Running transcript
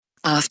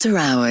After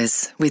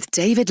Hours with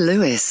David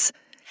Lewis.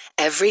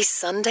 Every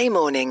Sunday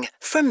morning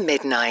from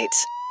midnight.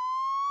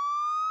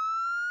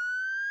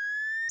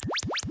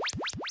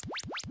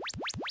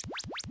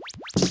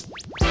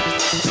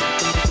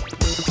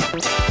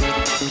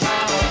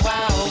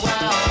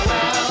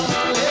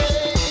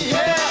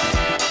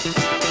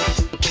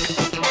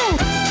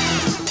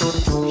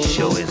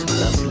 Show is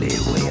lovely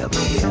way up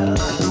here.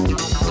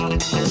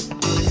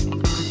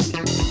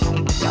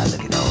 Now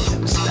look at all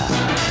them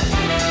stars.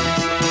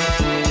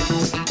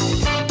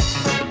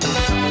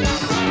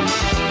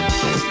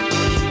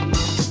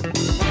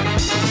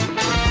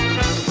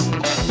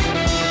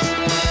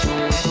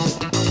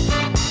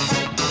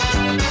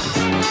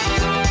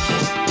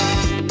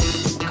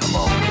 Come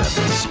on,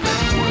 brother, spread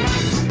the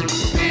word.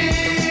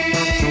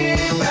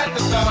 Deep at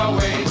the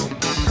doorway,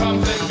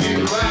 comes a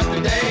view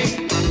after day.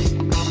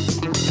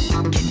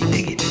 Can you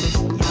dig it?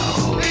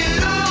 Yo. We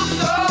look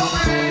so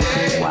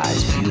pretty. Why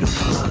it's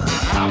beautiful.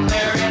 Out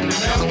there in the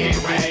Milky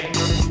Way.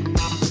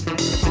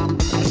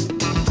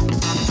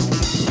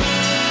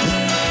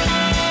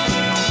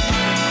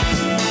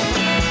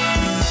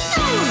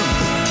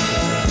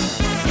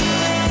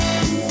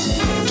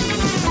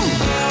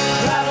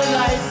 Travel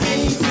light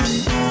beams,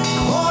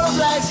 quarter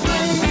black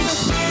screens.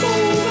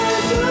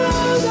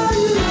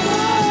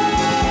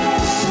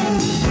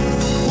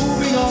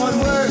 Moving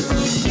onward,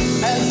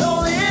 as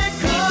only it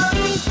could.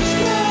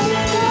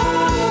 Spreading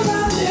all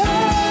around the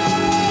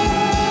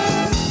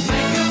earth.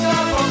 Thank you,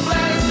 God, for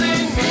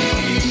blessing me.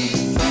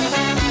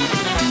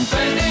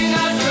 Sending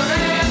out your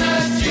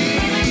energy.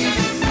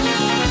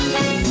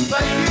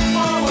 Thank you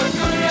for what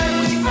good that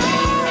we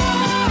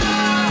have.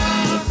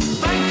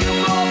 Thank you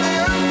for the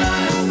earth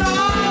and the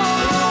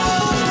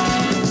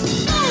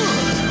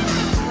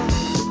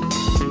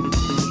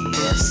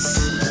Yes,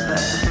 sir.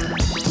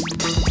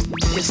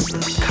 It's a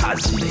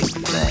cosmic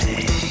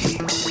thing.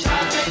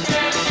 cosmic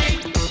energy,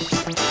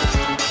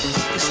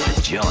 It's the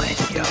joint,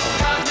 yo.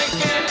 cosmic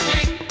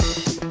energy,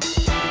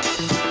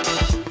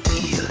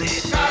 Feel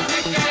it.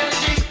 cosmic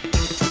energy.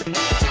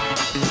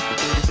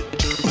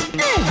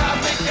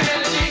 Cosmic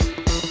energy,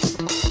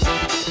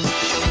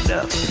 Show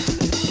enough.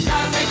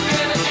 cosmic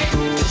energy,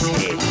 Just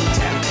hit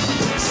tap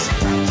this.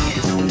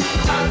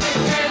 cosmic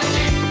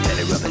energy, Let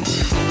it rub and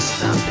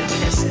stomp it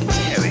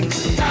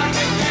esoterically.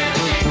 cosmic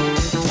energy.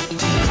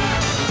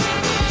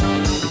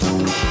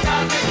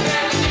 Cosmic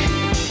energy,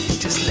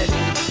 Just let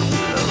it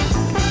flow.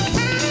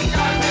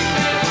 cosmic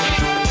energy.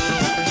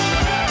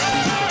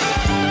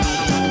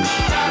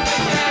 Cosmic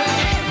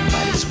energy,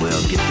 Might as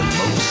well get the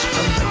most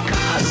from the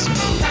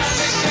cosmos.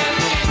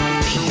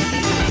 Feel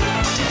it.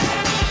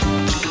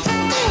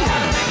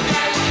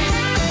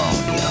 Come on,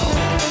 yo.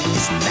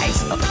 It's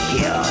nice up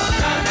here.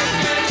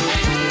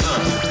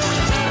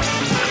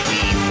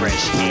 Clean,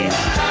 fresh air.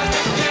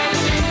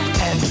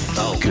 And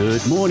thought.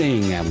 Good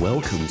morning and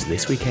welcome to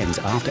this weekend's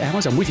After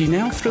Hours. I'm with you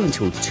now through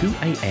until 2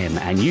 a.m.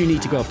 and you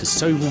need to go off to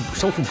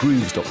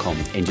soulfulgrooves.com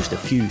in just a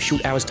few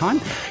short hours' time.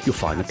 You'll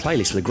find the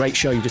playlist for the great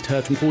show you just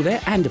heard from Paul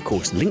there and, of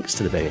course, links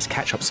to the various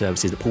catch-up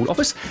services that Paul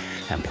offers.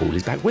 And Paul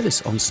is back with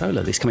us on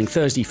Solar this coming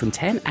Thursday from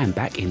 10 and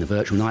back in the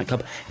virtual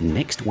nightclub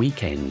next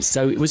weekend.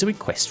 So it was a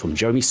request from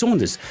Jeremy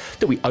Saunders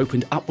that we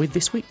opened up with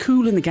this week.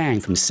 Kool and the Gang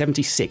from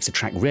 76, a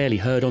track rarely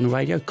heard on the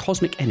radio.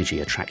 Cosmic Energy,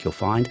 a track you'll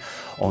find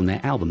on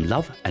their album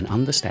Love and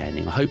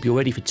Understanding. I hope you're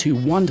ready for 2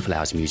 wonderful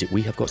hours of music.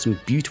 We have got some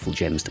beautiful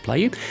gems to play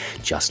you,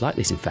 just like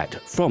this, in fact,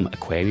 from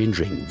Aquarian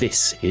Dream.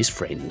 This is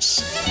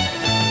Friends.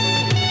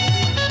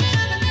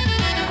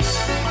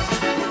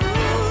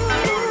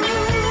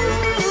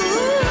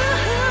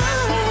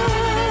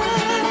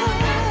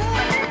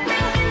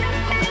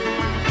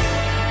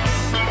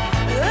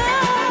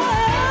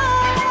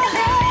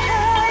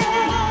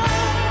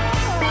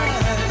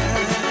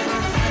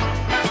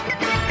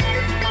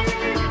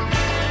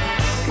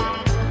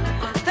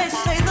 They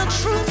say the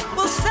truth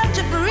will set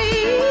you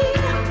free.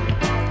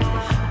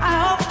 I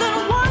often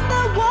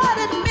wonder what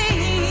it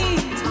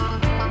means.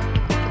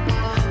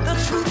 The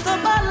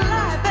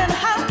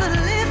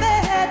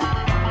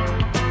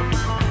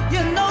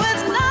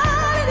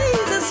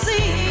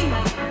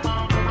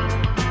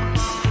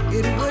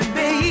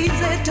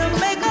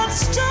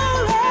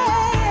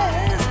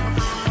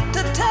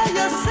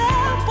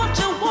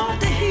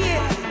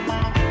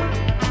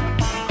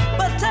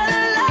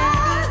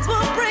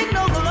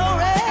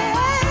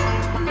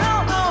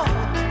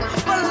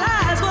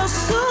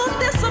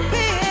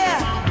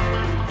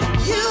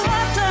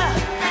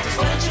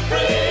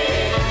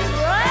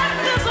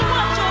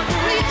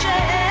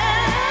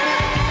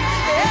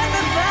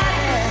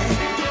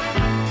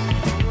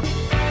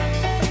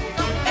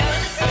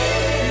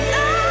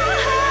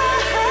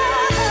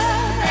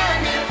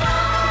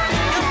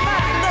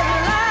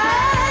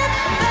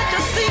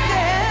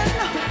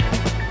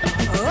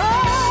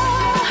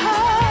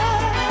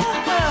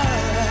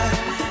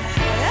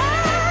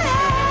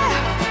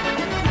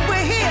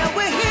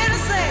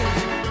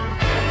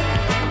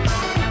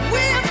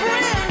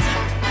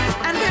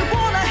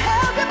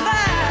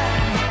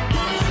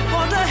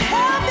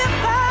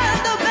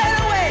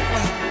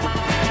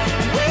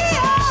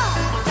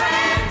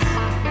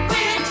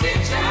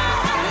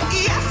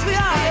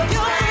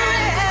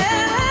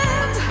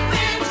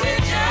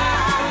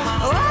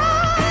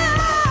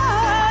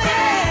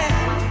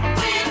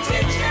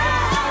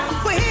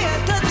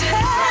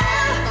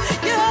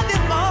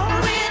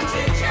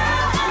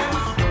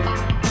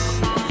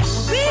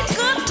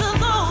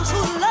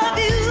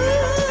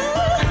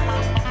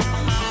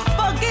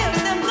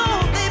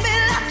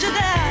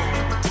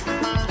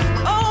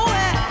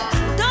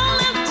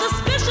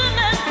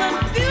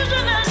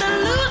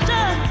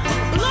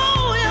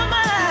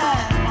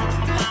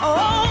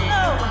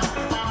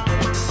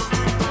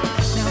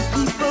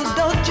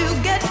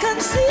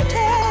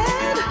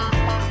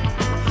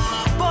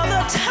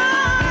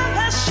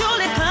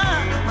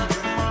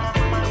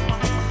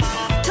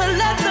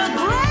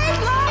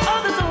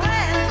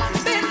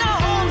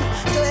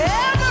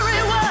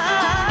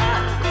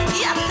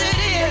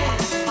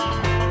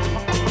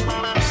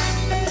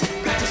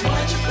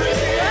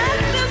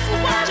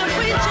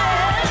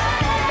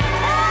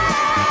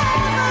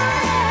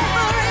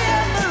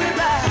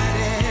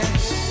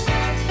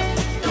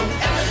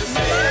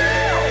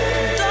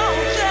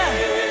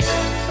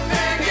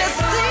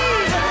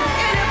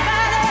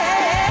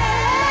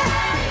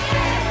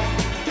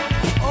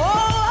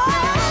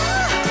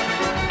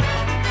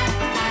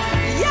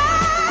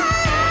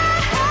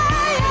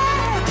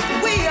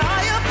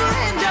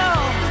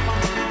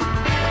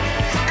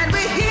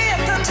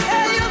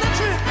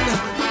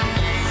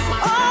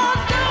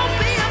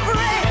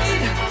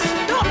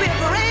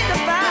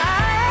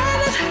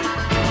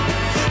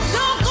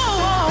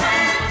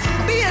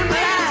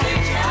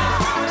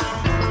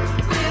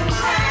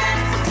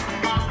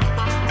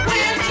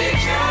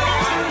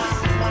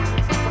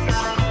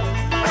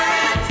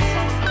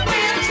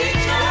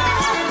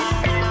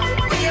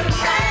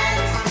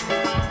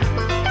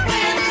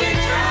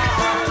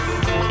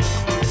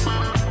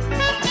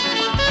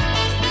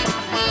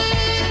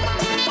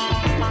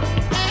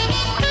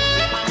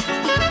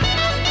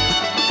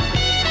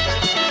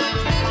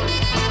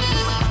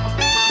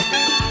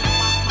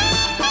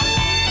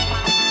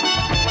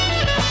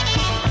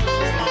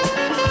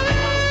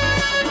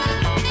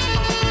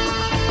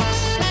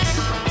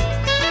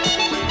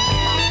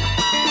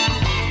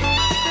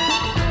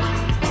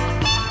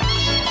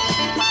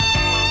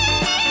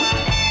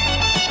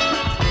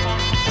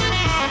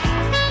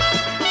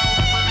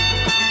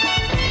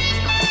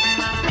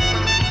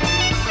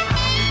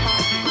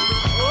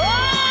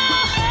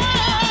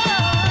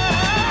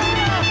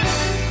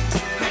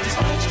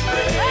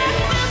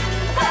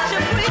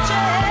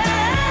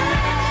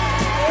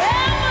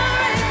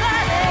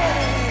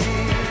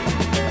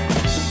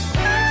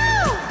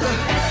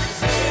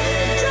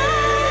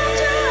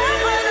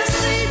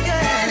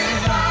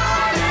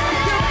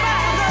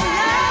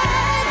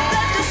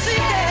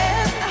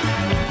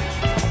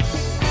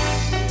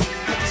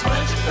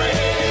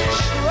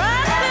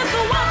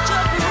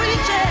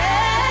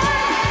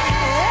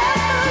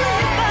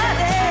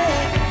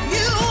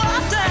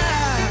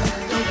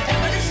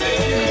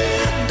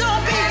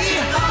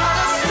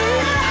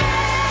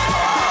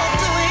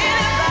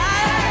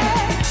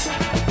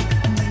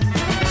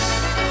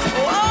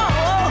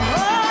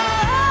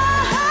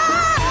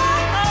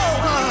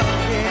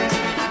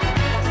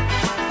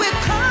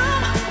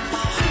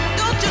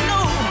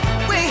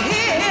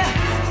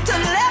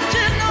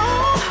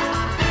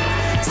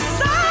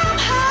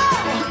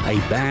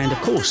band,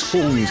 of course,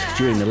 formed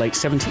during the late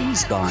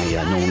 70s by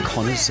Norman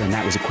Connors, and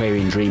that was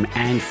Aquarian Dream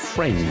and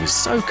Friends.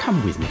 So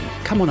come with me,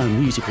 come on a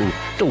musical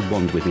little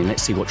wander with me, and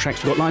let's see what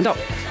tracks we've got lined up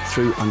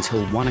through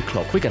until 1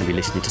 o'clock. We're going to be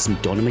listening to some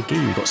Donna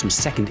McGee, we've got some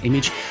Second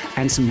Image,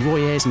 and some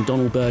Roy Ayers and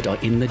Donald Byrd are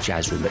in the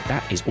jazz room, but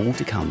that is all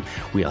to come.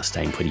 We are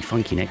staying pretty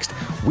funky next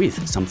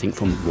with something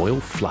from Royal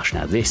Flush.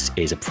 Now, this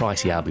is a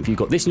pricey album. If you've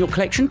got this in your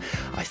collection,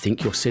 I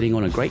think you're sitting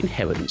on a great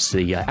inheritance.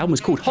 The album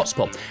is called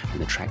Hotspot, and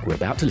the track we're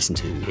about to listen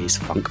to is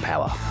Funk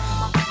Power.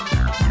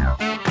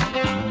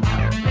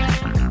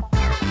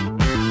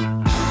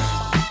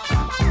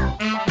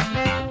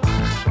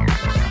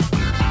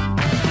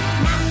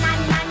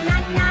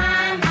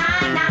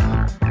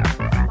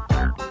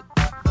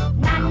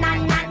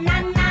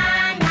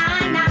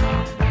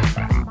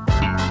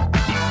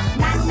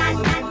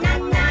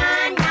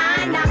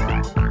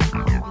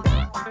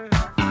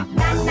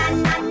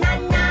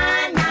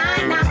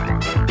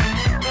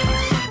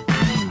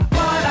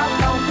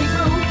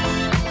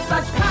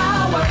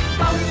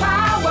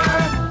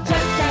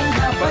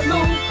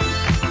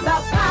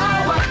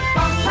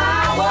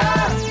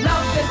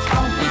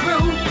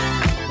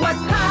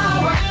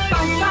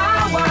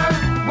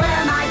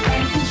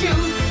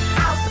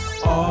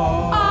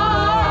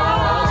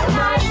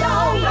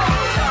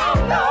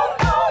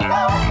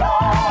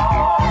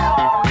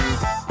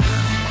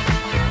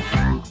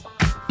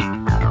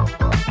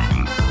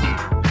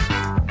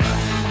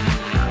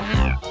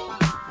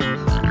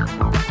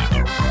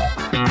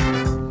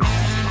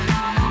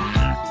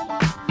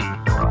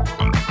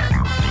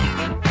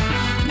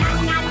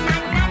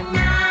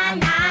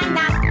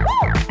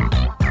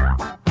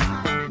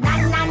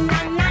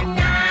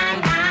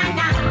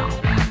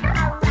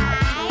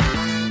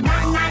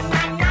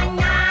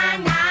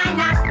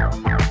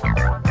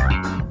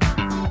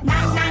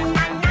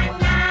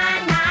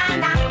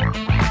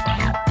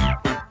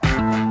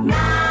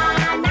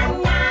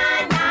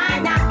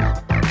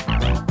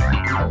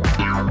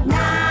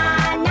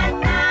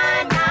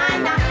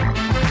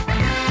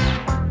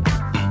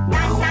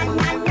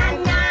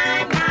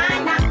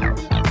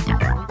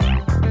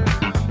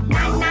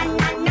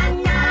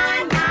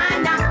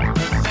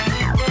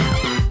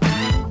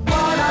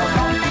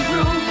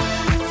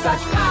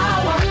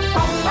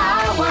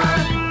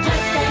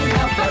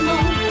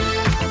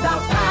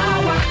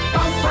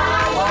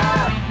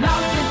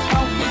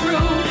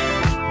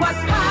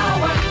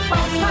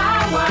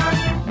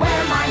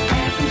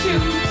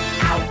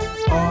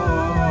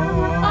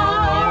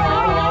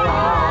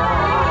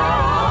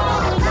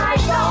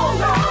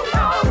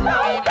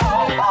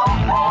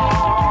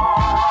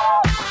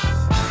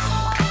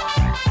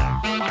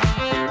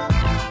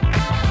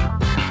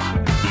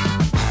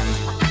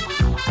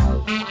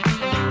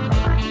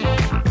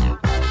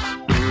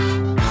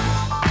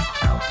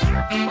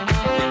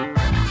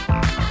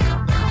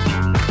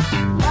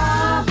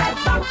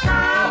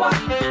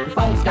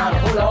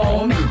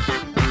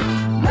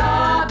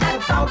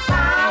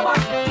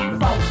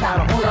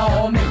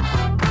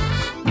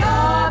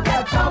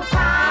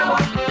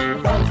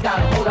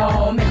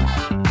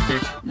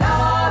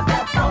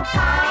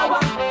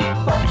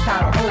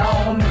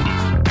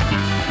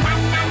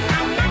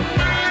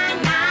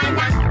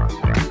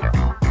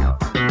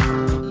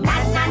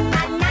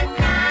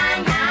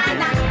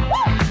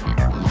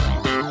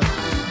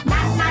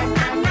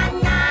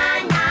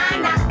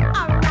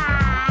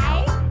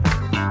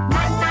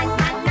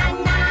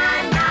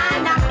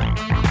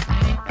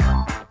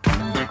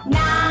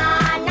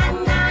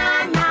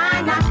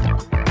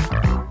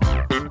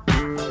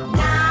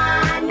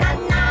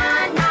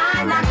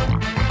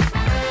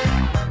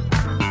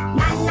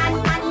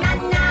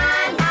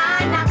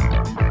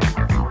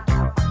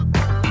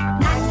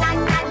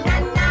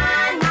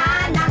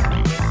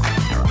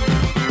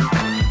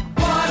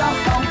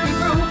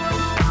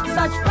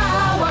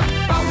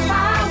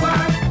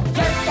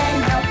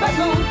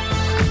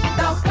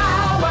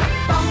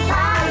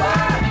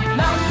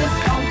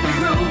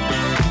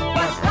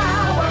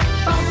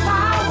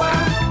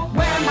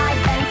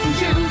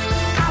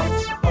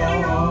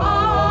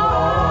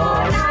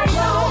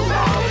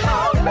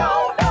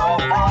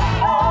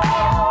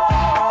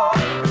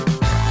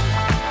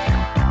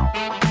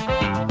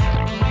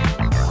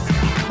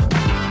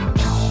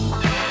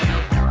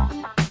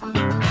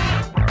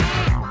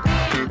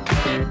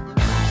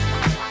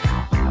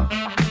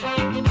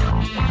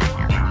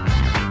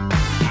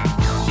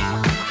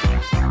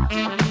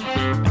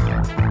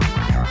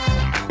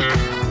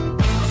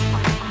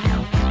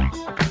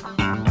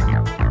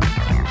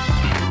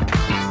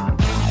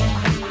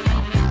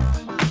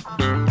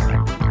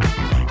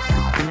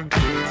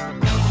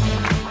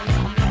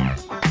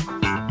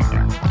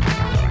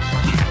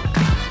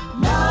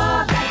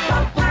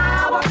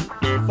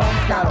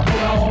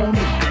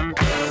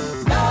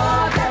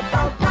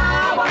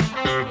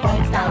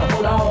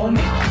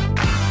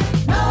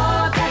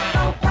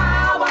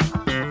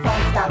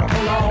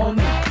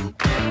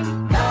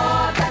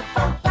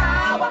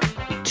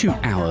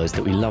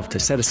 That we love to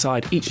set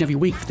aside each and every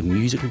week for the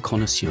musical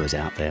connoisseurs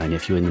out there. And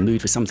if you're in the mood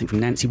for something from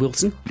Nancy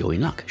Wilson, you're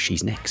in luck.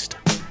 She's next.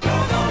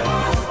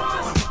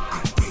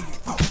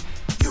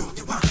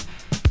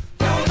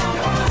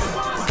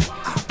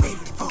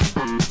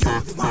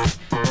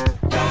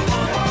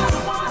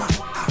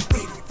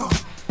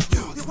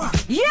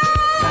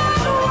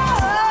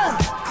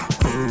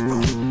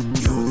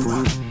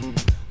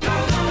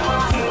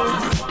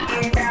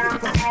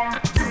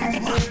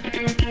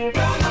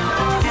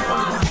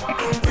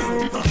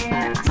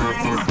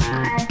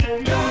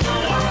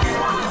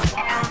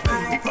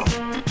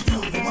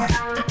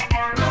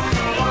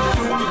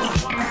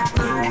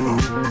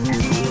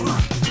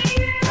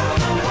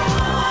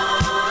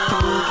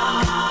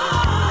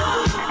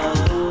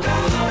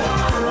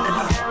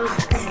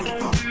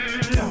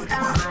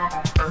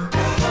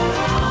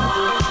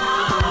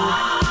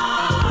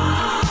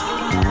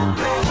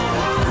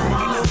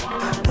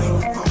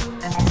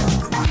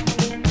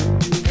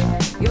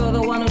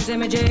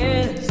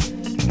 images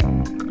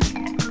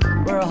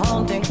were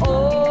haunting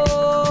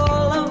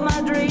all of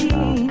my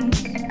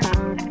dreams.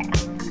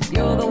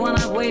 You're the one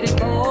I've waited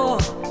for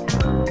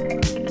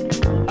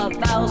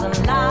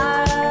 1,000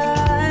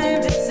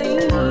 lives, it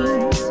seems.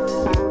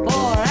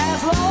 For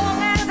as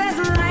long as there's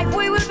life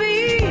we will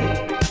be,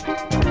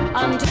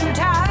 until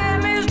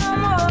time is no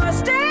more.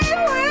 Stay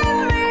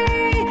with me.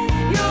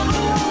 You're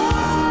the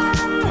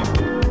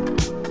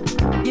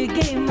one. You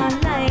gave my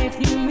life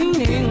new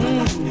meaning.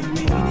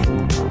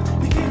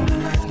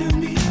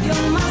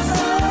 You're my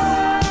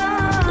sun,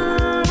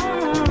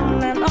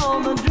 and all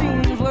the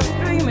dreams were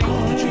dreaming.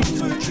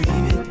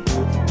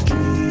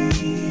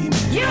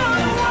 You're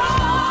the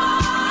one.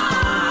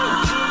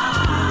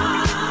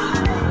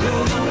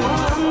 You're the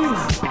one.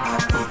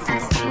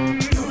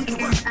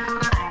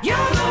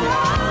 You're the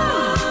one.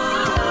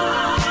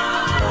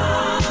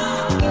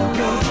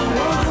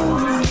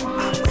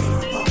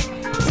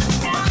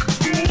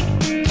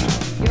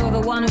 You're the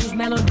one whose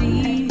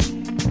melody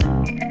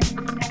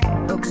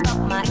hooks up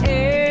my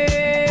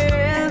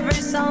every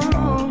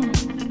song.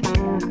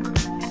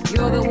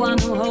 You're the one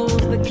who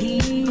holds the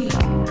key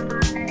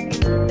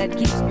that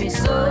keeps me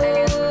so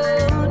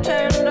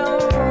turned on.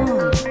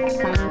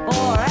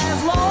 For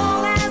as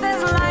long as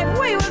there's life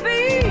we will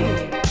be,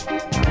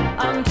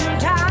 until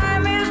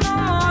time is no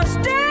more.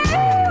 Stay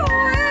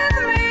with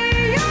me.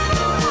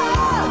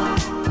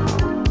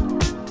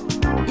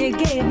 You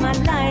gave my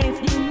life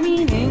new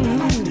meaning.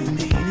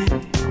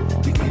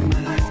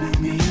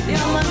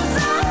 You're my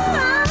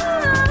sun,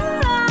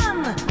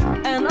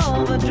 and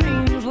all the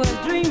dreams were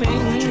dreaming.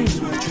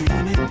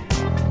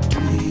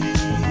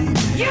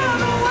 You're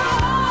the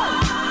one.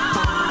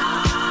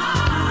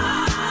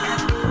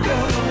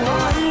 You're the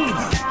one.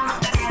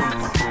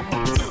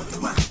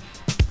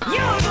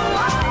 You're the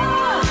one.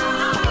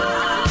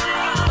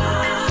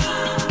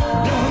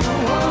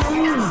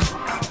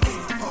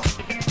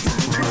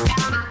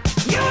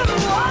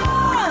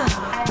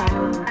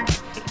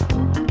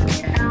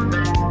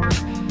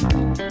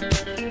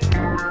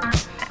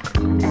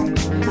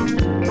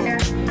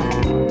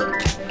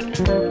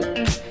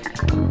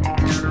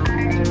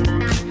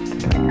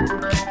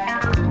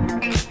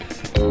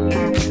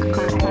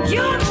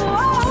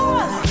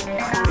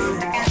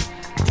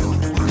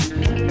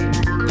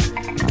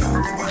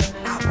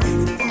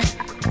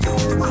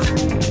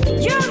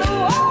 You're the one. You're the one. You're the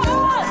one.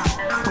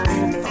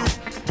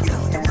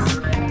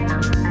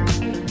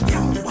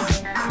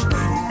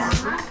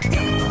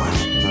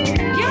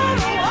 You're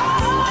the one.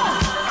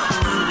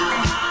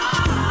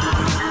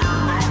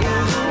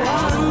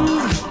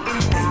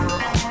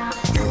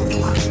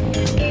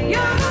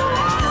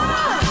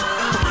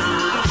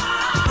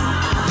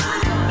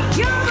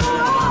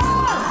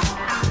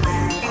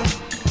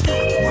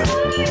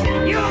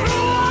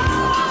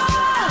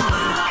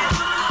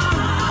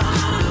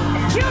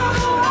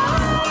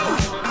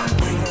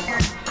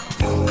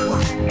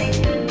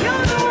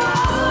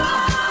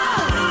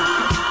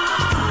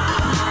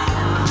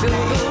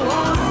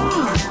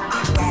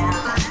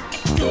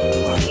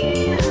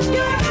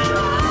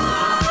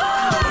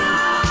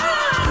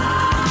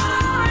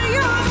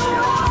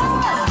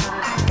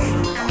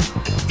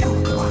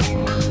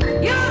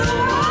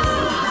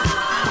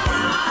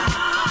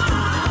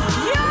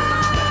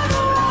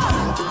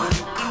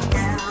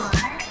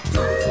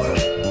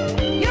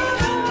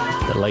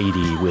 You're the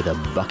Lady with a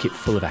bucket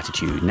full of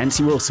attitude,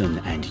 Nancy Wilson,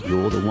 and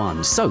You're the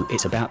One. So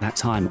it's about that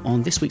time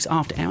on this week's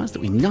After Hours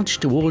that we nudge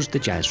towards the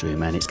jazz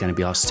room, and it's going to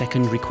be our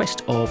second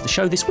request of the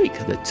show this week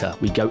that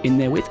we go in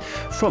there with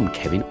from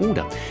Kevin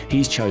Alder.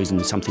 He's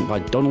chosen something by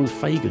Donald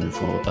Fagen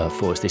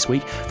for us this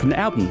week from the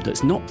album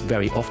that's not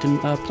very often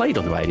played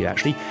on the radio,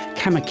 actually.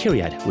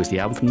 Kamakiriad was the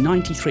album from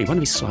 '93, one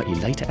of his slightly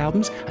later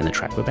albums, and the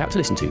track we're about to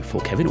listen to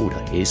for Kevin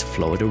Alder is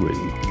Florida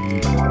Room.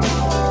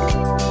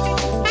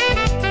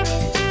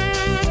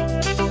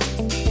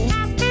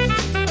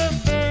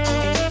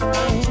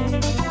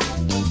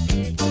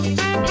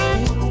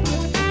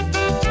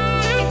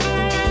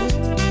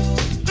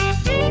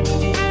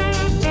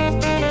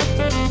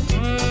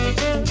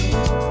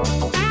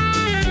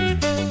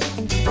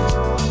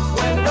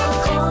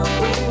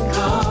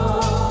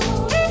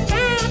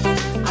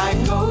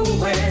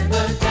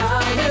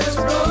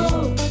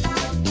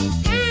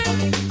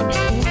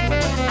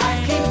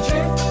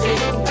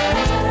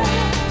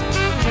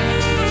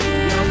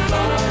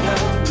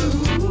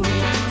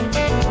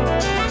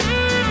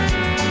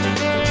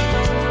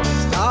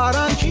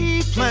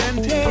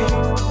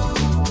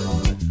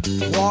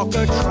 Walk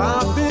a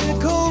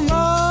tropical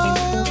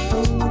mile.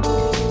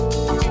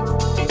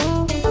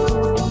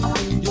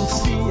 You'll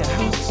see a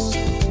house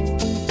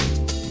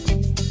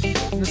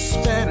in the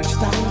Spanish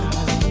style.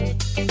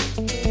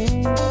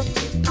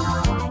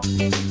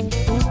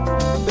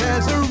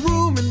 There's a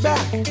room in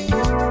back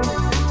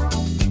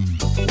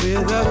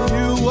with a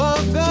view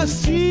of the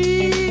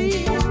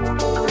sea,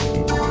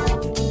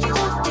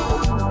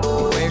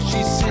 where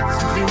she sits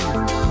and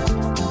dreams.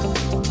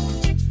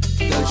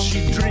 Does she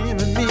dream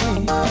of me?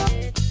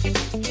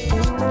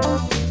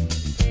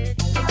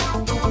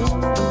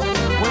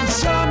 When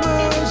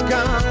summer's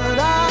gone,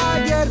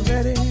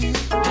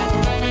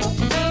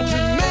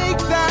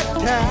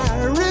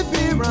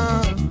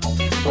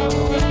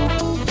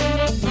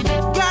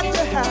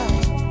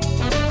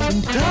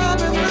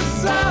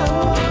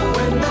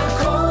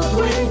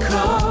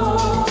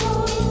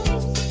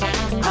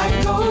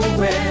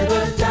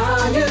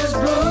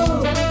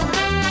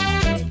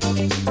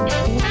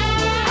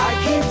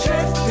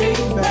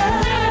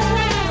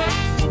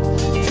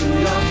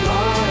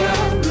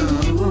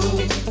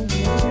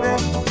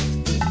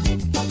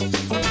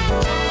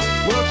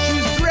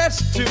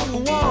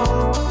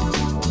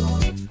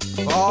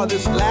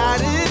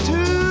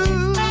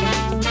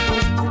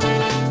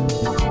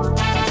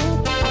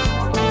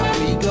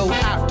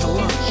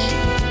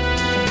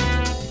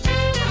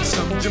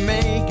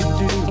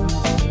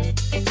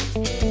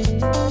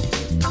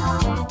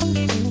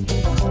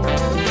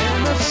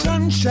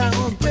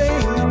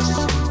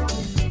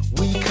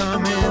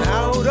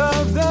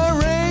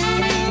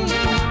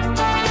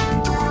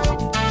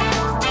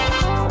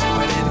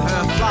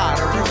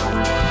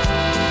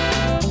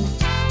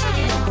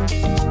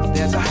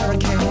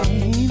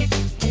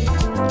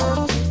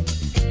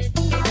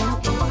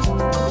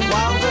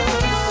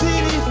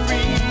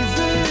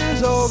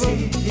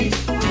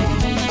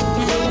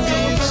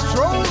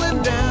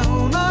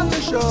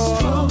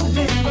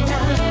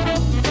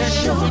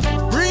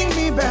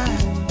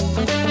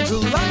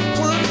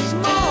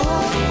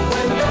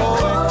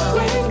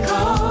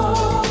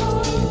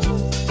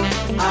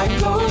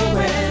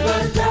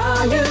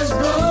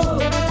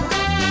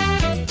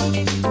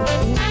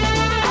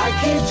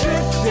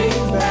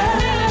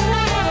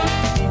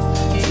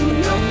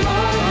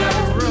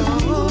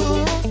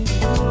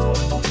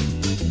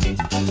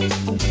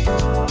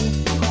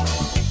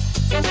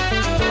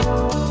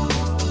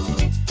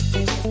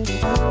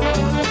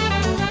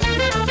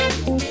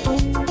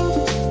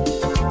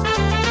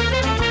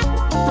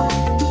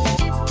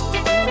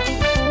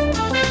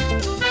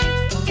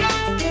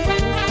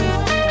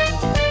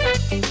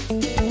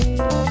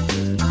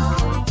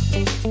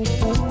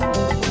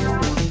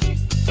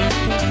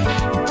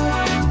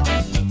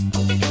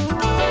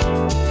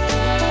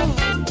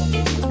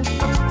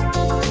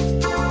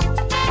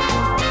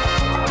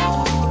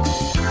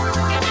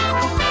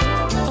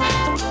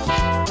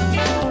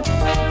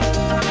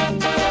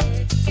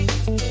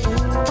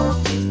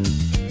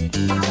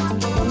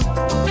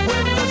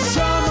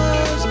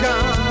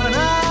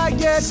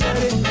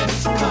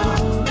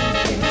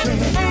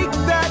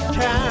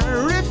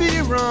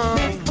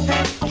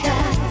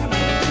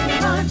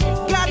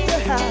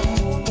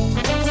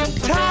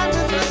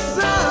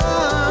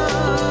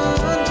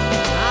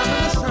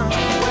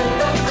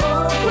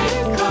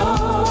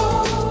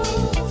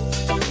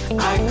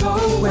 I go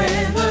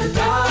where the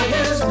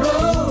darkness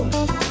bloom.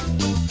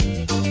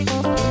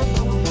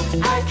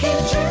 I keep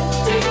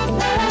drifting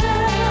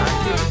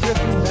back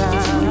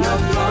to your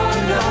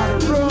Florida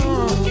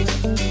room.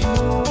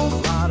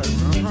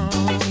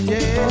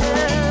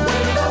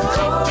 When the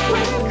cold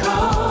wind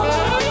comes,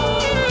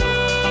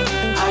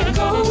 I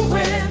go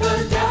where the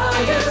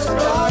darkness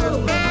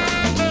bloom.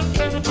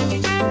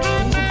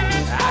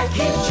 I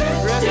keep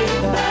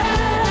drifting back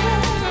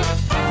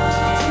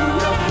to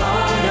your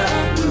Florida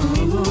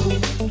room.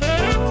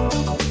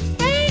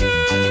 When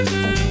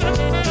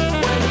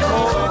the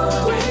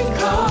cold wind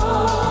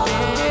comes,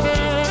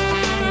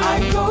 I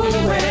go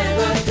where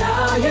the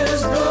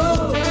dyers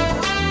bloom.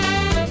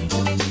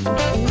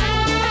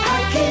 I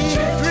keep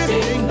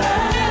drifting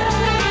back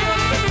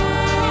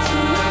to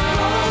your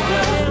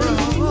Florida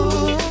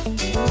room.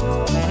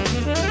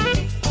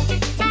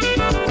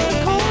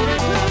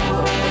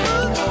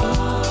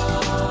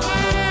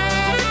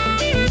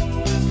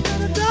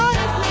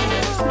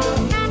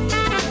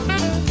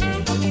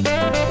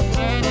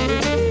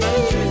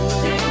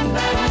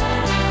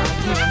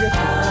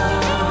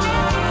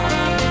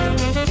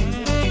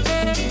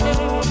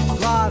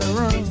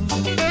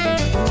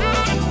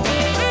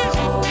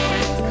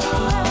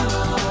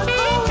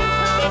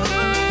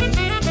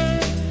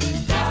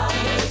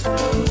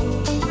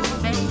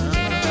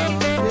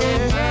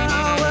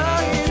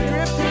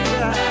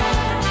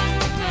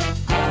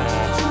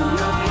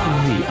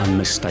 The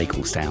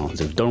unmistakable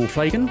sounds of Donald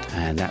Fagen,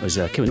 and that was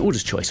Kevin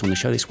Order's choice on the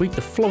show this week.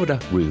 The Florida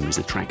Room is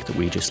the track that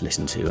we just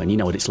listened to, and you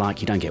know what it's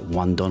like. You don't get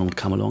one Donald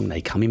come along,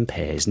 they come in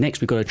pairs.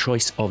 Next, we've got a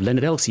choice of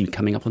Leonard Elsey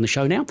coming up on the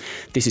show now.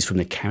 This is from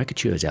the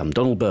Caricatures album,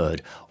 Donald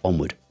Byrd,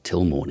 Onward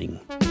Till Morning.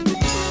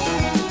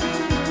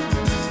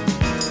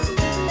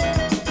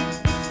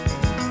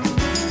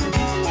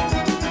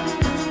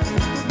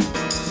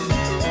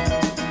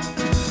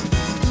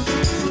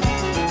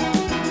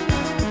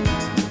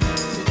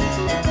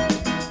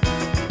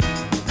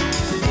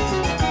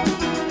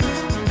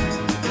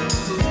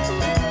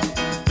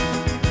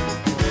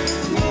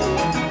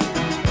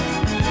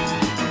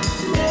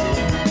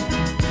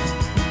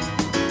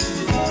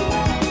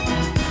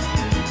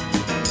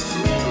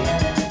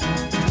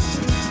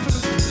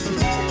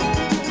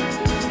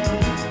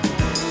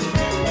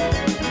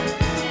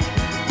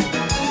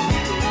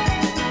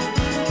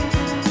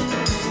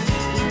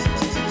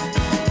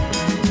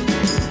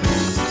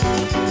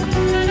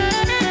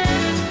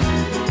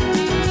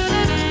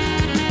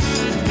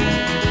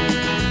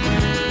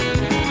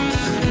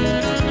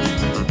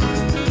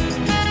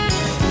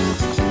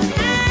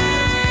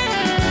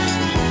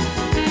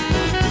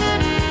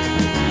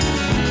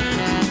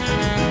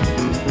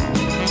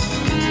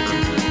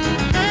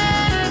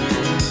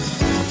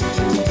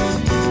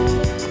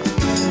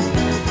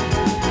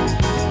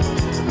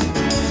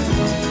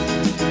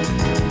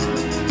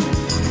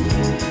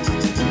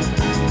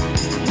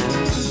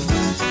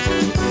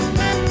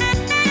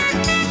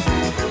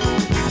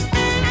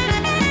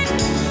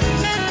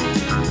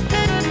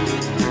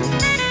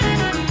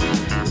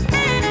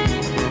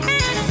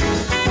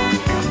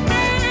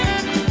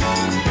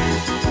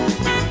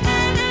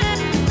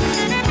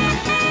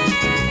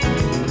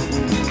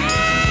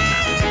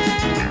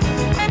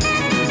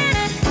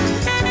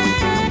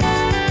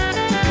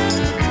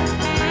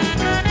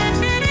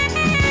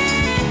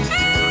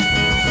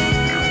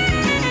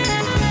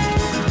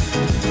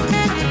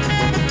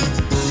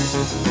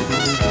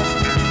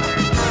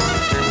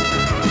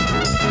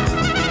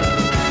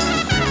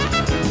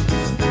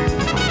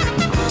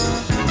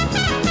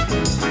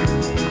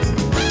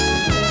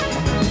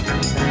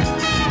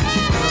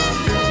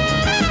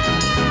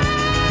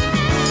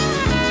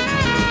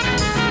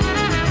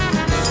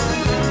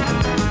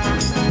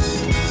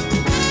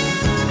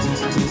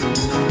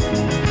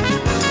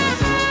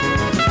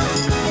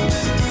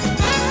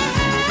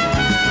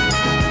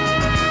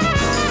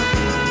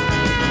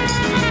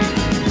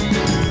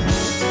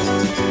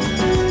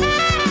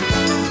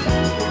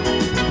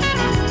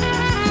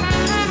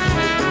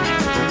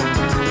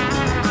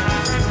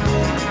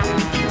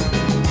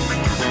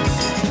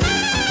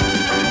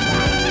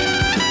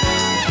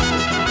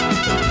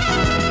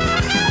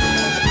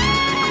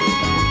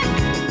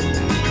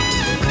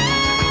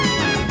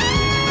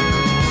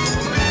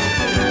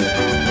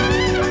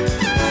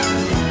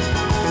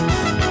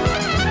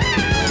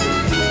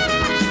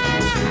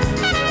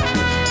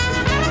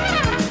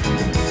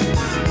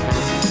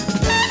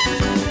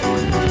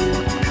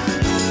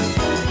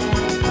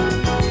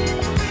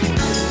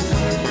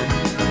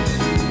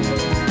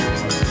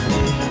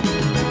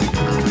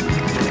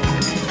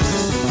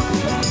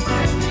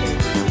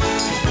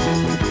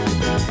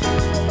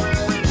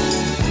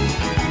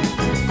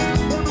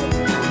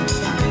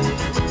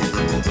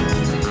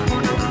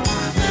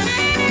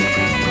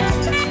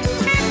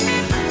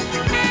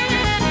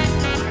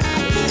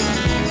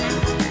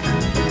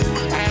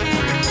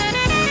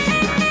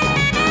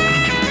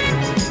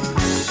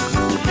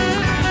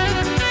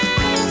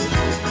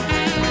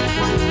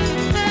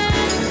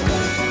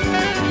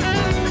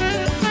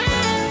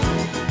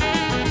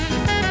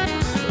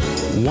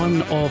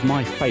 of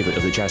my favourite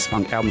of the jazz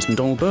funk albums from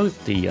Donald Byrd,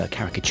 the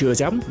Caricatures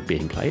album,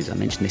 being played, as I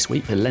mentioned this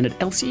week, for Leonard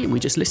Elsey, and we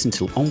just listened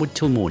till Onward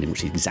Till Morning,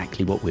 which is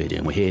exactly what we're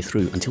doing. We're here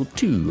through until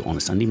 2 on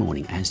a Sunday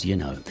morning, as you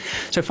know.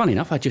 So, funny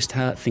enough, I just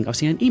think I've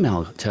seen an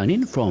email turn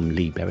in from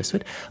Lee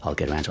Beresford. I'll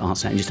get around to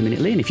answer that in just a minute,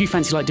 Lee. And if you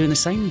fancy like doing the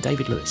same,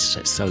 David Lewis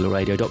at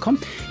solarradio.com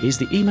is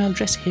the email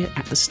address here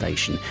at the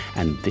station.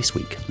 And this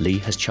week, Lee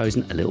has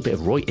chosen a little bit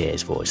of Roy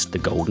Ayers for us, The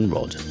Golden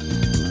Rod.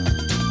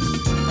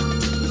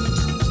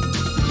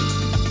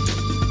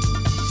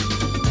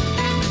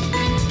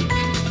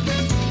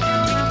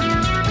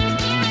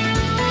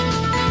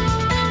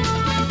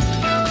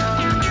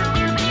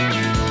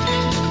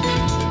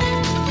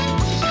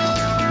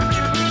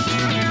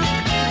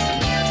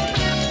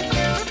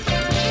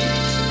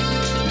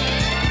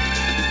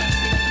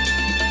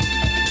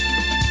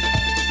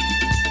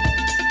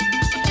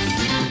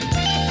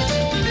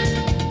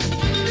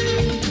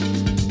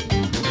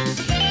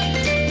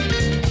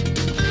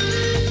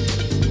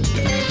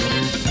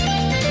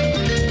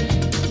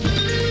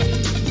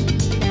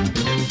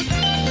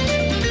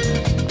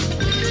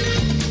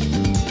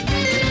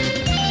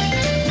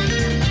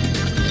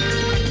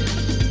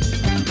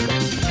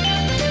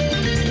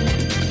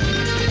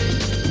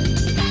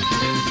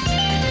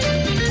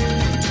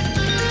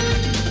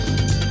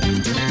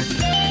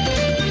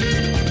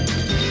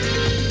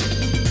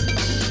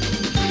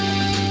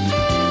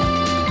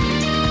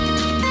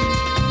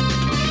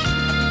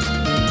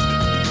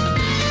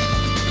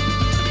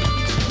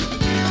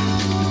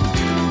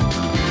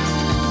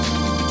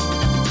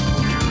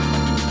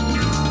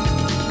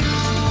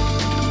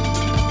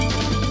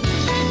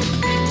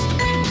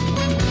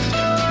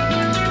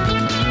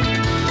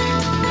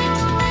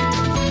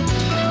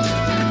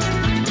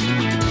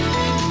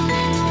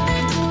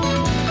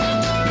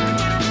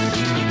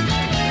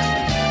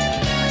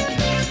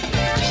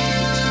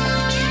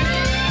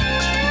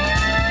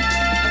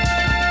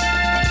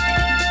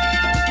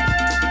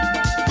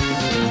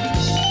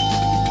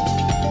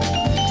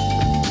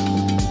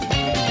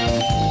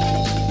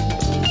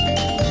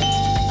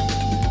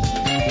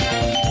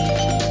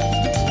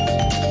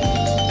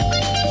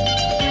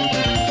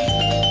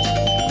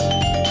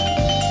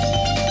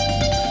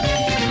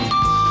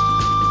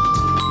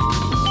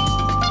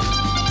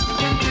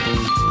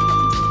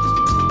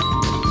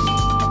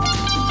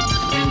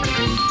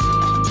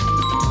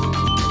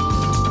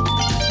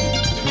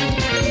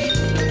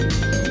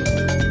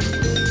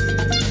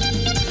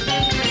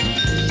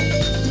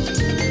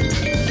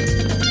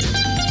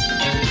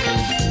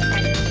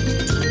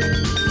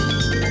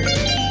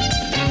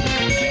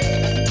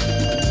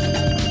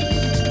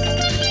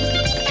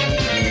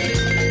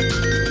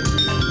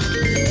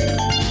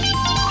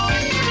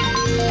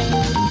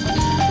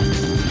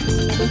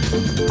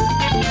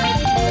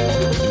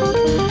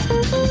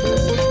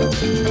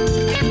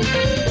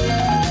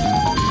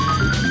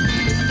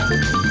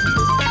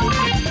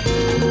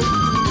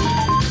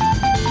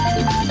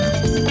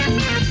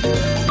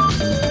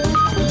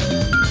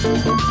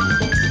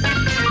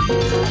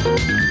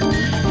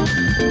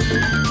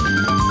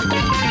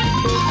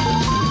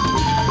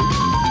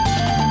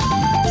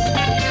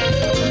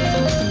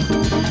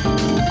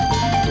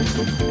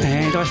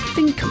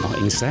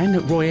 Saying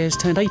that Roy Ayers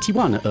turned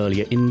 81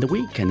 earlier in the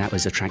week, and that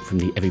was a track from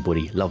the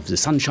Everybody Loves the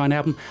Sunshine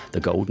album, The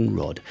Golden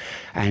Rod.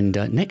 And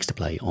next to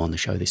play on the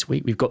show this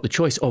week, we've got the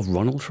choice of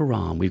Ronald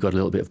Ferran. We've got a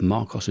little bit of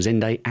Marcos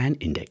Rezende and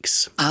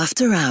Index.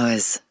 After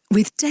Hours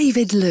with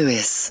David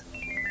Lewis.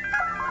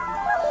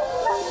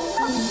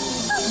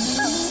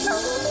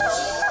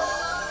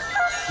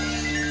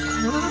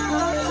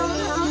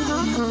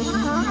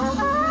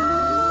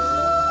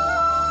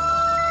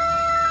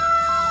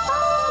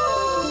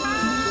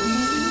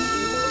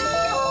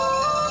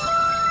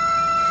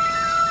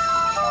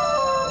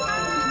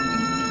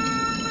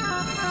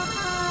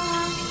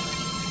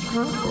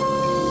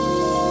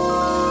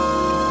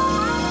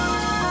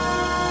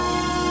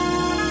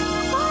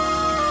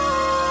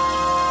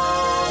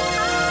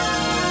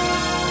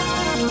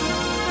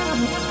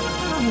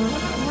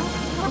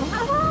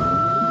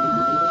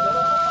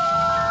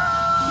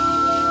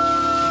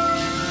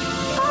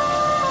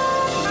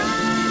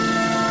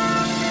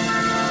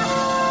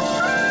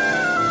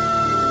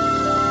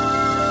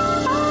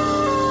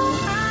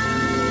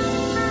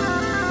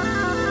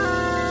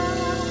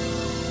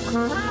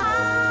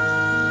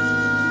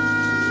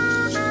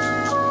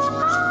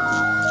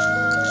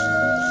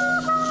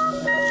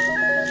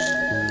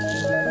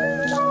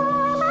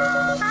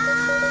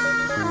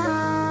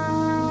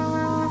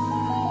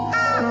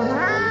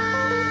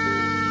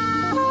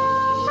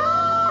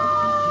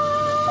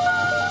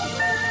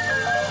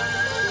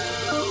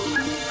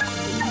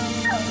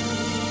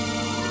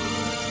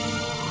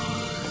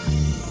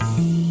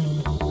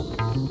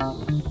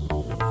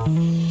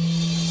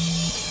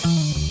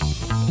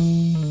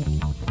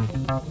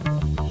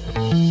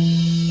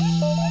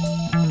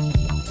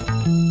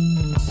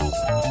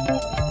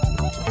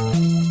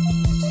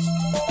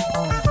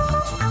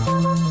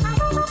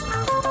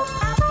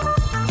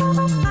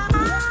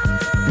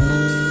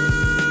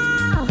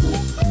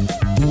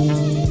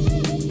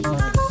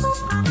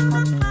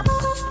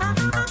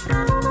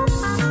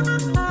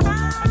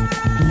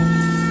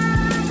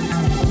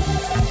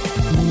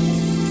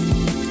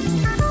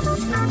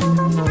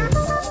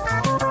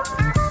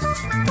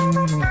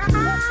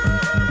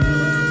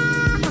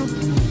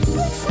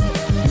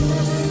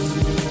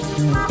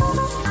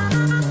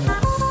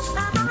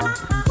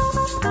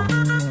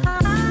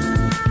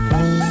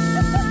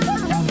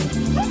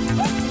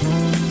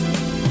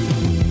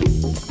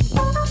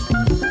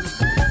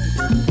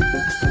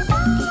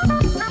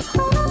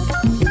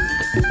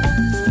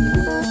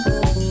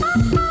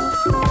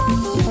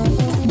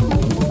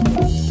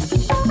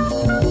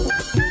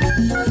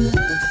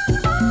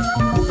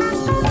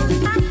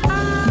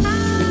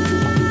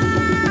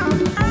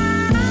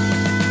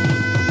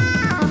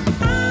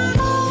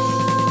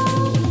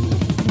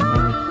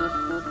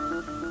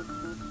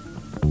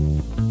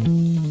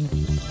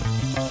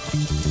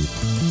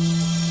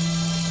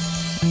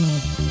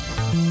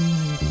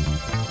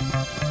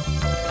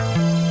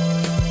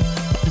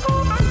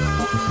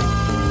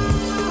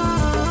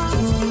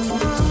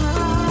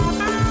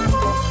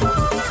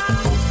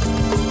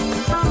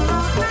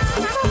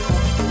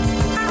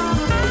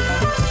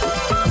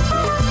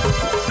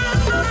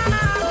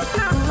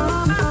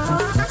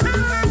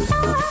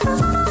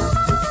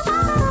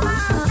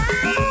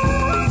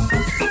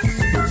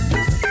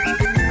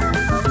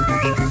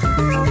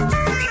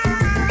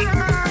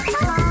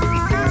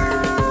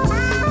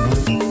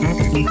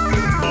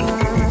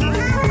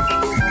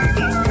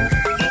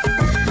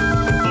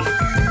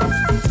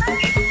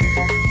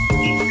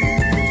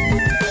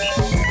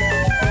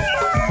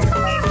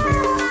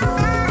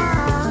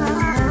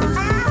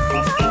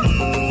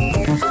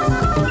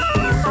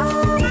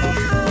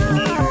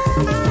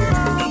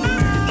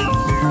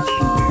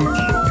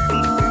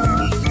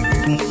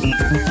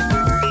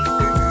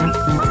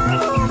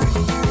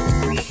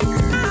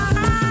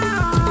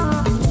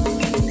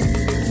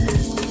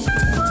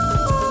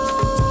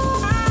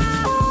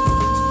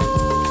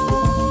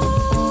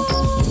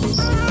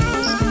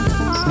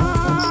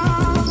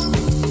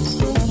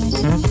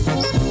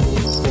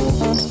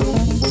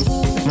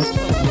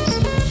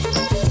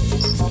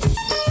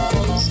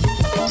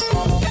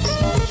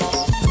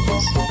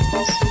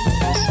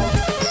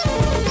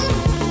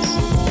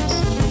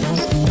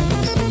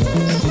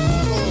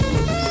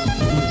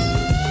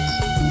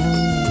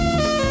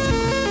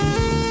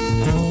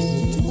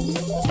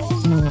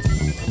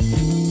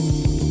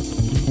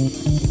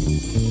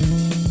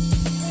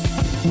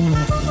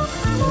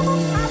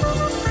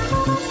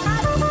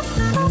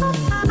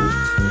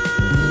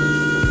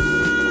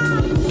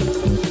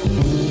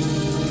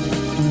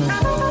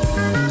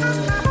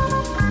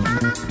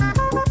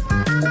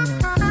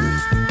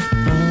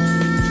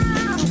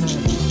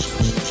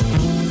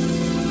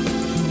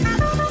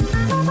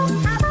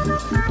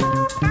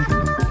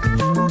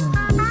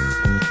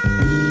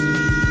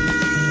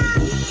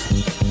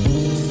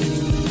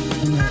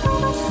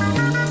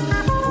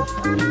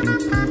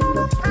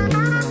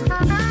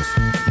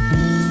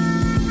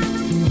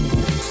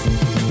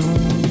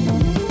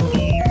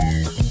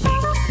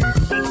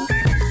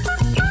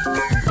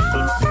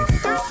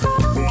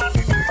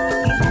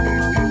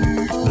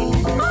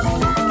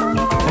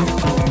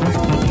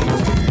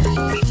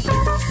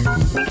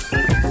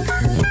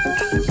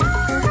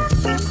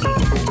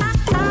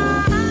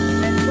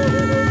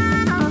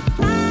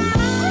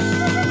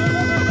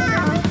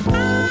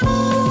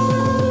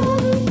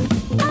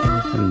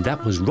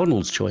 That was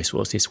Ronald's choice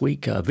was this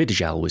week.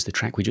 Vidijal was the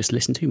track we just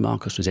listened to.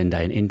 Marcos Rosende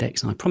and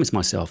Index. And I promised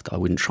myself that I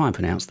wouldn't try and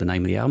pronounce the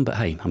name of the album, but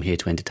hey, I'm here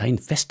to entertain.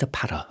 Festa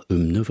para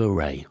Nouveau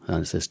Rey.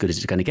 That's as good as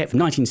it's going to get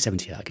from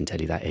 1970. I can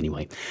tell you that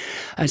anyway.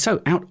 And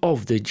so out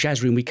of the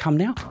jazz room we come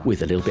now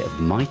with a little bit of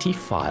Mighty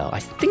Fire. I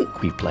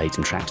think we've played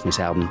some tracks from this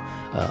album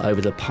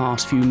over the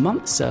past few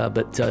months,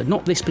 but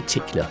not this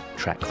particular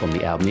track from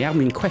the album. The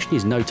album in question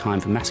is No Time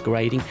for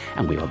Masquerading,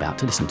 and we're about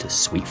to listen to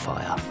Sweet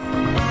Fire.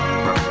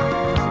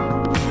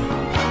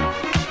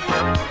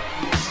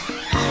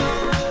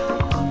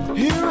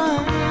 Here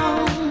I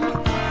am,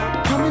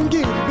 come and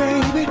get it,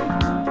 baby.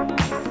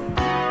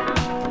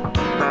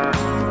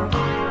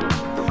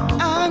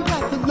 I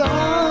got the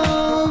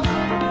love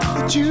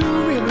that you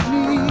really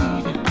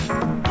need.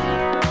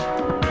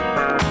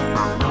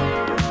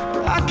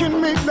 I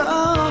can make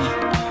love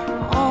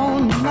all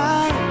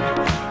night.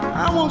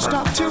 I won't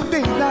stop till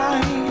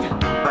daylight.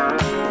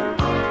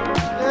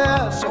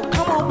 Yeah, so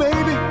come on,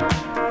 baby.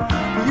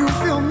 You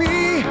feel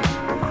me,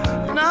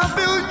 and I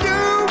feel you.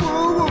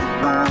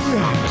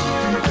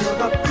 You feel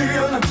the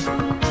feeling,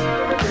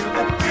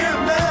 and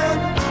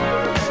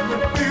you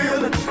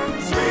feel it,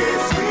 sweet,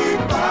 sweet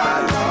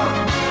fire.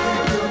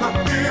 You feel the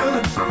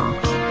feeling,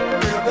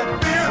 feel the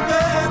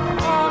feeling,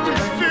 and you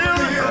feel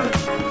it,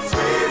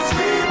 sweet,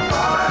 sweet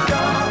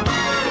fire.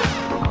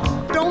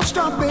 Don't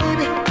stop,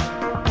 baby,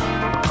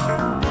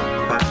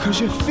 'cause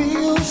you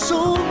feel so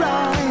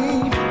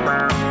right.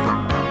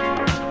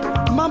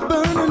 My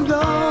burning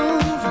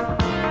love,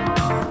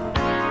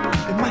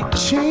 it might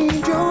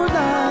change your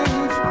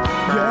life,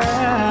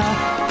 yeah.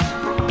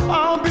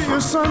 I'll be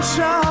your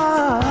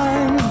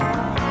sunshine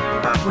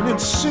when it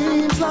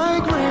seems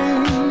like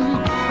rain.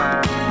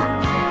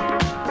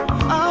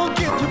 I'll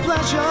give you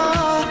pleasure,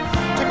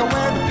 take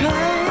away the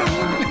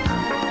pain,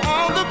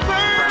 all the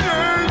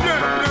pain,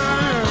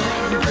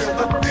 yeah. You feel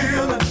the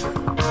feeling,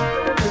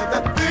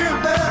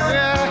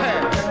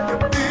 yeah. And you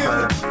feel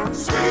it,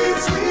 sweet,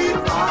 sweet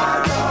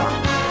fire.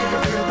 You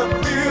feel the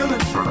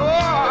feeling, oh,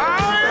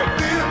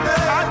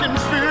 I can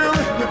feel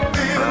it,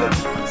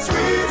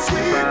 sweet,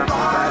 sweet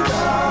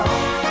fire.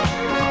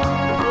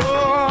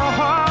 Oh,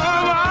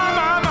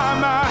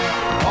 my.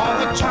 All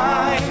the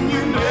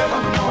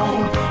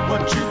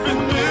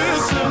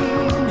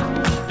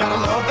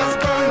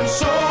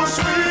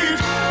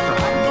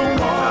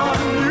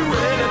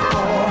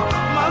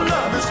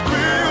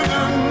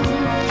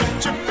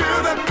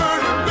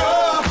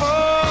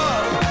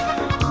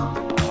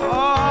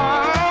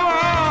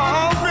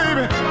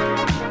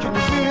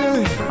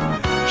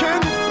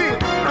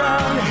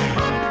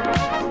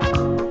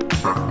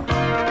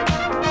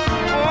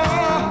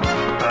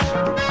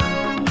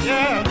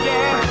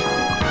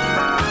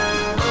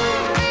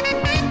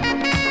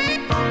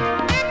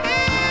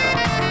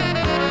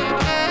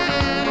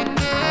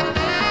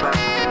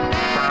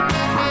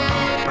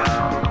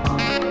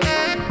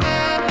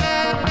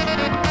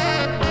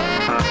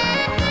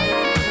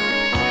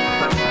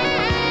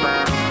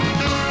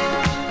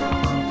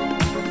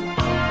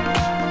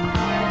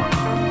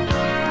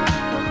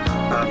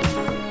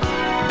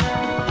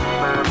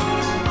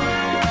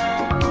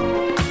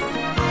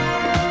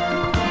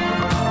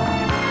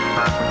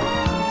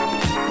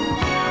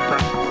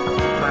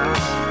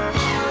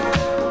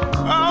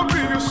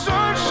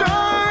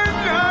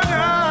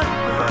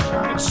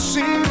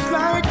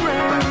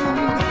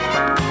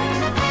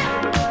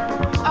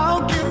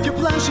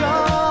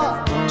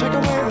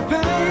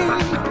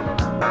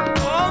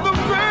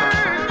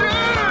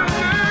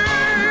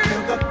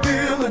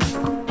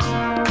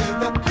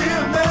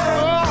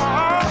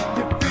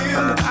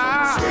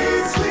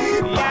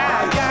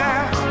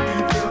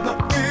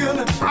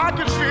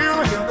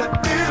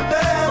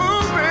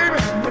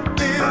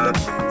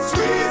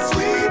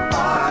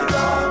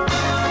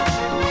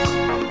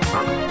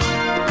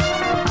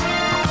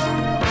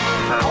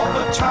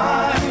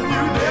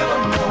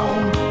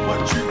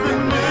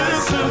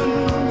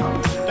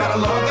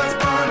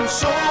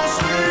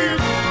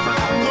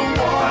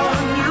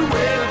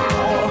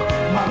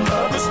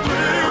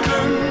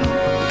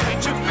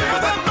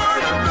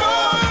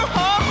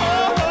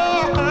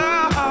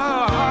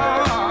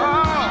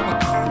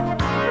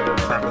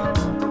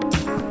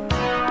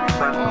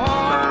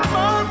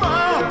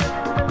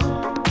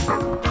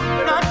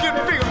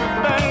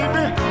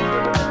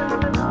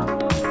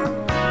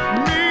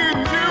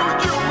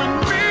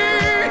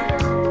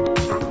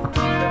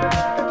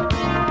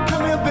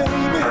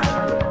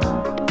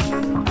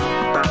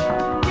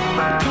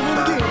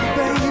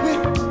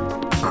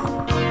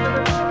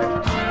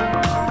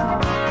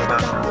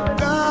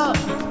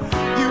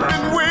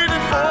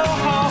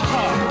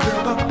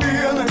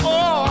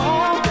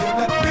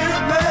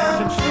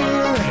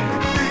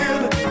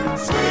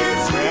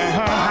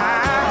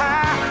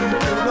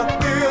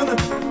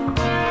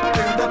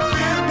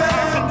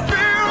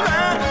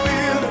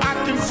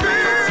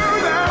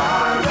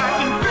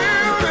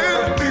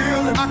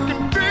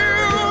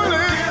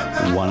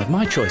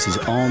choices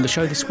on the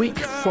show this week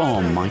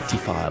from Mighty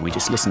Fire. We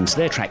just listened to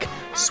their track,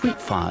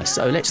 Sweet Fire.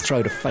 So let's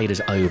throw the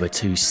faders over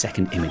to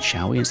Second Image,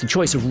 shall we? It's the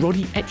choice of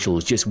Roddy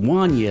Etchells just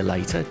 1 year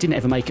later. Didn't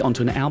ever make it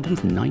onto an album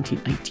from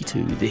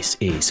 1982. This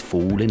is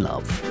Fall in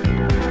Love.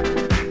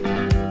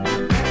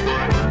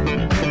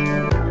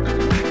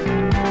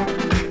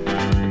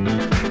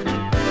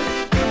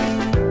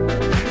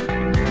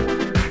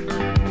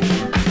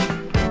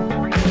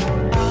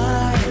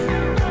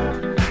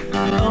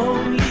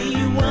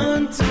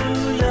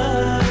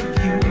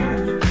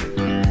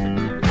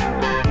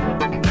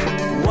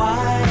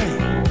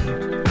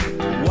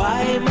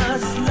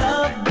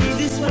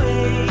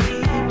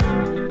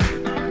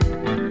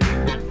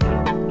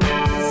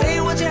 Say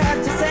what you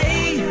have to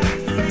say,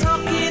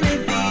 talking in the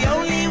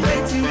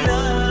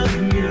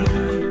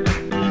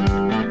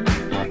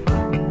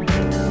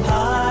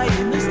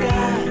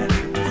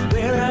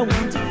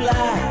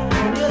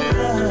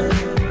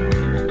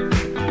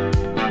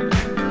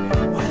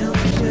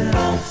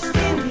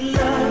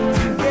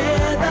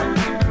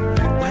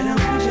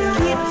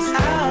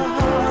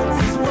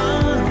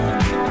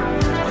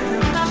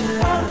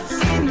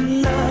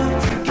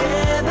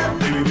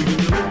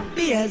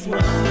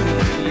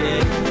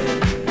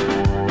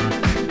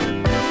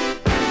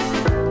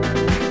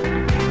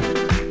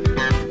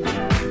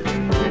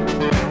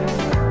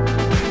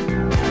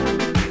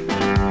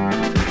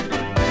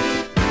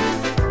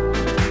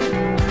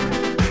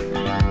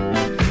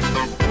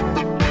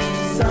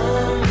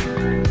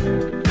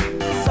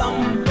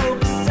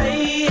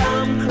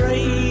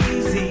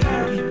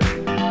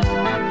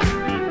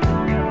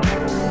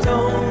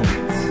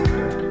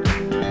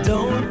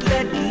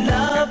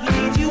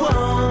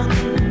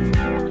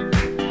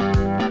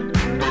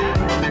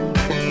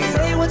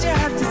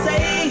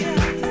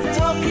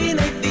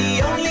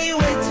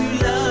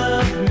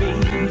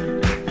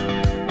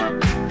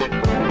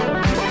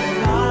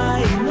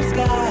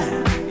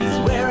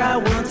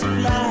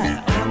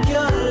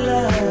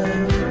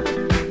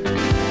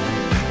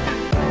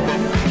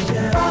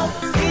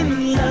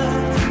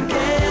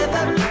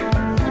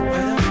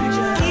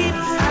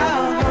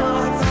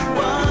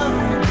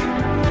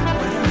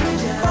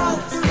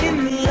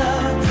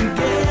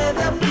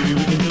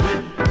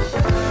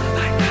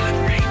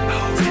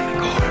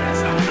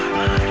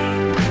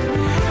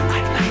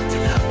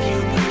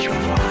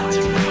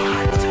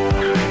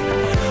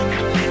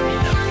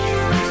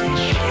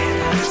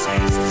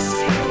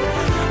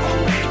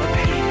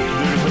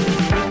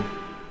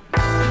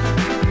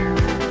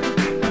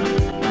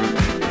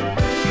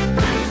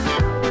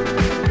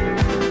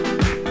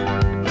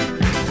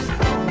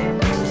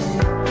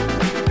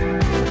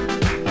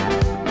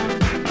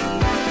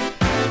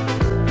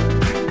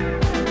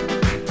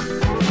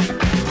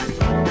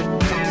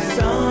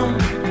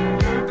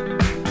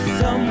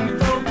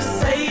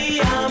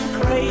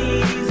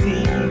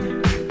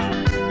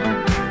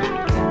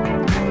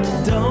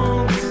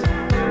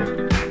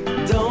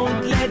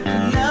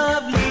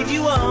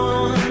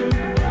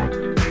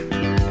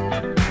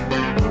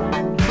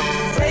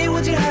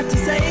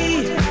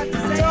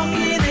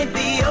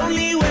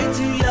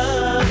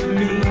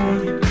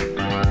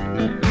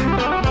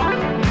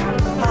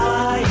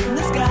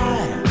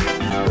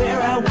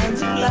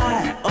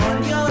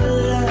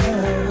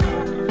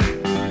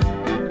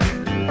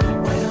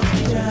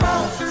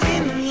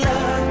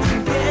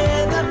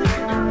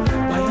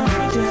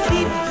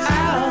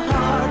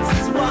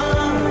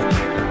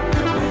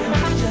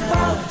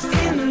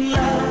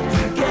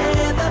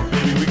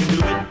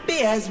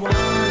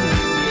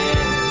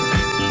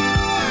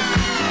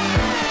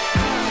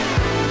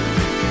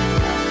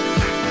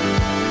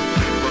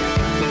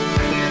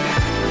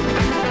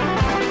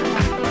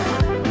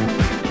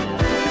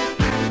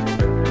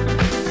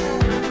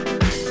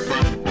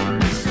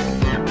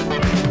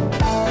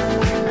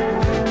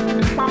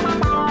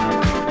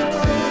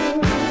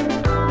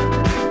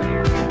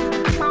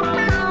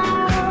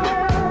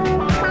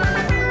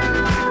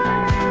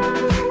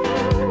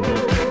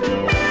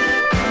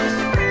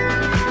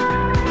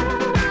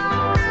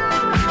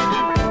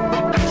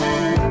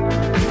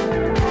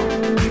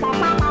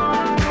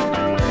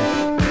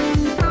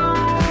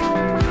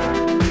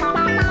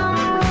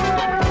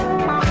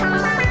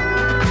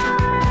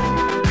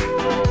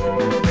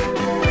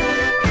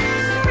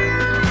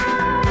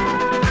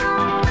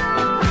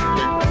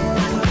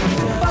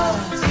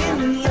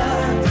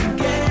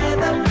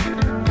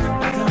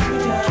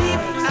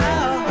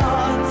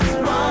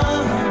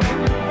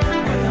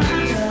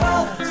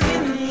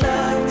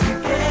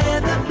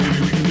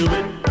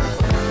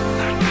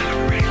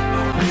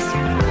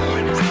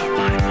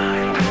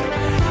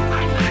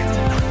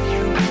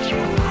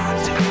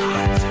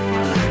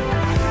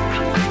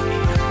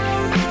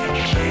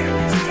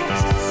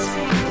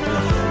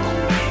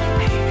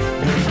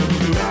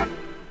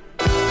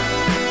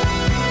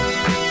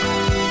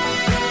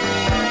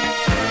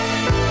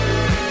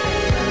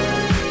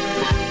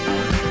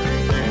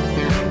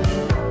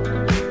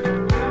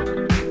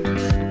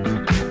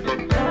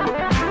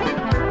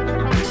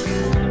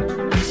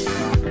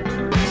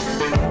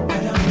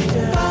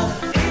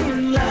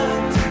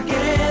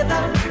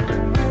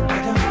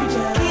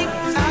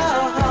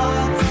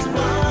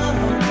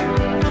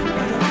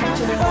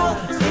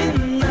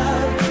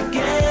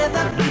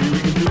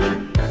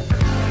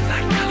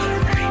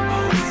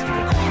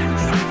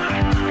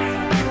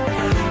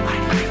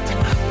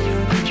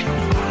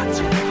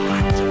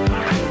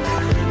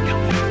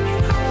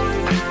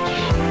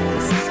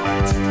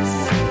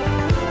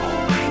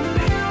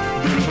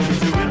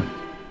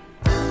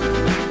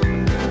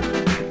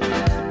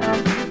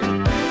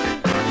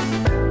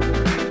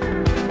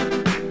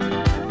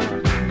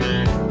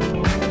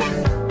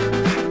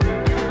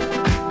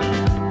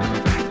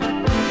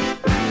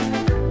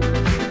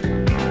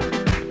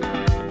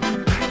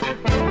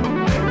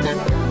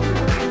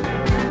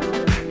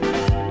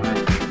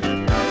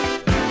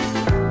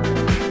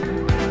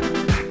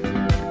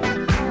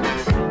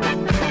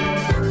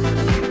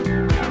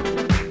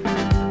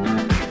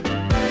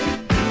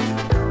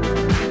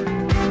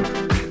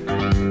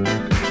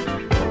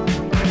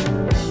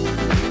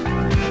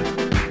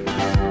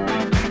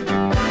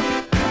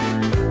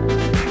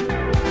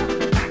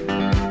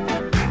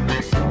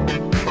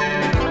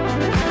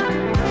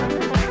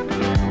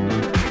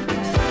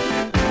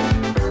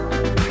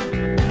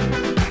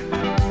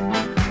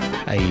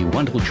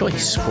wonderful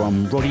choice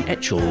from Roddy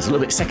Etchells. A little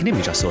bit second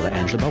image. I saw that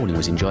Angela Bowling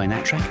was enjoying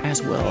that track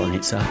as well. And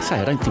it's,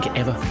 I don't think it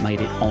ever made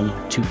it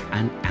onto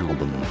an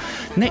album.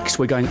 Next,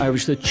 we're going over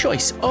to the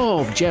choice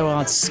of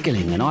Gerard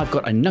Skilling. And I've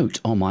got a note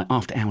on my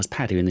after hours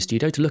pad here in the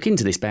studio to look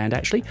into this band,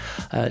 actually.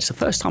 It's the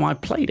first time I've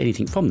played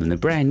anything from them. They're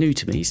brand new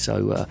to me.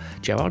 So,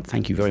 Gerard,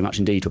 thank you very much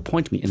indeed for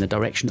pointing me in the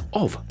direction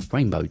of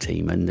Rainbow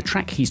Team. And the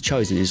track he's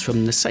chosen is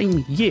from the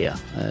same year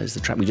as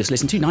the track we just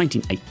listened to,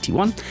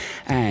 1981.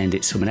 And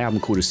it's from an album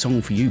called A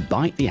Song for You,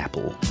 Bite the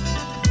Apple.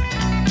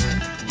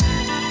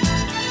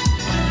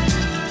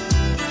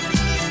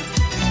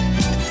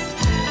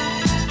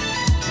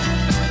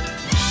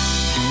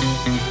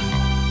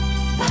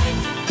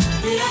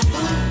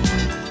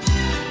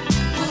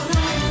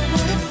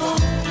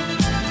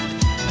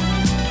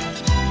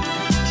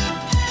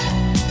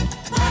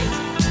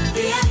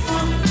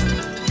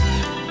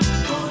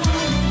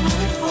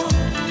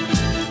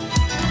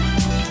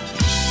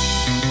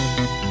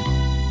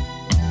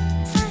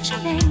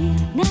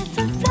 That's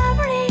a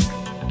flowery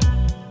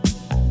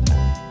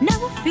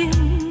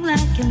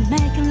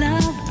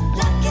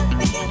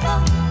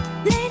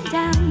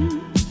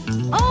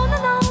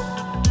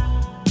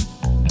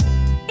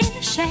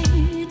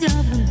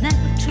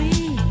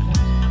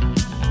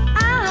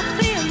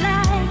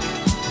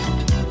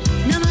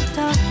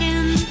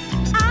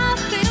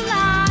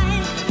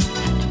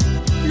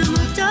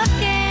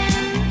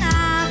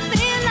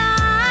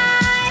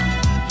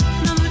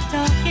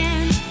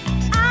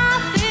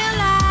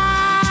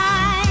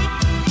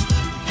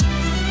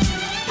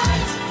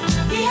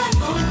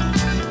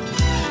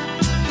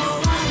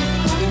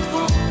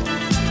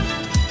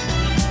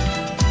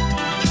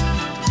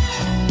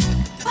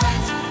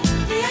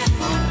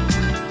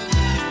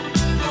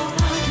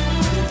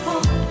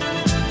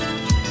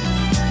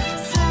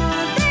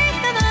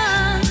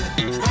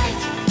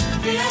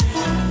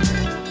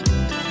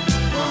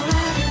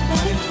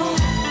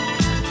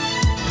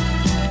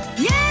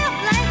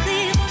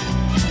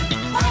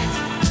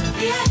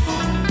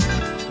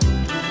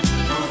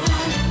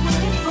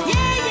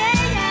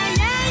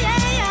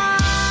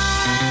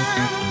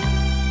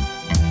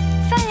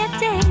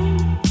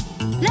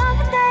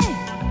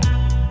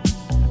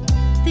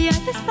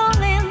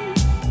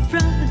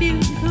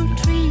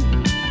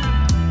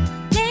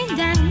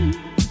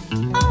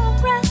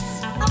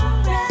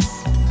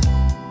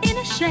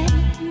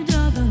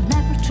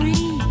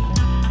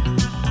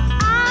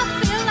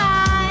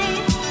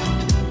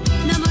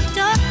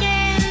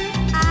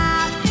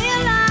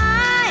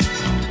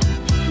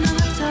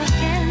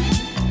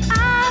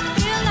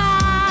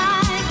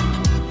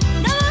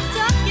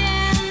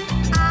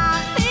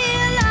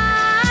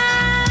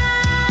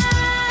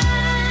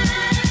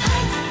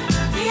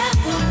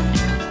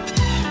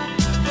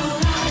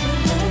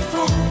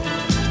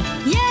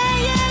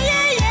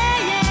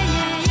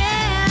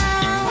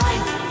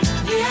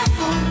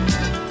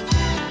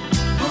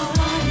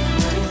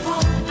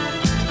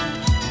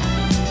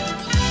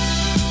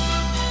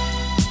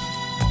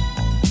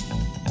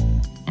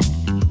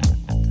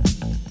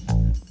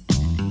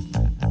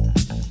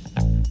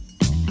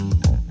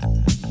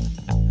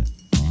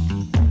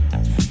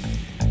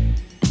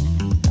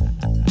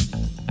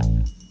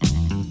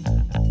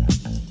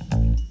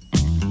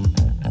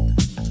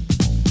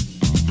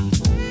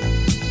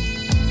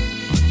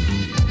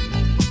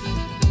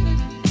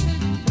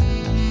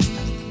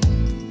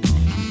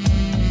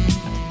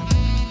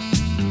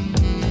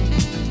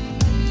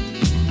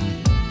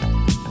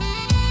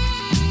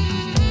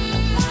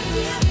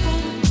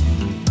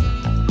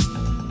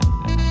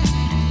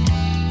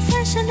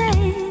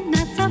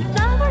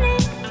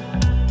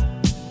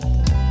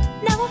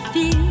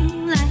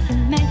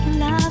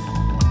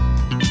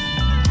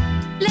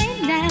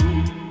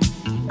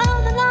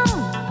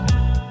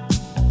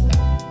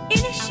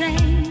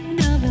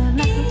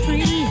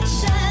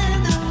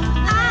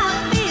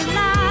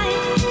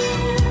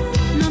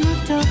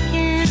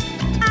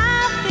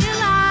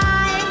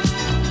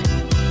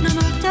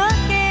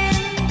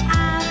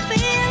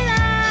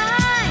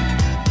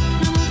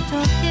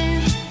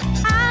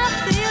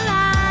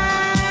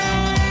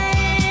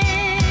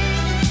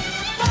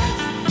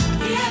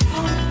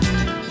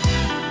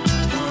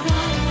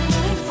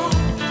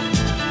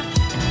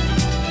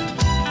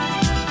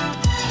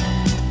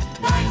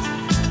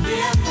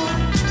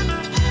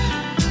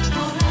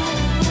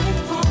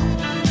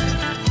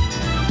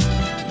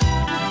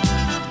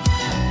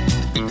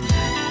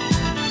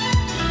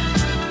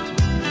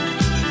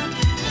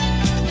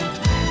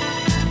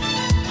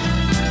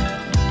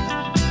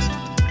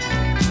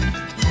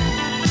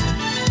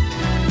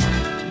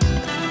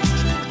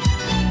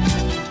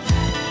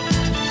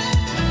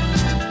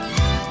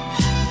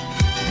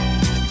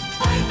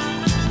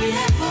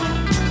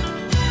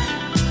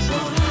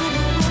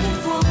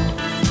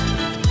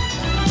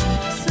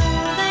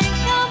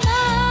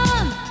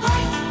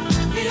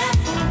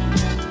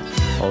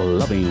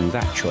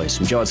that choice.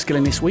 From Gerard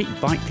Skillen this week,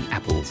 Bite the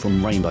Apple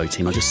from Rainbow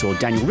Team. I just saw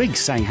Daniel Riggs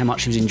saying how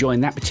much he was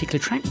enjoying that particular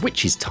track,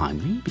 which is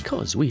timely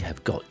because we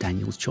have got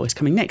Daniel's choice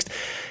coming next.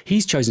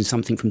 He's chosen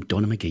something from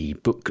Donna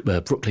McGee,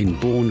 Brooklyn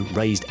born,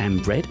 raised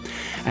and bred,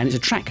 and it's a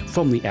track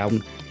from the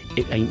album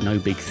It Ain't No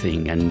Big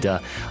Thing, and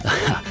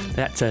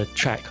that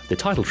track, the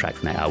title track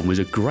from that album, was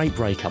a great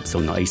breakup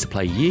song that I used to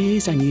play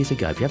years and years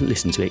ago. If you haven't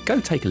listened to it, go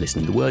take a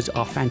listen. The words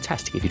are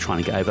fantastic if you're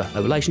trying to get over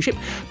a relationship.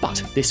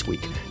 But this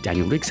week,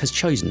 Daniel Riggs has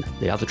chosen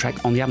the other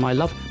track on the album I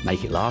love,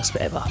 Make It Last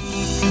Forever.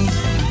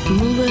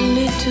 Move a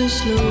little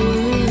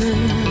slower.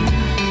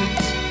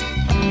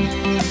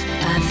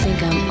 I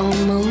think I'm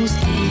almost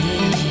there.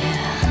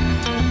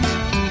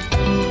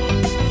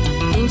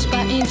 Inch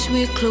by inch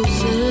we're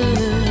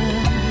closer.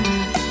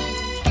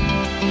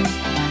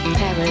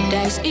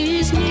 Paradise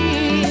is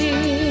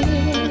near.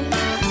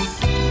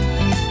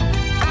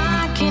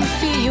 I can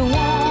feel you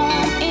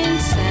warm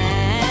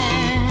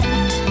inside,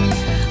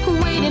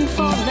 waiting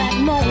for that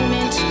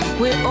moment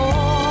we're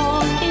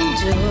all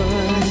enjoy.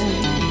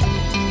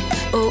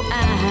 Oh,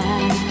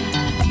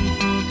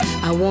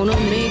 I wanna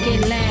make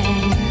it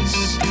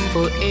last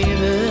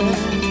forever.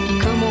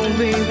 Come on,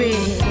 baby,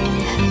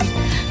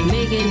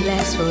 make it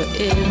last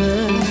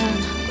forever.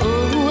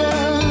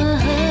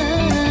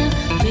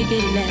 Make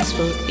it last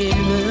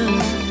forever.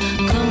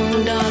 Come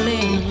on,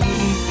 darling,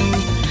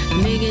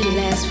 make it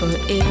last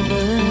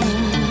forever.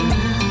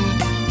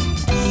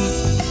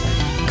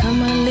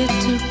 Come a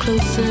little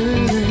closer.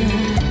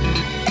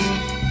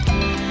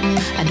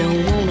 I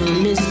don't wanna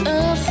miss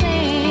a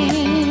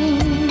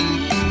thing,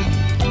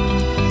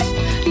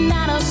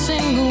 not a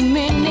single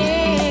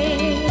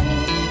minute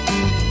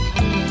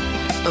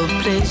of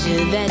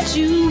pleasure that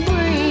you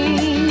bring.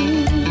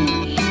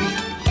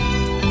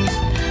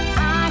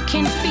 I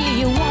can feel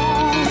you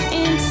warm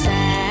inside.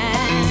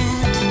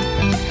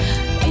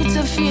 It's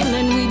a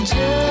feeling we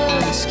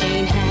just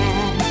can't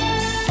have.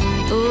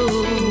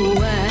 Oh,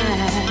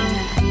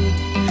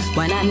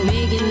 why not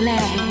make it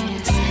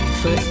last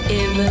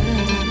forever?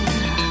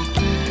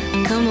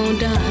 Come on,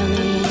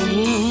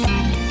 darling,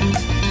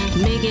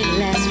 make it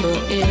last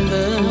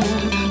forever.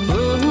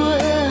 Oh,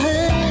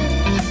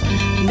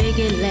 make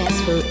it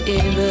last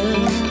forever.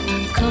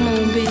 Come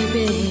on,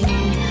 baby,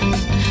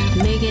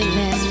 make it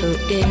last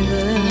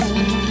forever.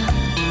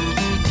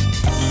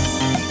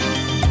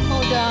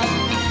 Oh,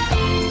 darling,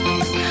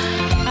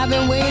 I've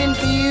been waiting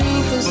for you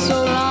for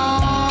so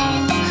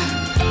long.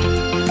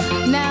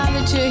 Now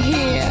that you're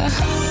here,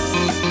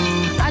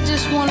 I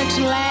just want it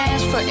to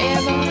last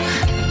forever.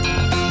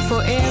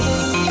 Forever,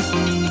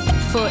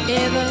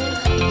 forever,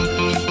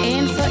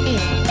 and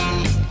forever.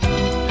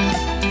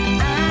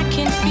 I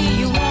can feel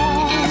you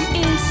warm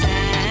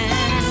inside.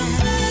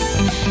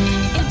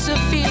 It's a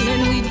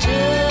feeling we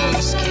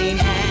just can't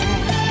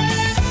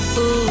have.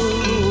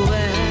 Oh,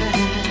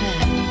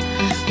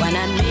 why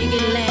not make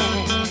it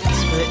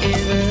last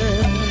forever?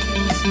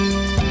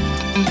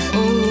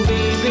 Oh,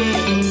 baby,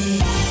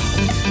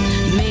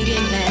 make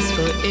it last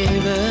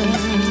forever.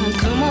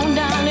 Come on,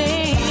 darling,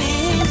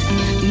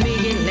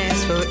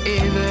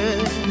 forever.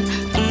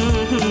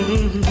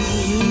 Mm-hmm.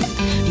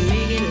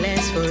 Make it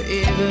last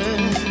forever.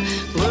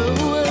 Whoa,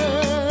 whoa.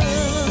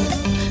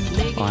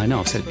 I know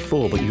I've said it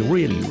before, but you're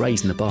really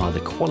raising the bar.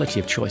 The quality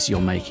of choice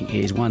you're making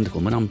is wonderful.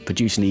 When I'm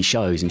producing these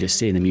shows and just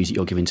seeing the music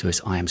you're giving to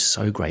us, I am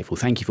so grateful.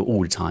 Thank you for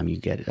all the time you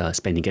get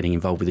spending getting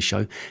involved with the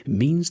show. It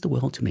means the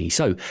world to me.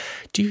 So,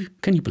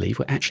 can you believe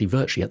we're actually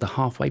virtually at the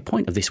halfway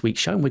point of this week's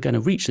show, and we're going to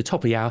reach the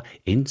top of the hour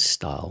in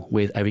style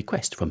with a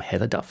request from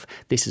Heather Duff.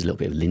 This is a little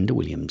bit of Linda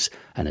Williams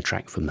and a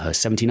track from her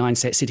 79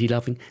 set City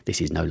Loving.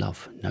 This is No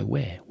Love,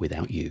 Nowhere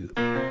Without You.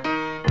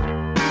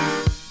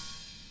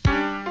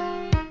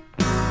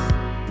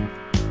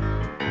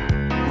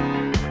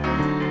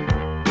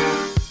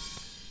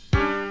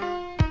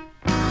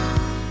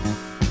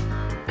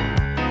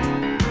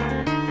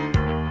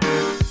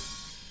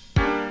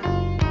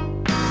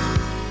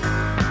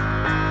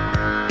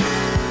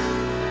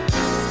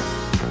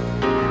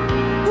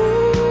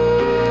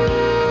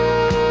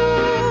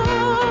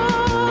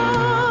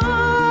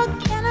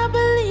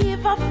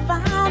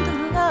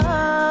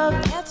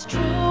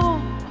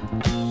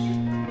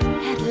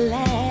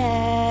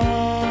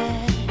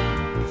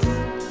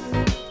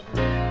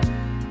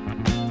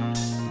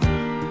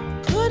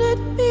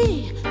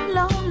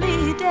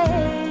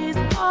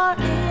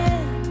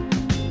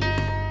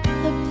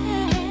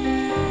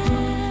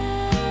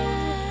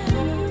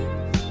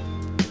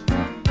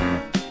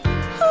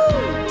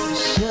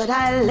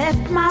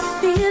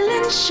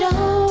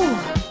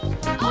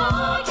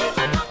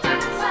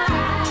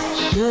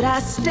 Should I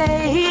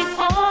stay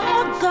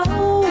or go?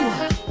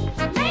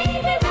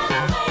 Maybe run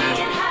away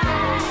and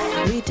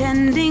hide,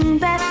 pretending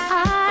that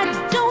I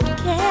don't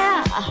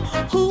care.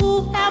 Who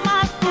am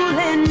I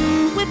fooling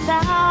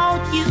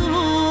without you?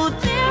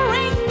 There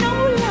ain't no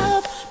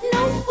love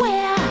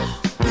nowhere.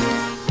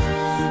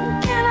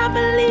 Can I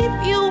believe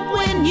you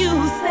when you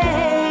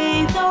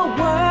say the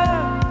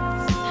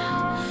words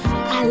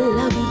I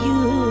love you?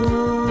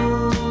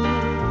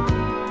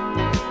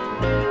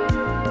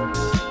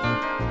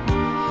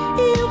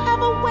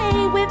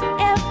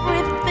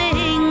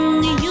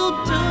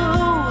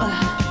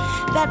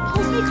 that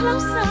pulls me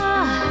closer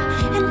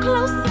and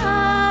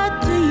closer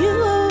to you.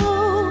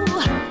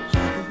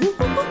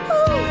 Ooh,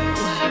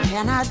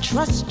 can I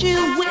trust you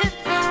with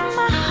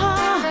my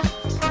heart?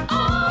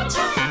 Oh,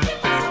 just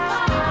give us a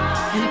part.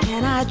 And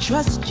can I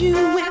trust you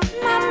with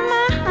my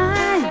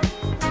mind?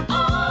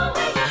 Oh,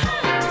 we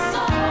can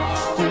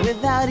decide.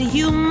 Without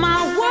you,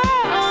 my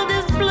world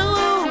is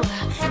blue.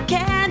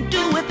 Can't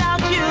do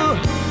without you.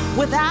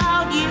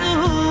 Without you,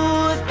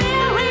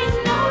 there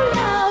ain't no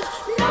love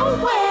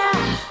nowhere.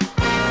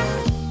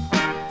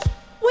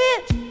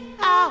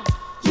 Without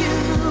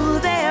you,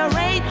 there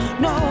ain't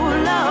no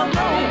love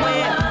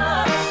nowhere.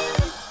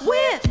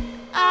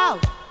 Without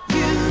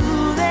you,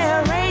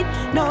 there ain't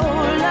no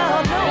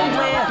love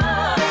nowhere.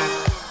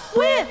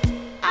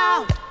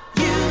 Without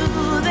you,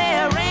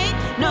 there ain't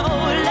no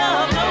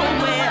love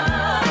nowhere.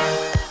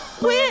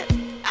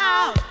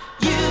 Without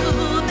you,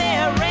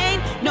 there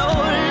ain't no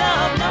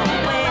love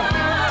nowhere.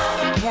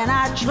 Can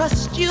I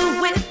trust you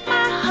with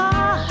my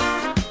heart?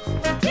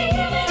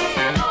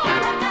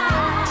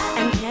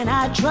 And can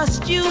I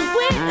trust you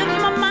with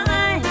my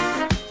mind?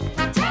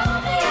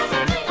 Tell me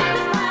everything on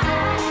your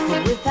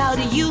mind. Without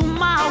you,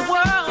 my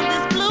world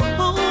is blue.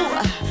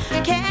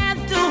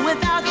 Can't do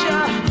without you,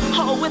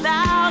 oh,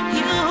 without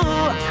you.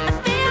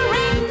 There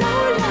ain't no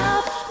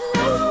love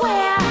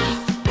nowhere.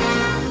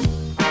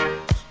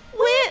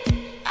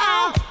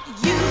 Without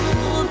you,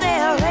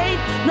 there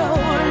ain't no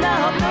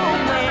love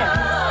nowhere.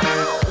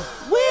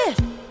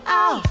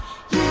 Without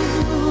you,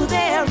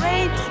 there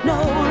ain't no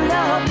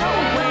love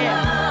nowhere.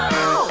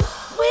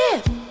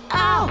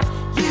 Without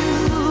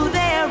you,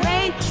 there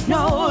ain't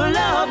no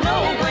love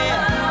nowhere.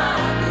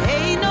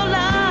 Ain't no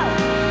love.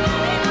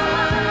 Ain't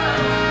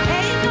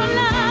no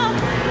love.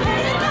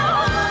 Ain't no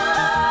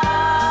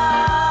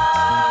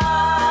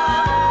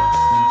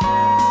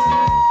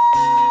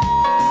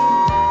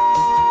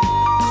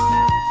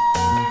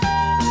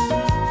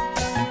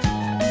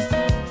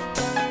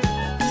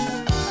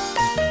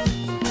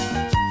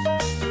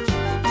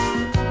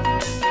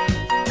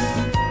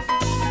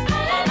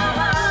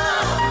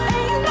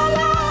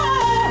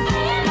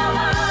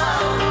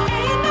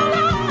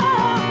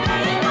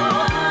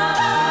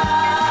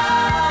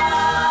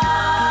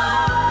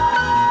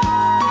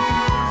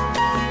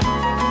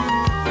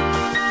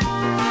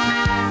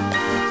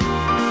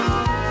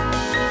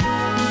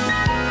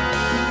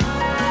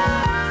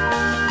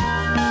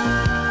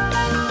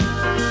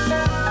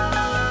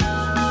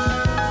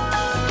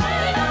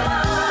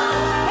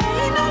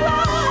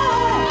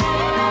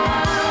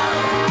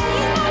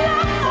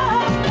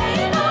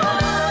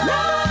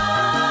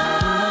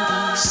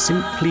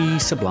Simply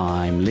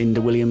Sublime, Linda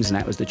Williams, and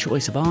that was the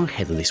choice of our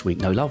Heather this week.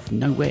 No love,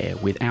 nowhere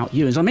without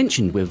you. As I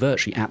mentioned, we're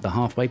virtually at the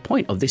halfway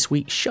point of this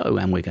week's show,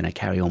 and we're going to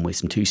carry on with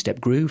some two-step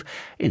groove,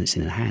 and it's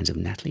in the hands of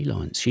Natalie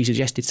Lawrence. She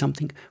suggested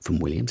something from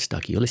William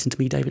Stuckey. You're listening to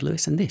me, David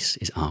Lewis, and this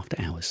is After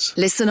Hours.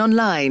 Listen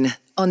online,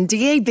 on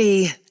DAB,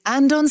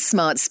 and on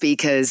smart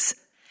speakers.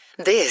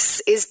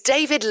 This is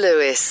David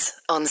Lewis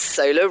on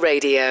Solar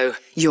Radio,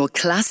 your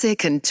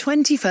classic and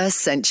 21st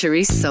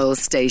century soul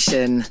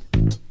station.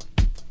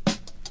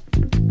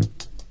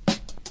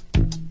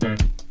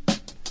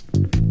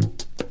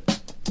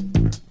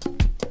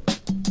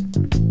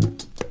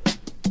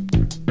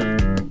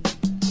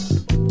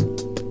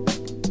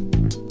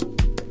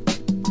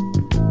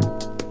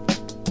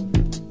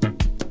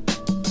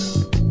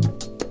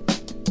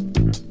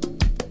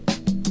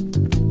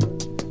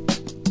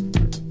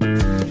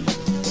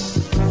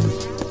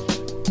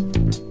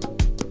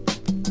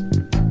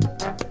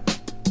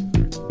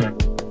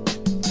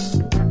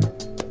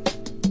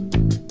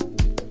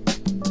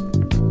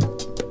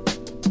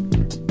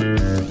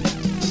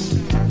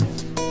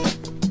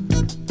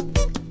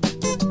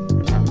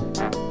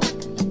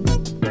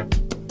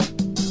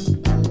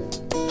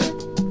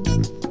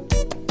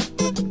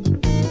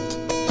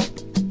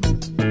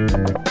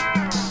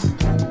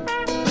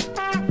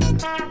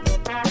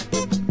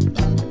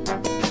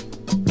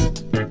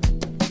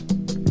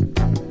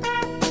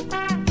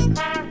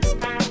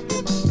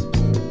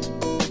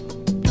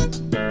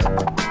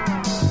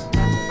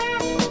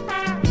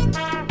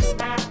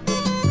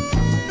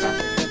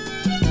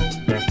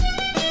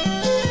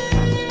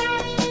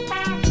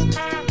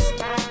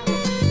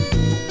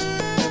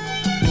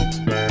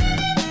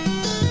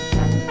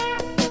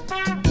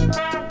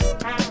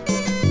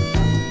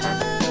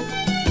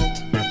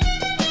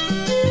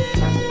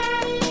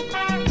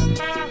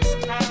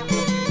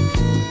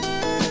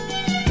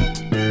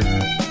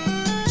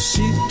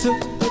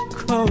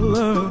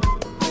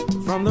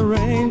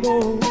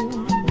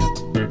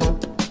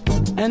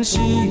 And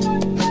she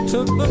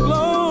took the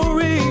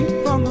glory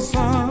from the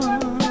sun.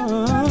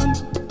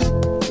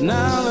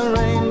 Now the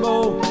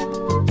rainbow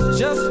is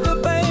just a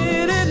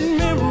faded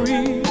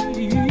memory.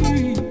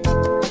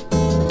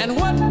 And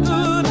what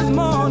good is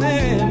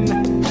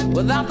morning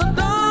without the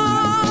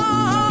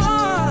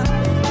dawn?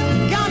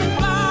 Counting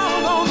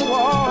clouds on the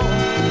wall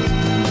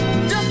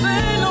just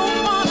ain't no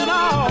fun at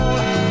all.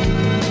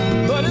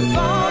 But it's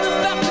all that's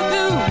left to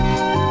do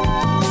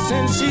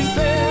since she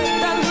said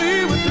that we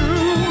were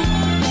through.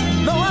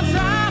 Though I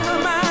tried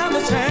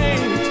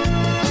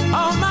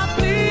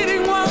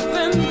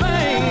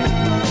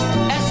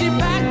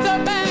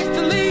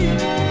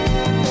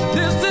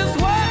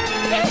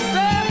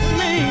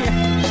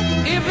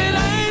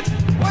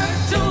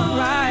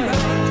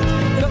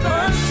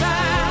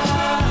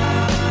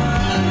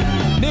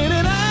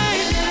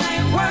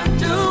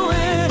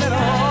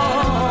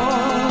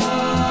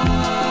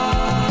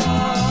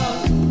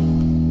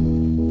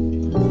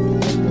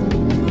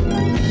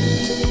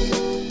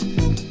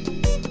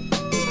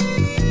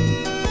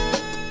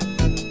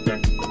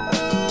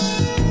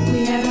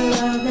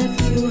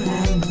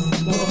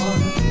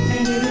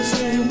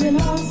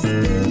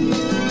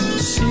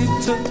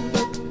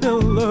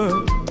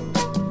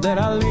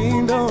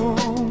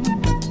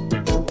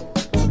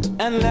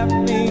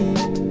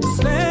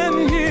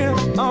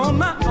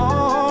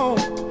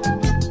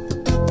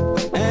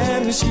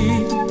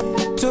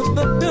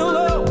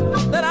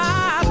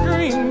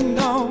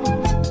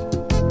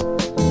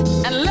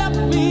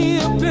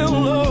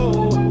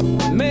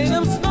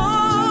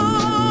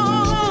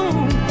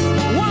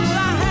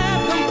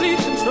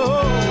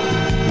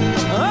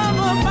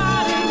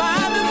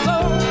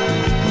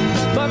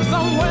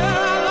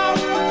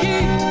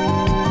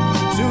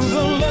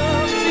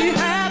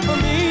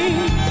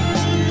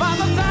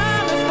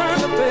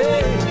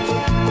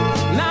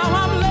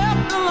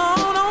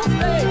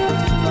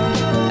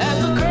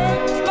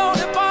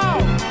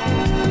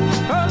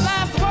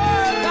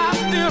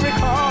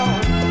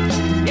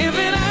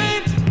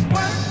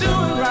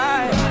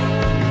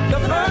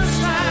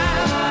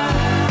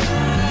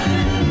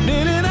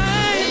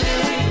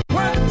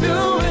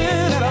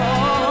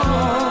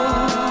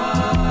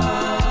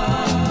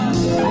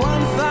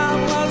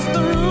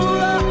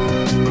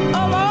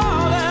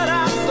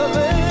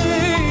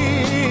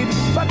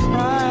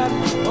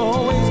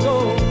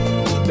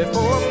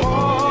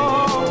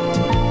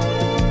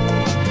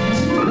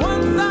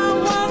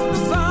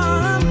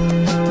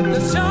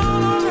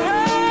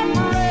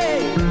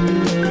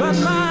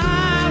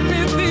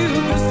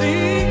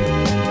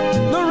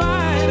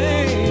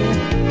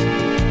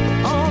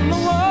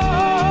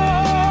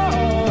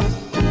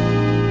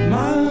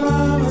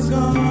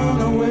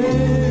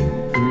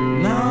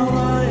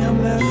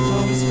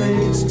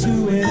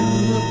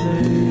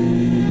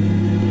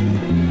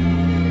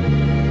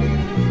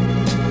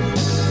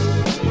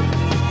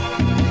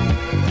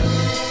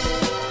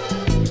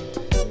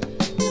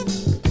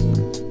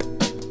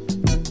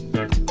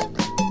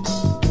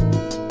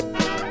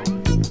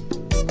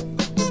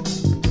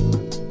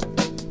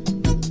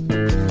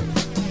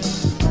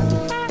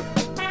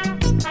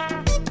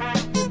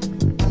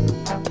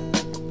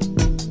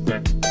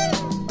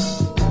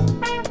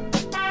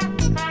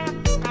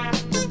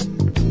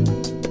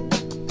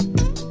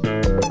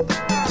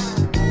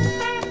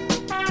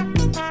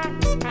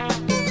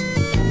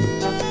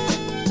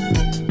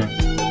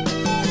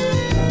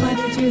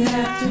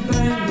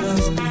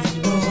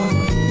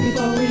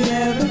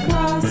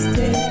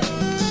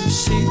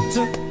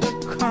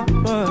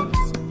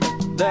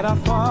that I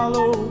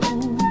followed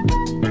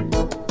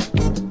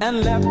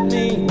and left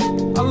me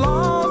a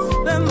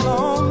lost and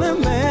lonely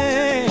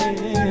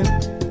man.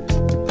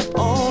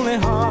 Only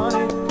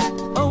heartache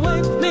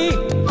awaits me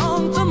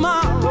on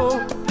tomorrow.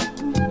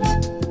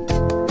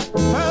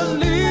 Her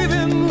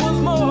leaving was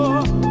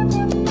more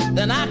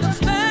than I could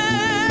stand.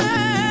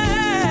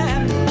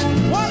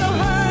 What a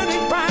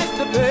learning price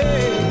to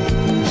pay.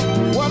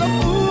 What a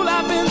fool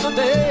I've been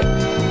today.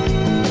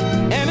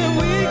 And if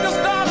we could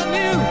start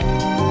anew,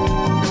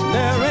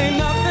 there ain't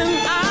nothing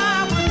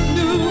I wouldn't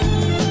do.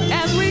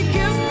 As we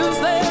kissed and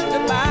said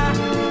goodbye,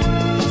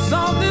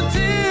 salty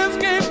tears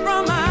came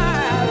from my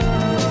eyes.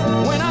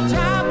 When I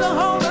tried to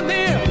hold her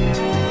near,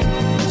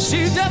 she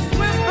just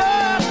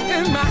whispered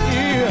in my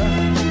ear,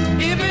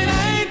 if it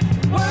ain't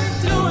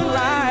worth doing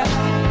right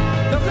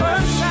the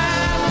first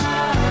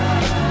time,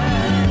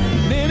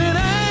 then it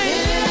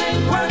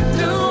ain't worth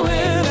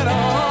doing at all.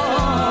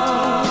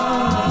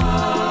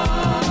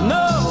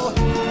 No,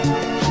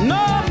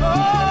 no,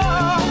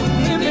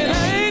 if it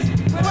ain't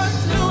worth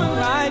doing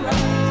right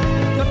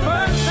the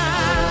first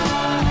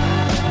time,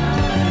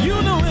 you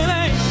know it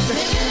ain't.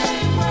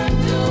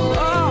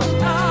 Oh,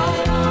 no,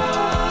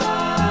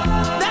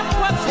 that's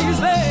what she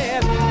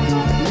said.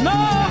 No,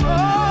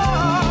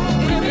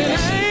 if it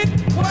ain't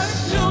worth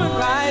doing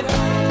right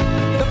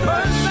the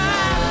first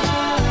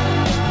time,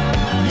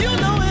 you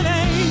know it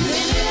ain't.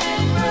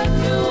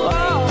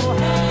 Oh,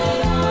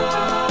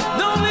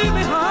 don't leave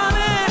me,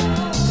 honey.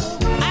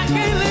 I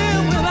can't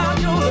live without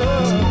your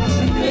love.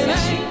 It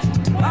ain't.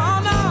 Oh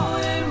no,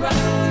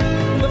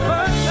 the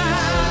first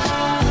time,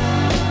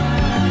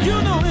 you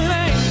know it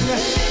ain't.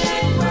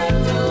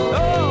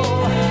 Oh,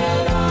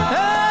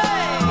 hey,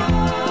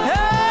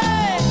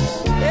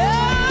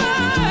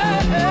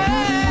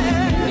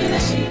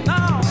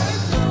 no,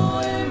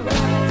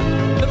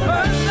 the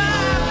first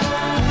time,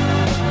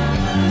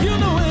 you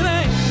know it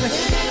ain't.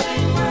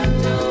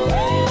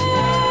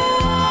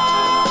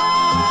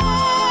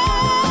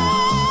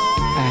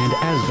 And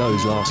as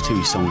those last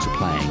two songs were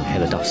playing,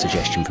 Heather Duff's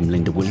suggestion from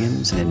Linda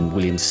Williams and then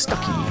Williams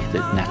Stuckey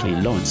that Natalie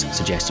Lawrence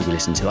suggested we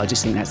listen to, I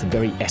just think that's the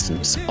very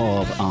essence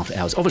of After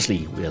Hours.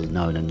 Obviously, we'll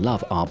know and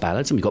love our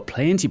ballads, and we've got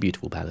plenty of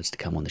beautiful ballads to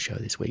come on the show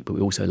this week, but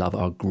we also love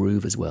our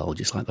groove as well,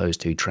 just like those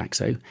two tracks.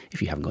 So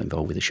if you haven't got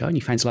involved with the show and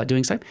you fancy like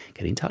doing so,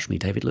 get in touch with me,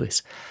 David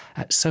Lewis,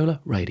 at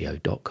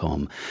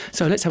solarradio.com.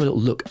 So let's have a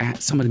little look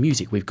at some of the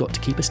music we've got to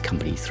keep us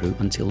company through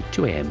until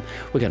 2 a.m.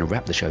 We're going to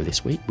wrap the show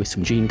this week with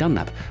some Gene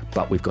Dunlap,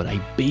 but we've got a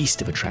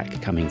beast of a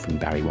track coming from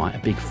Barry White, a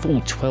big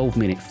full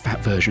 12-minute fat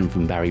version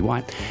from Barry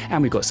White,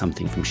 and we've got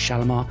something from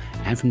Shalimar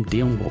and from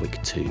Dionne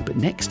Warwick too. But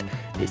next,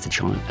 it's the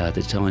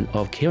time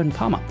of Kieran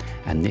Palmer,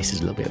 and this is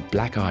a little bit of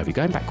Black Ivory,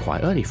 going back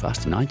quite early for us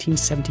to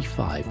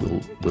 1975.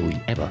 Will we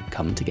ever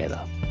come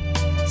together?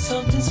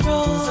 Something's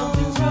wrong,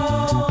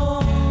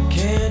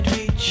 can't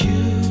reach you.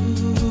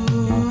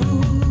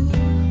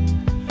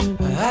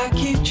 I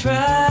keep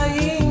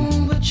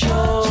trying, but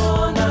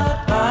you're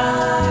not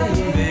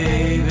buying,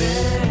 baby.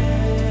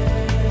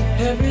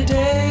 Every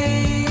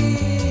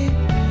day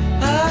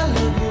I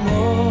love you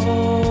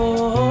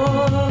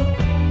more,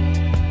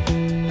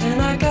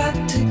 and I got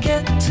to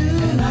get to you.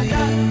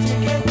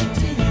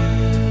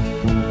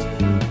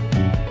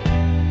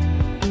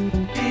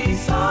 Be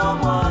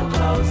someone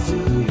close to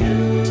you.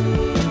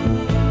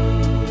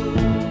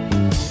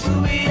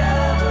 Will we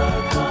ever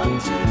come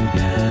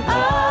together?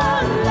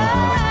 Oh,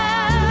 love.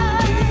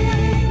 Will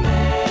we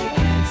make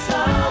it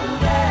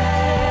someday?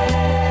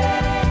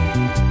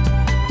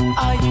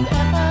 Are you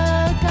ever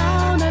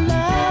gonna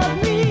love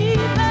me,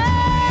 baby?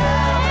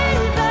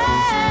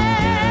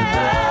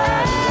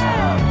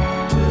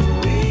 Will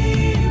we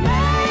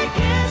make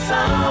it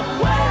some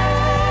way?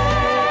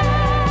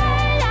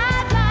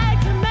 I'd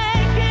like to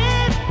make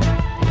it.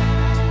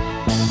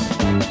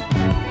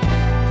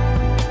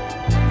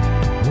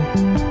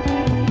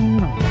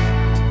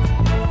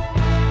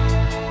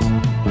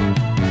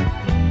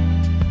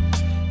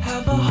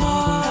 Have a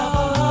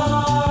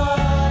heart,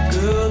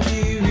 girl,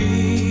 be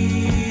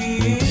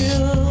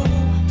real.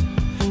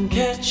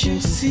 Can't you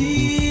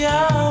see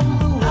I'm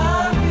the one? I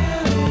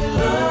really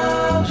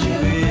love you,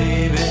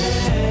 baby.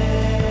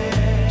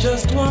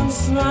 Just one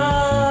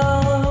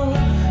smile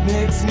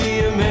makes me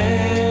a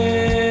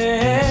man,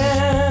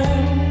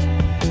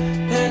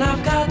 and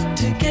I've got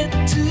to get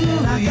to you.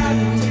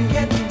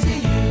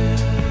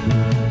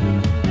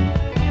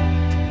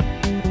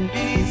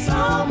 Be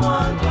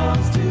someone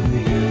close to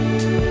you.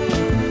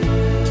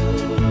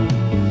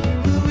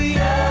 Will we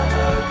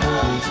ever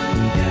come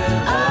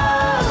together? Oh,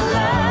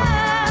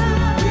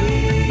 love. Will we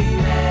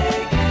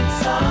make it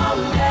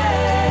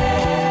someday?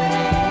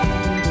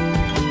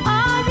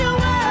 Are you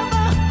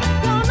ever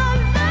gonna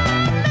love me,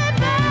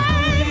 baby?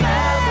 Will we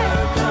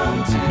ever come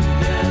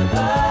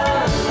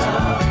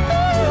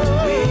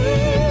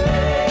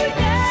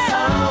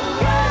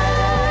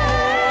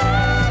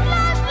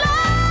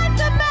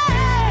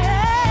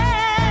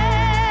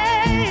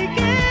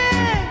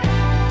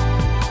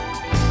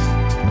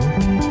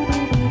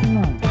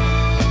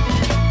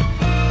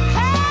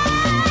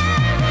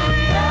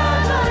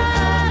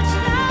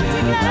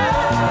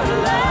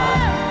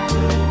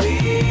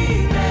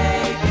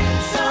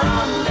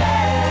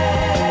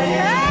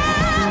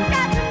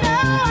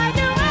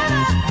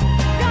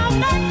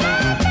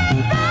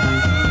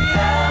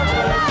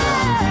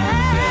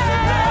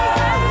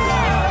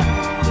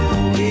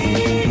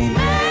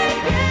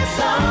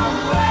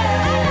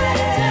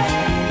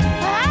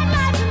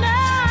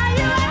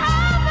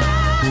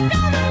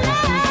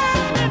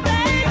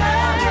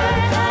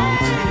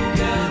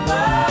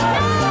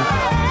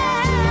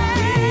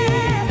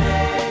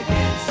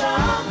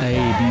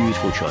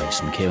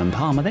from Kieran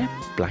Palmer there,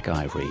 Black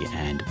Ivory,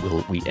 and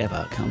Will We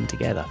Ever Come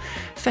Together.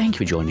 Thank you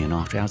for joining in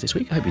After Hours this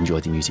week. I hope you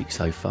enjoyed the music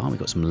so far. We've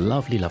got some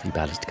lovely, lovely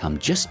ballads to come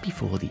just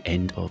before the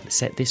end of the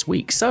set this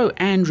week. So,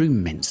 Andrew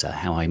Mensah,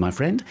 how are you, my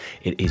friend?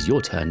 It is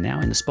your turn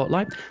now in the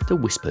spotlight. The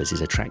Whispers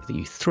is a track that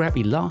you threw at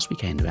me last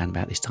weekend around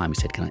about this time. You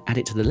said, can I add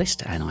it to the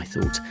list? And I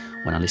thought,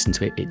 when I listened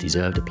to it, it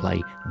deserved a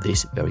play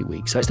this very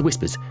week. So it's The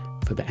Whispers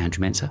for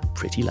Andrew Mensah,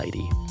 Pretty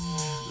Lady.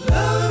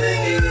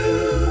 Loving you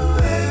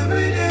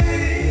every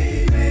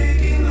day,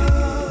 making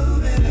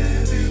love in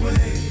every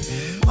way,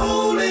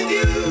 holding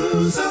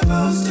you so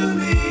close to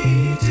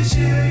me to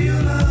share your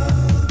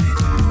love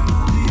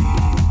eternally.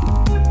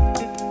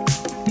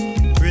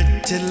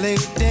 Pretty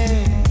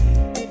lady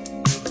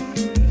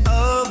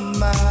of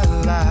my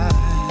life,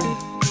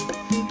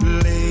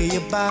 lay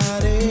your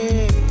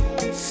body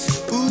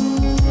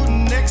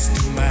next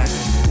to mine.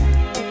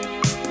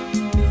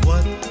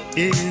 What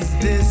is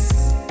this?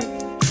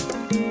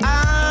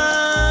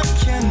 I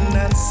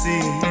cannot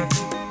see.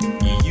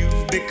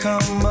 You've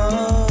become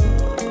a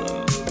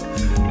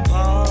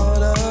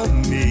part of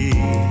me.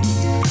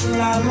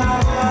 La la la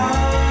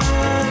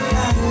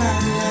la la la la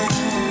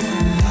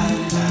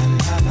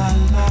la la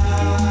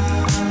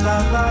la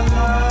la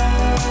la.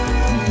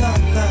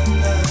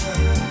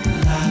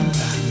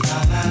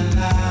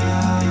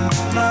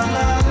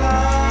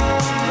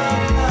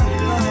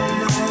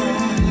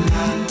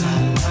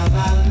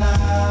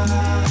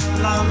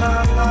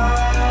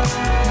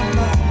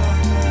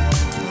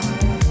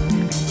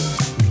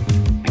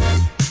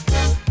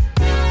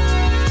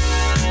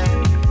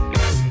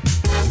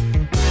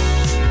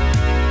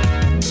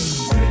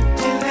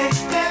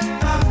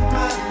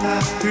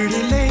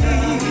 Pretty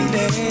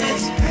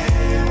ladies,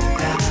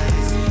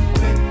 paradise.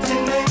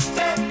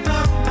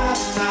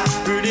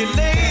 Pretty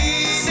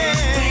ladies,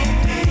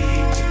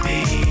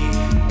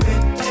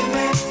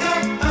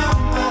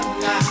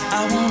 I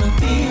wanna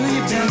feel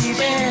you,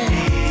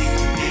 baby.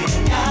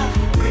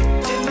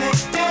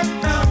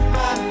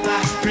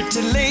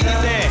 Pretty lady.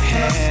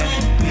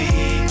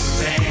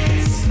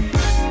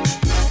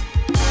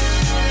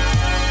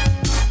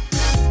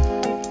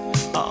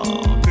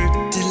 Oh,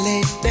 pretty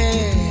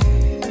lady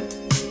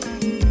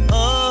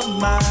of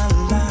my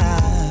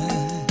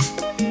life,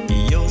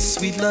 your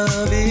sweet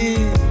love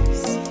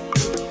is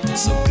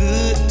so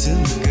good to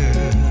me,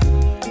 girl.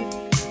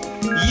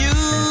 You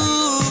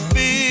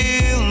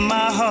fill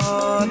my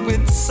heart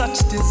with such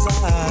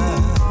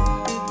desire.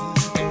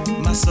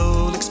 My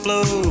soul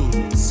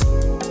explodes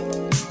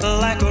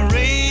like a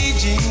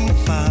raging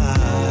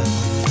fire.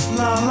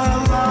 La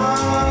la la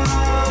la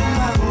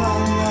la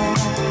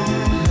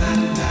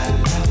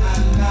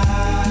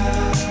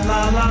la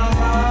la la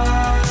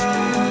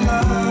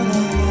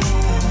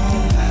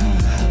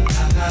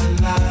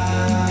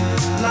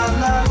la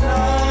la la.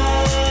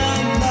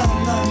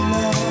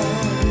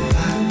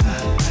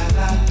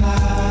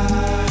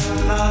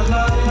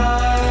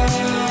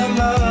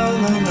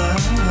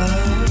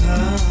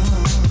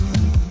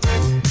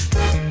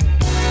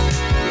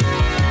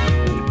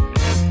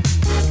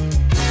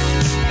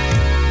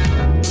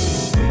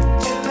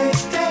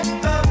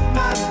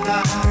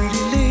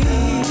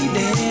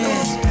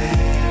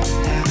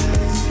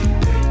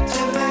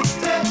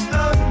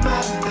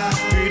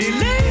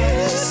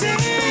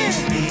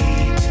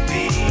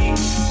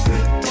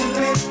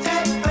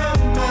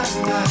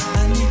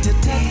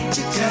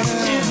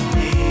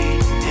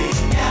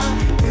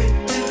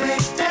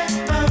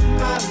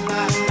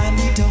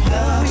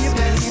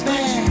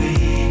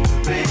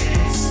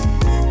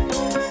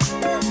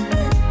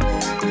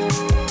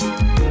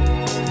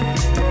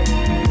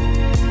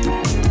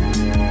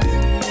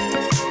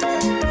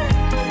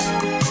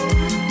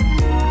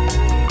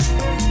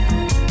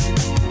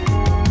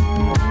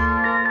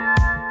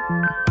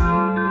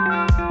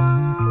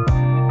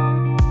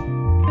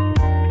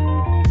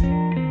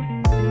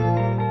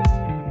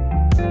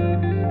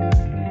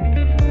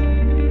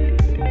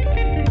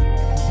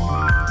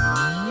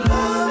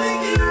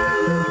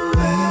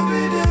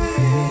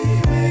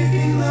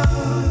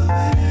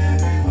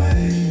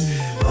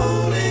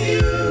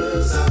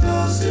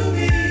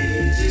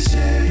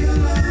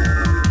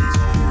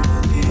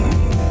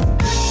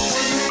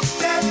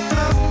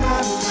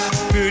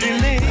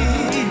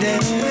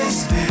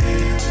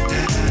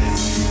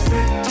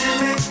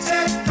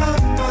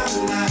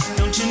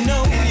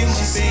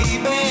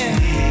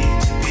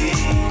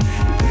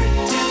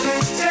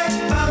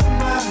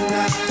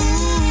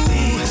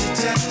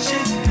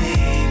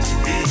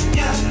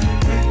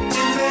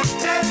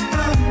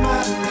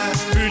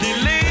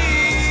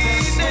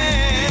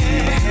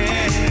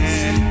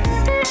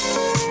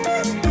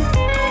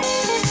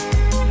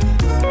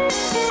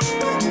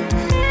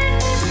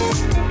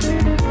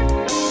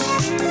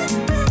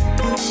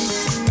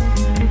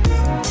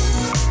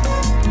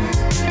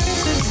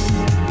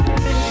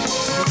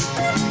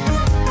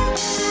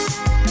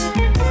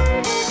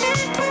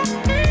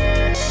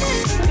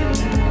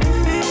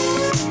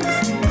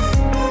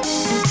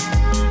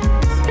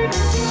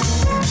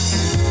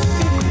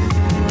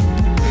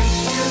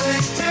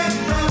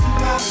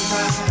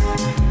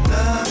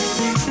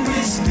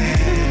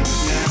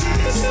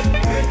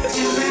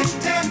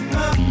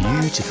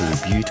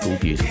 Beautiful, beautiful,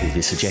 beautiful.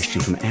 This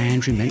suggestion from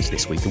Andrew Mentz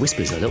this week. The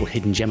Whispers, a little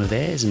hidden gem of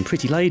theirs, and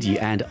Pretty Lady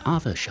and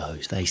other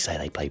shows. They say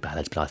they play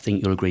ballads, but I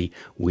think you'll agree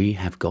we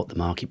have got the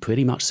market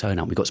pretty much sewn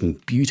up. We've got some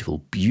beautiful,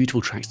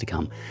 beautiful tracks to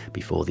come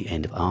before the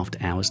end of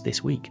After Hours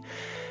this week.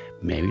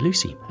 Mary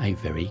Lucy, a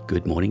very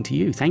good morning to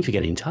you. Thank you for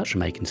getting in touch and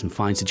making some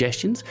fine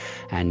suggestions.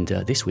 And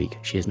this week,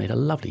 she has made a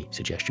lovely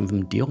suggestion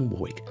from Dionne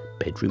Warwick,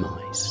 Bedroom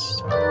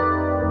Eyes.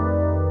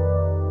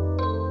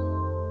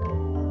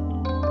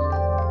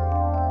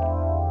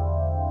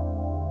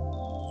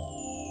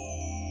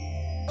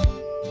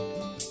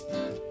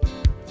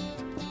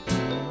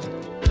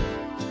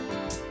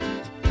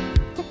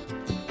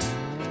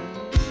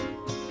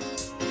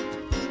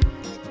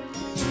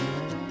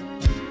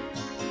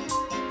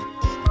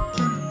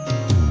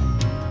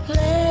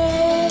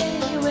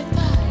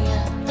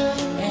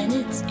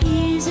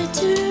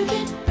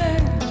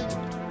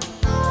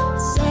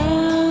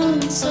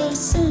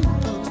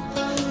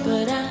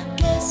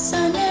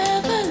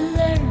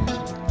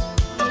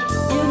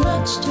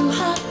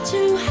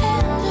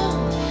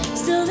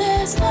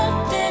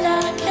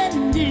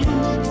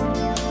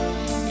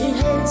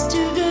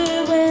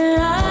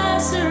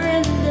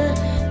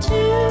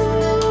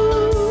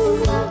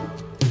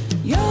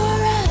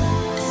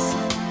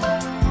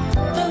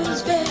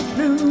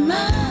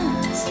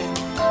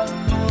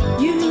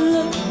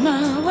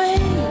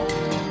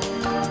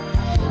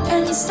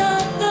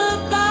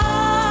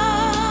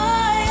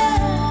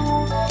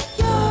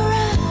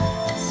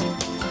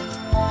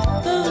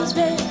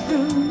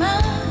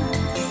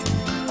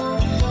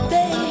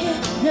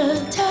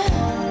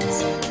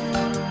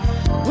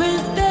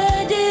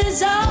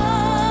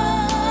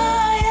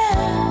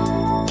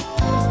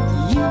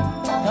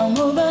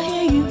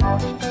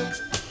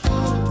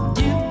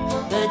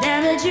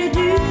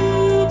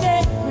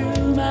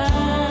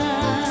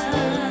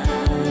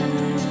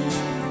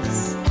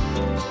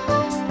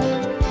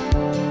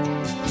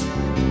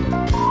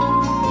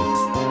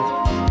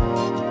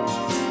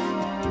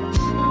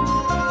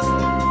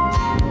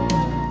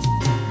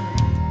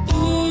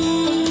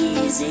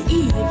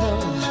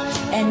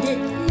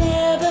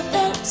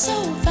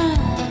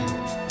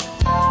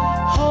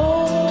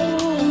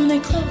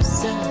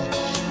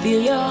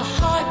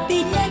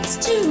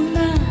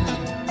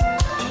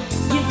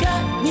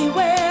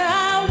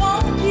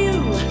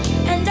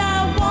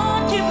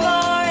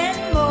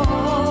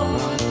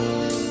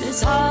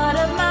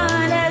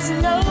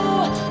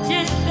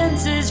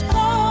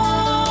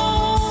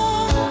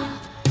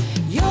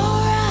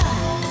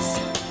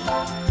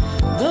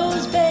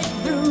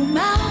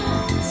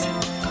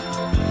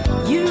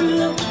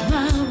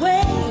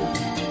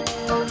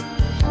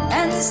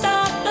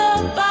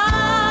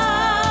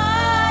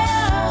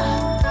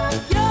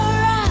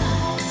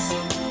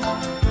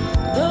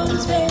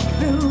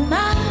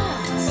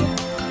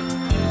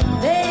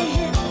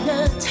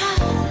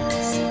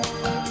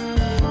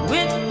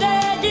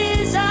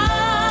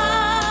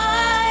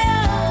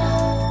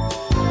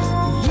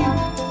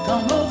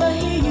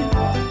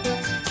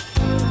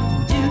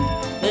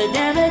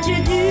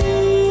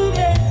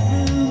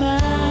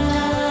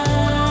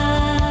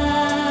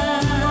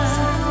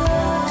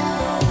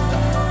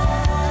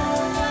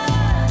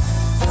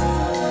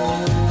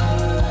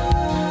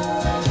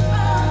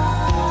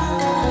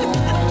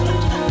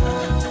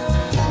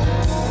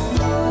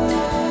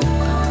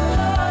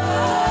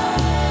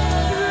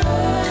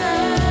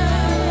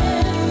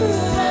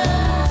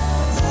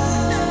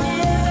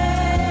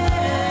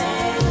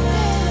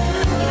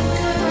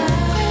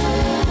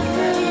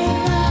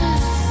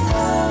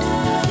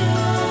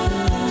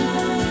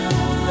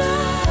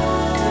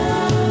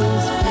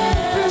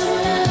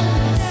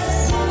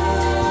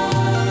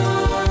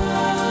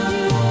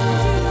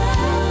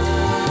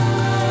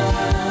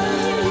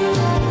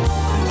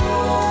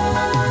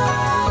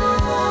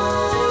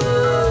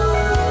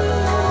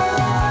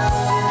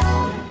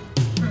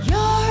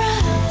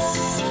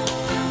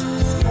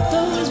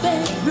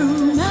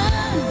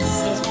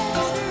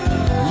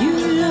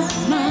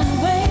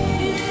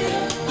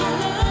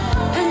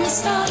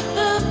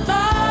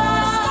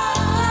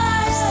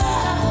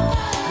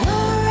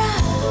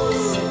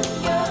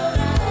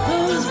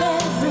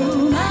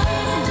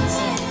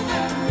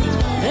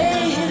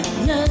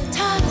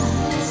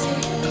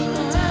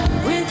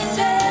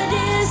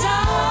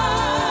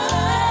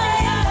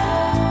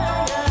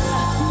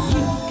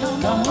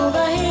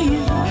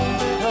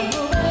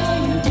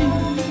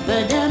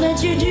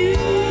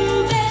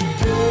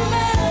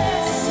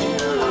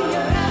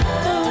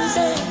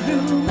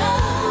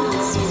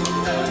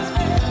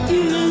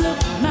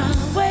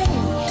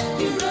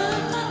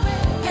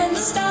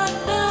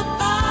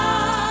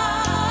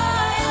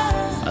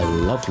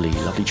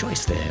 Lovely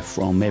choice there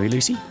from Mary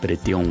Lucy, bit of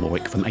Dionne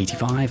Warwick from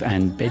 85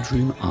 and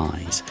Bedroom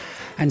Eyes.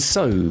 And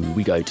so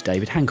we go to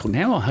David Hancock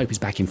now. I hope he's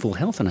back in full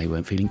health. I know he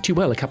weren't feeling too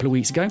well a couple of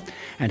weeks ago.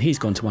 And he's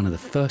gone to one of the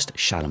first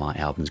Shalimar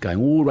albums,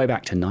 going all the way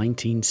back to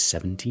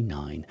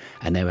 1979.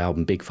 And their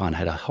album Big Fun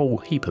had a whole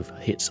heap of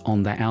hits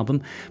on that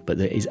album. But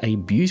there is a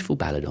beautiful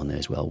ballad on there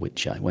as well,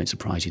 which won't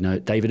surprise you.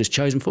 David has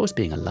chosen for us,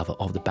 being a lover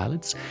of the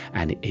ballads.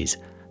 And it is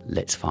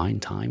Let's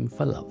Find Time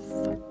for Love.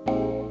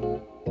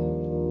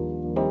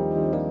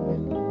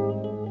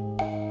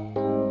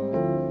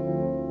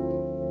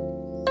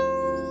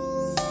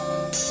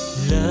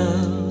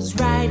 Love's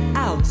right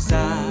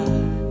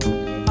outside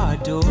our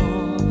door.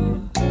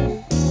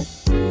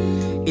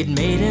 It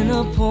made an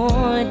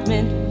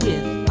appointment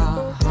with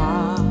our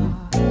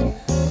heart.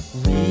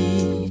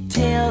 We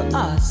tell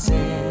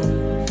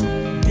ourselves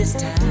this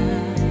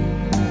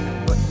time,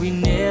 but we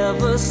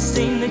never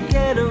seem to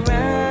get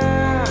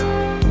around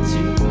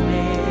to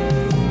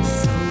it.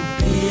 So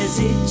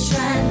busy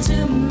trying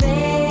to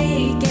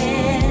make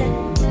it,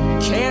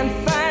 can't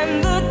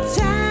find the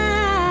time.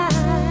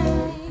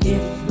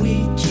 If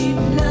we keep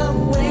love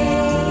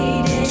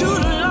waiting too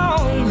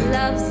long,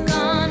 love's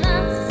gonna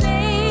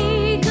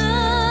say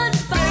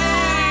goodbye.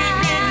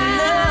 Baby,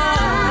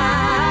 love,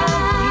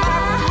 my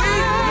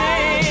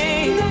sweet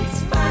thing. Let's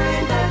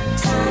find the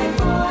time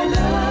for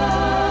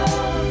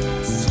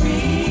love,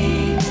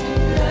 sweet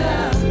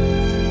love.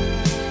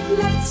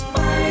 Let's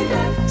find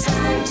the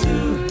time to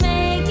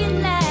make it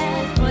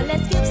last, or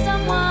let's give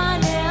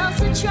someone else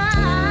a try.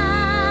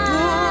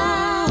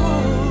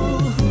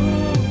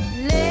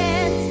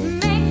 Let's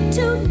make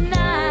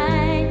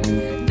tonight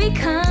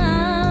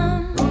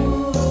become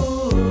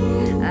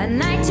a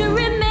night to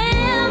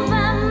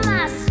remember,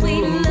 my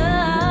sweet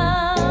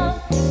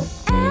love.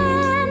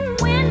 And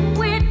when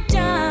we're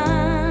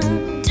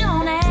done,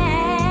 don't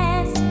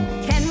ask,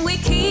 can we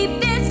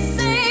keep this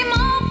same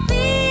old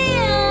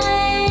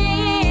feeling?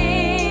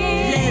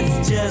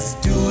 Let's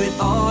just do it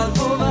all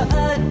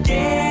over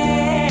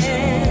again.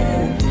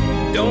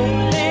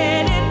 Don't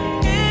let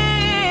it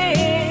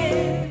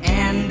end.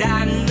 And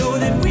I know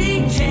that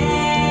we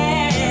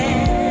can.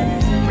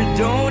 We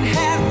don't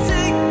have to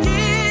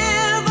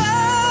give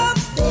up,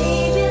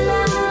 baby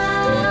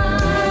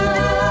love.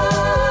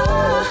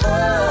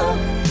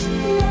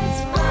 Let's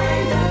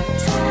find the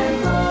time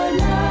for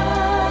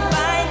love.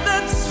 Find the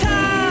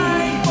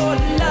time for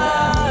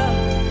love.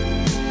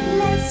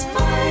 Let's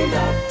find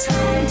the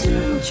time to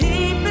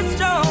keep it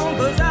strong,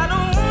 'cause I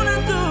don't wanna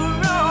do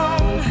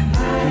wrong.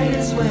 Might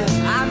as well.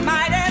 I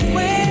might as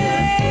well.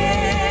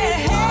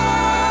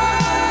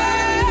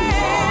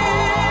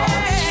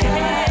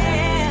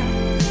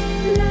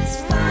 Let's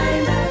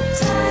find the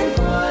time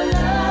for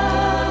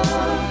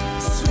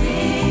love,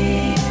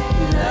 sweet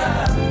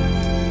love.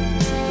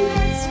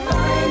 Let's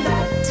find the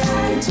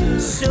time to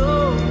so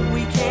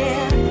we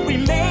can we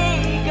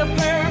make a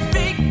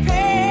perfect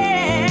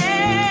pair.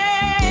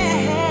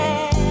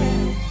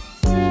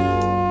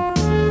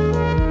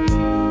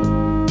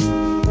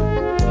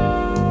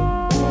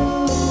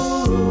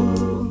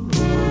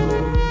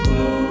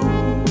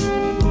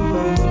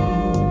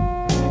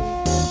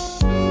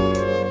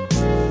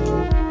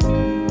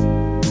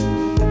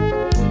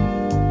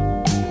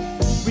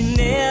 We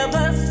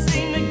never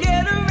seem to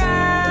get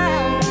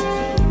around to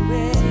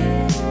it.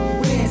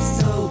 We're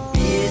so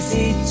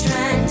busy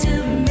trying to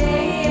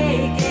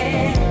make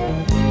it,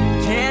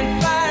 can't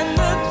find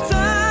the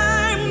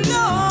time,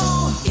 no.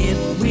 If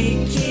we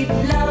keep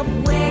love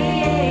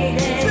waiting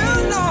too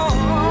long,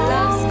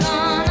 love's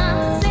gonna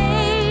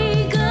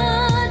say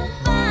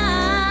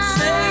goodbye.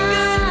 Say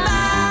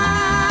goodbye.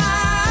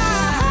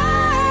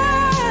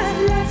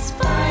 Let's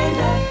find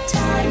the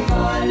time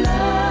for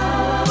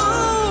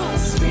love,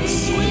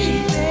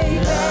 sweet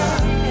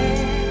love.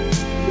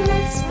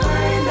 Let's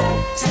find the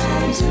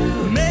time to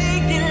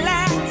make it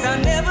last. I'll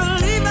never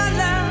leave our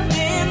love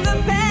in the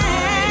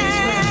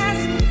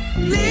past.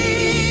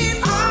 Leave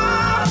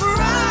our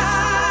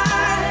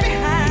pride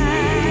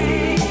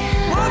behind.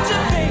 Won't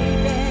you,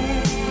 baby?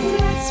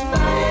 Let's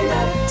find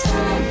the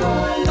time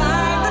for love.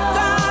 Find the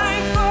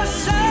time for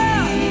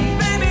love,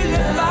 baby.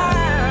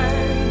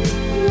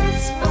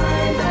 Let's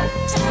find the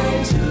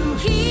time to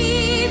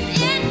keep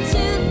it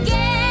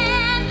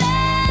together.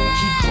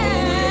 Keep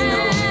holding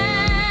on.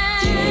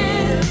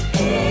 Give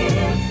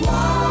it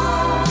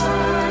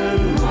one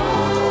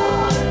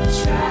more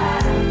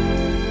try.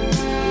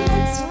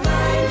 Let's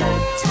find the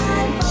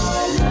time for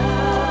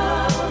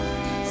love.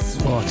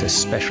 What a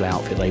special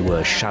outfit they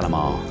were,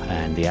 Shalimar,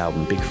 and the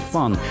album Big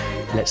Fun.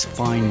 Let's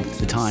Find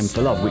the Time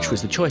for Love, which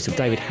was the choice of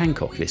David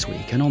Hancock this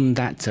week. And on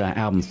that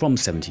album from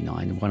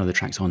 '79, one of the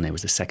tracks on there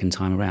was The Second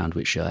Time Around,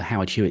 which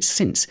Howard Hewitt,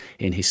 since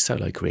in his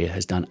solo career,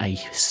 has done a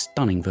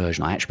stunning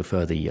version. I actually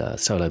prefer the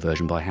solo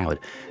version by Howard,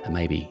 and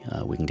maybe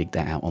we can dig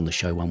that out on the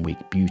show one week.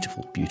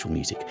 Beautiful, beautiful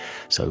music.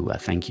 So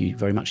thank you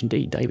very much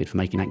indeed, David, for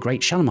making that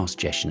great Shalimar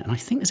suggestion. And I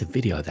think there's a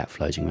video of that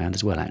floating around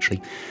as well,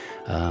 actually.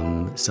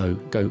 So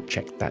go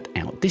check that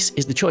out. This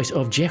is the choice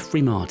of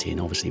Jeffrey Martin.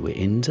 Obviously, we're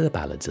into the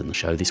ballads on the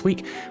show this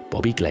week.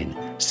 Bobby Glenn,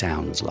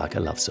 Sounds Like a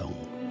Love Song.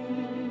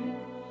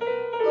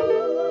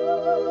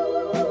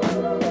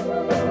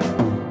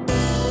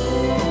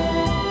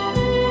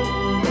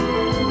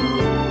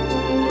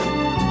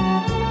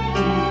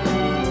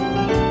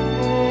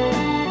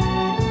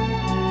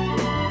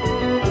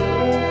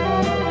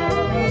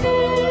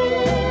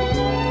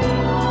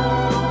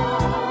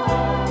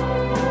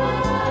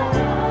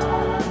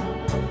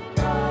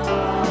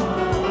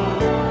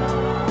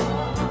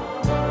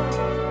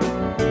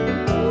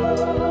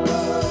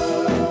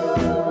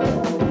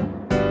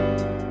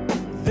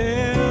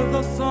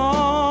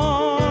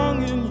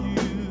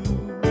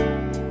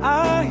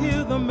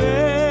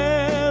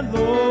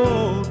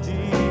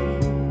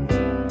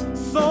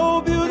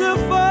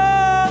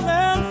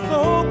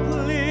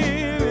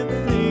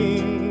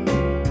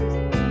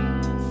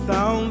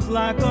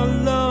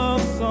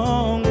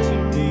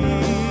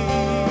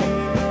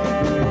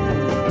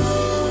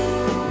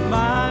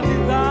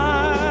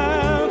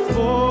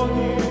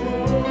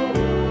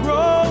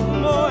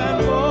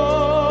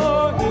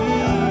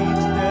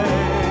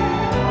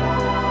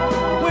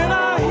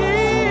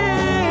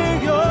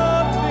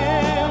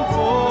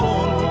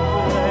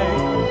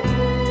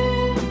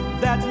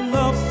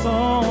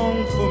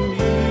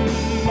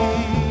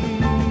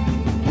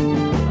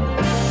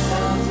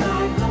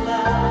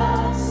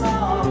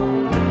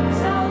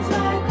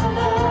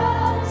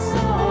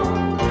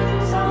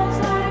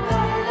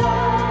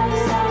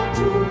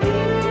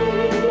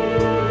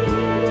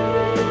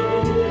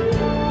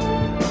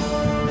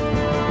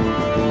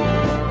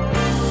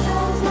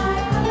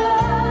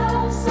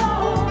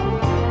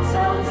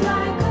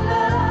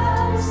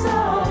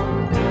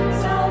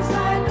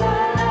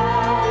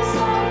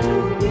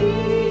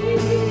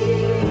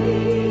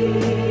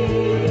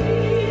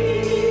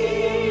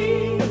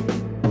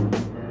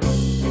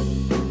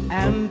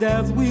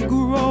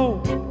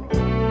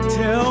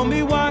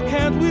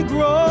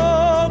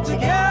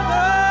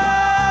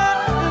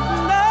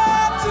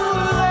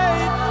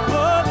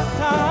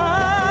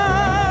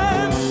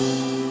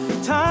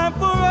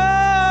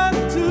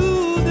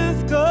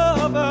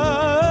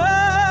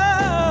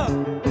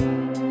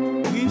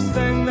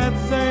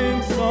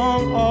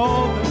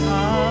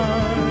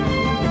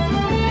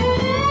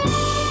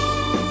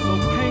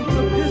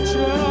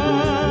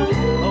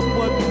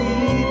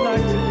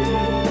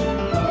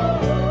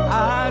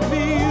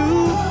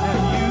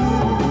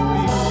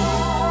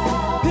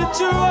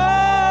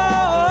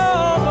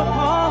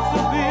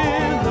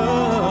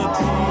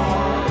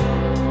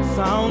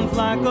 Sounds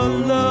like a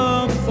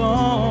love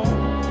song.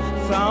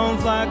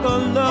 Sounds like a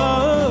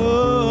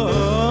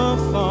love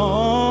song.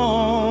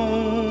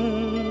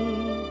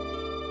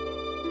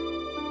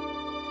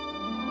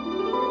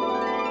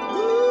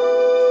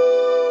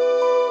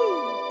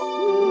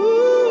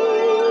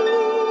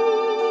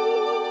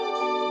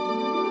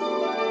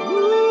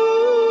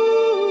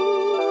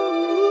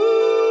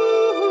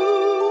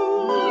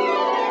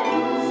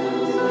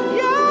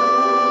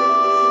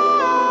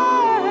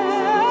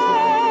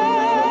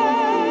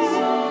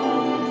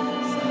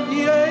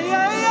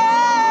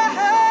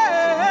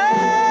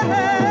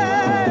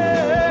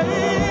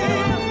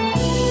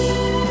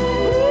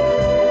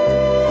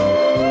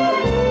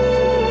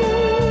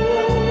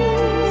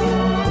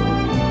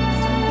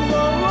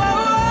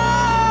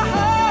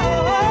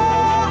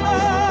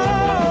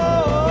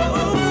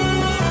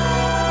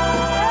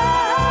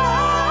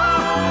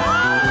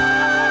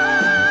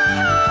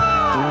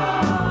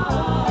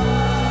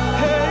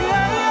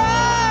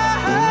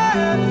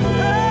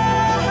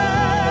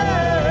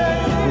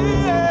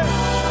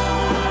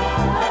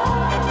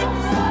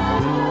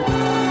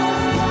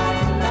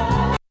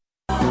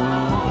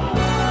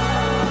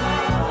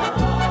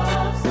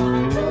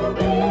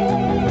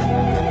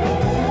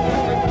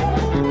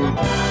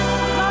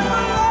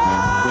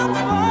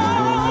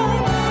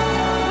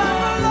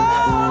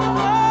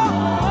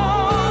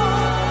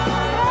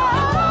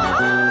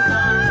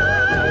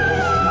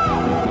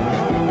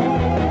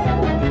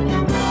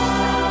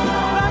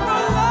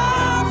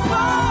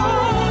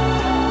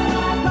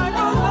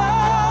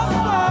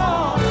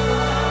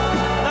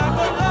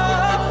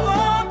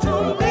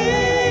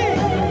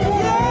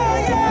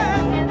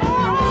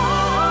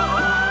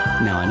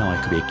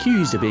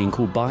 Accused of being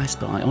called biased,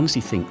 but I honestly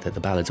think that the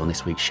ballads on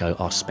this week's show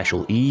are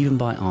special even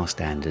by our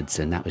standards,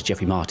 and that was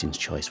Jeffrey Martin's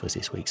choice was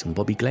this week's, and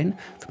Bobby Glenn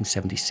from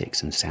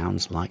 76 and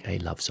Sounds Like a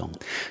Love Song.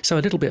 So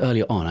a little bit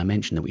earlier on I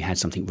mentioned that we had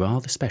something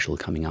rather special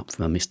coming up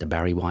from a Mr.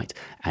 Barry White,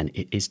 and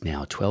it is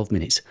now 12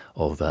 minutes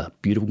of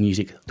beautiful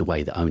music the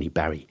way that only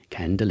Barry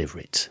can deliver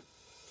it.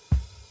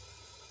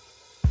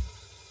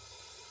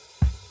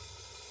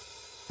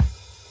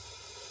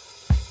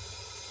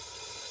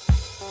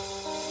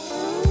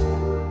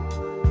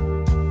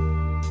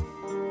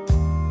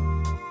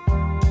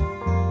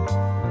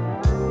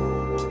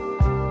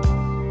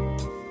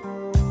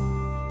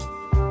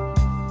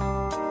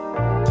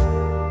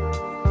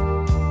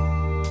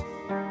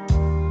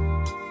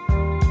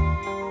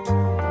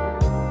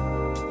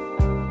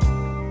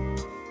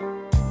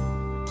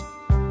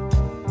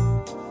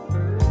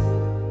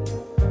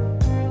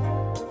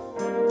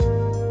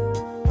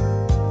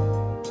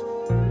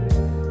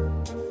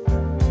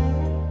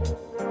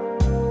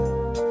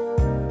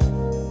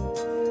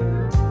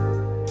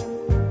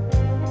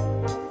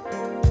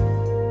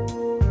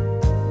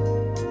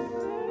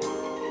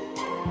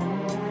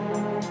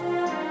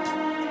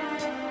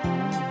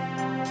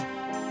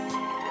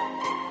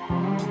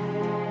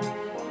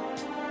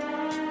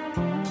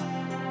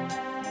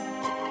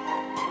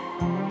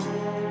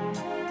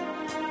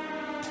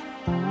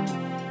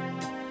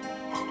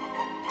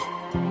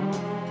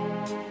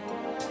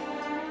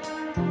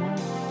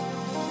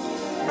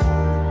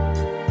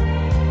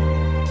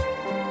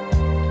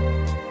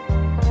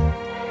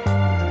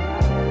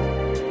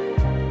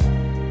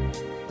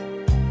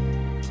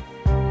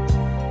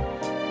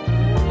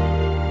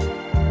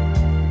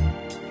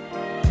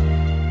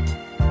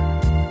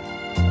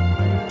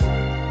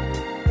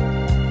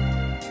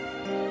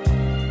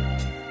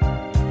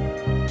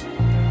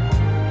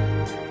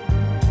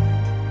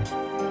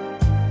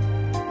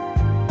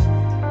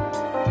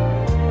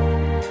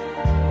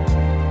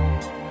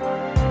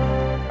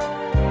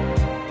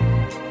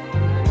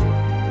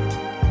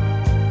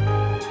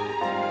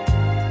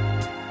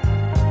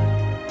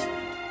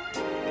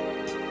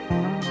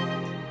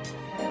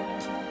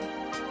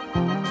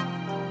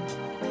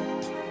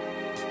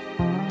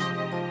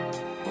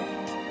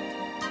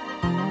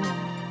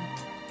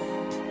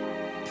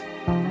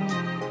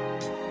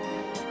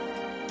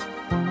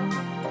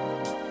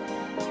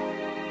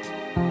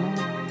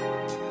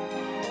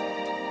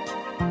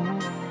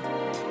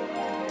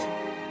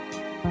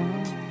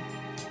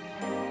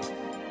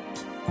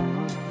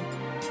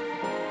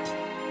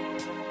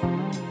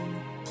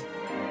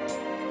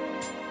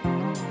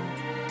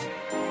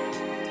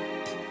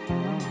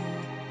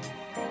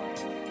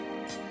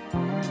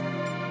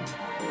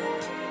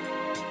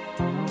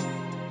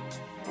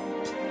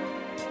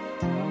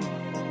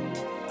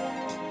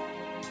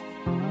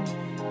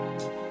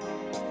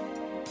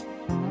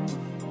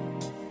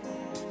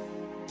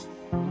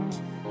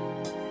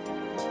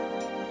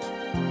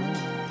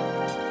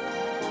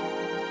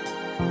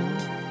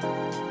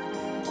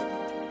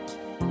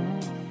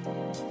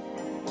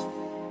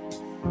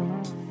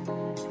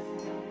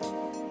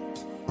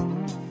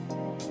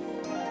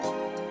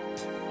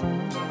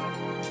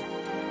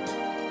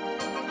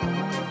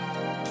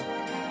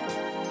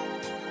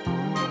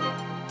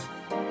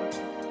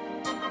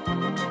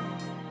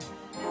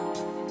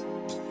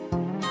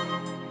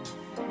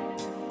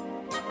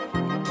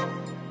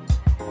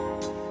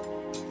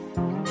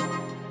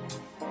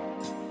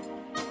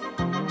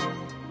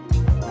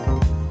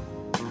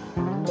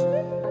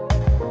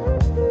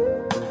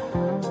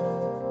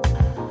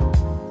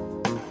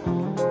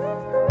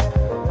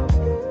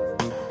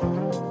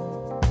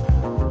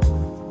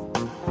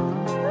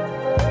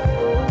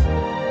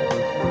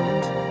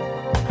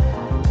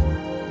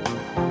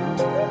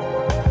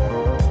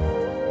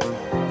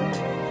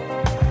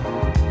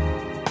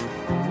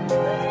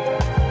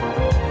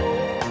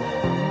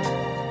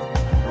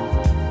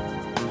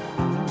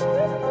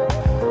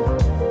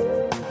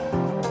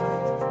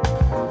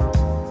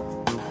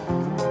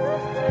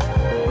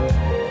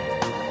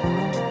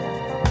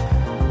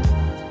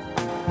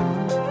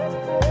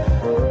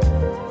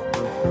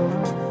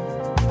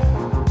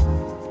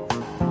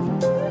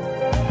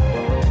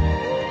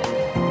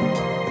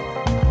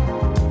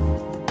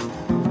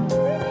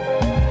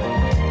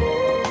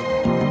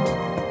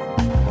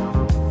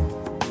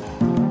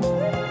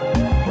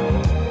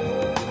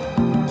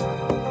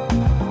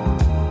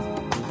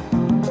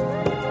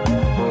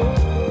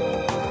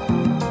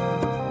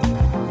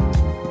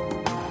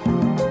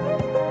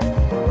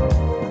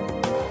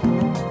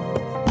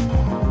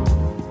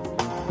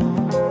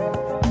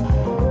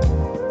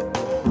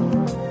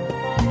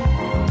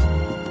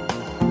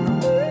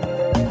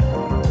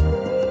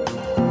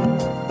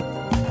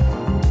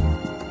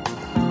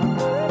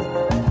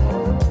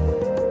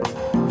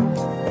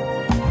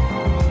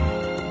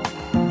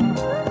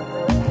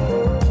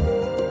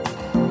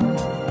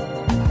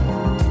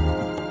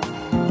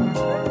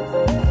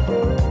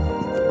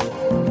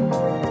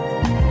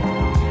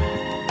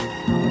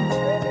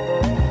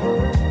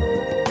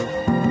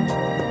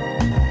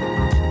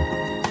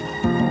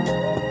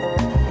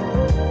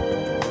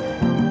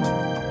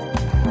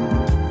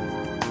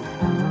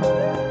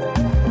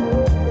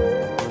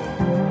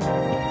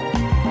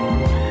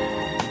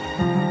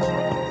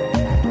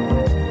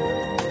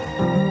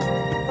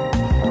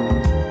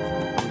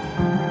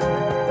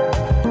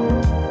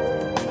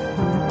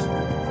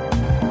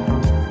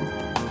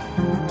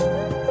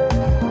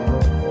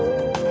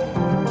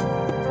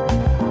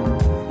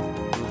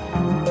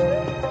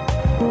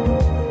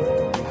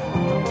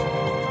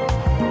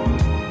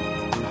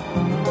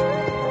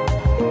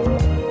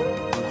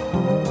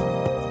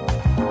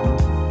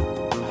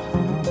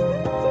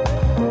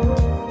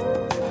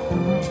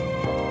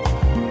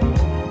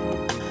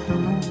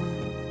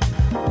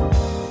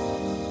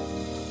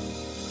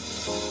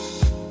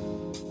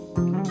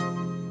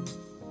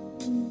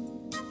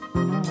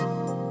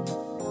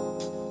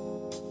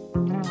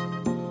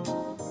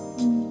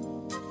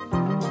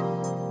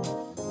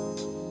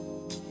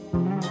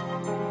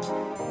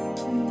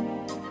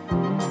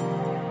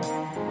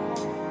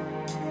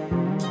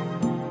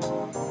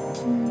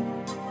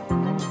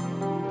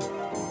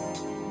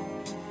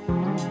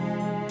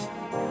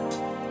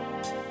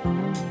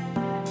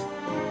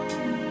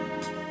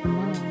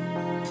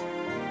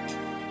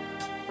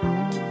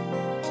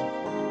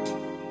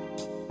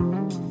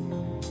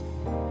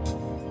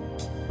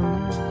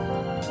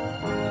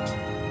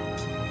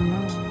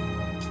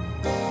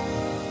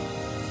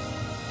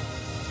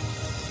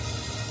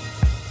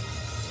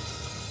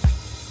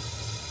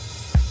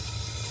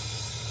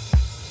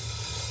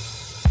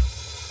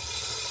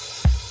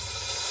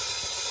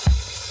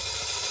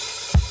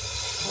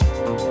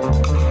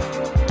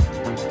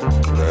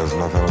 There's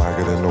nothing like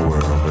it in the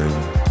world,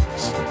 baby.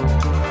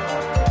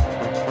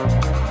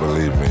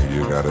 Believe me,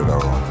 you got it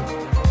all.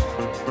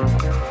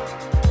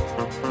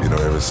 You know,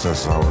 ever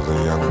since I was a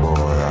young boy,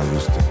 I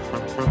used to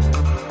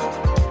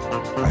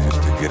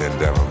get in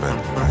devilment,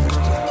 and I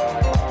used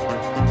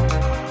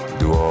to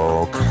do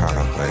all kind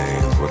of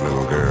things with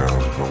little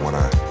girls. But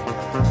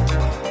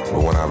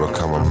when I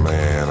become a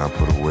man, I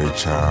put away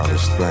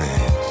childish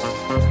things.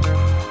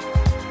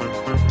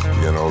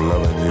 You know,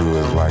 loving you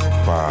is like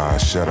fire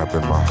shut up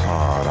in my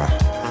heart.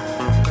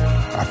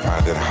 I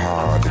find it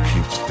hard to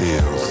keep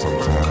still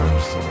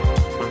sometimes.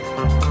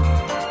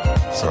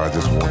 So I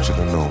just want you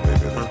to know,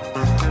 baby, that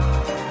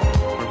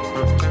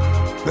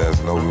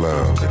there's no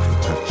love that can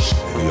touch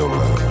your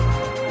love.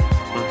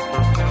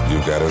 You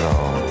got it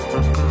all.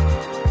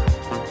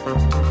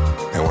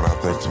 And when I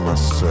think to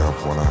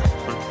myself, when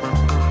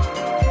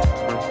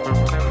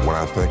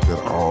I think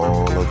that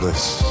all of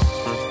this,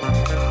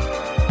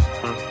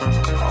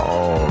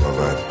 all of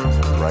that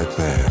right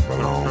there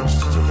belongs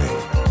to me,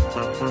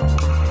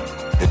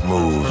 it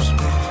moves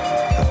me.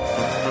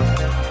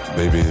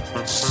 Baby,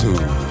 it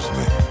soothes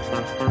me.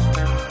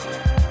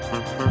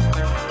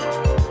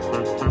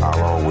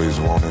 I'll always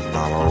want it and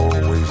I'll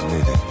always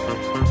need it.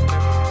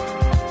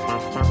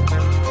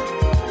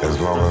 As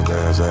long as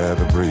there's air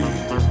to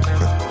breathe,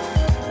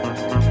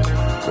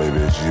 baby,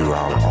 it's you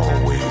I'll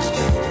always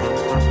need.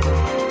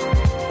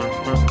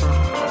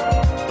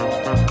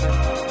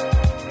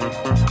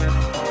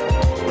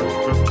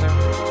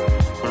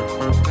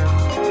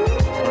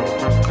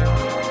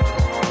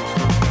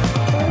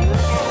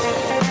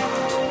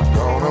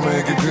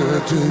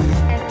 Good to you.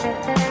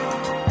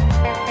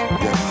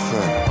 Yes,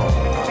 sir.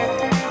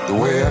 The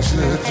way I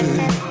should to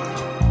you.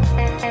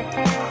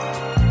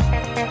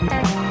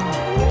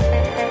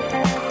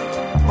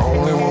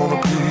 Only wanna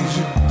please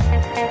you.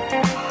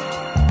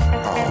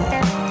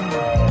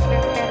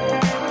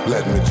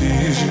 Let me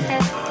tease you.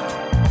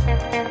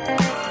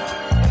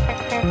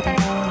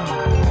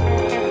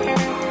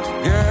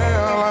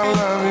 Girl, I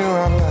love you,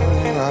 I love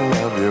you, I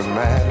love you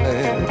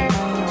madly.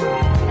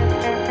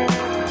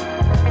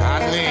 I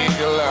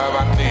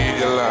need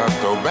your love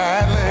so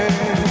badly.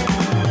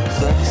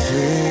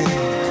 Sexy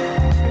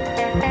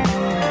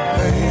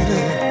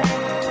lady,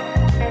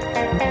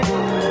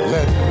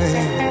 let me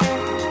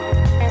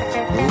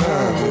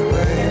love you,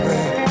 baby.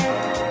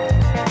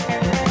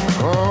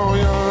 Oh,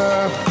 your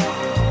love,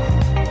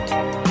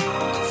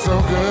 so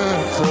good,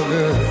 so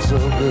good, so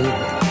good.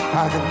 I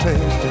can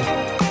taste it.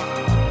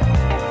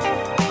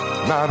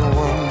 Not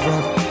one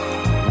drop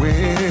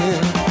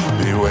will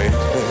be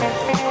wasted.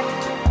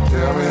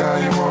 Tell me how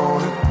you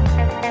want it.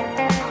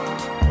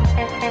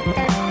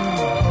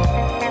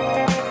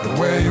 And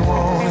where you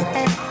want it.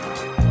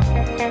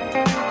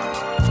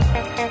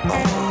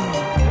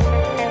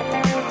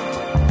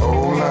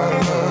 Whole lot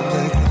of love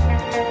making.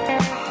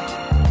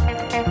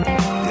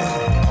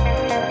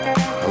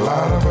 Yeah. A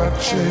lot of butt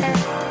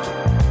shaking.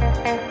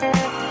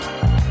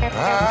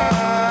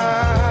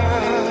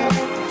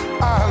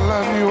 I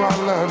love you, I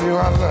love you, I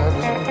love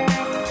you.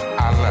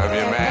 I love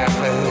you,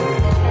 madly.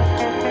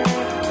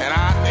 And I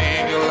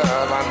need your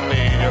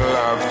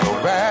love so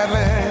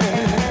badly.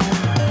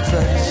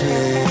 Sexy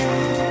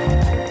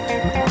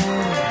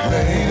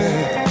lady,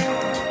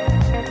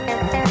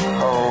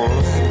 oh,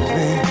 let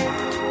me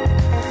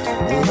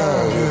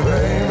love you,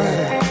 baby.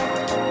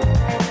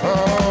 Oh,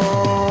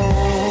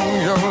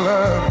 your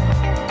love,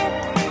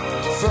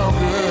 so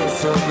good,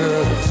 so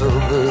good, so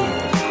good.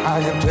 I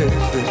can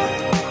taste it.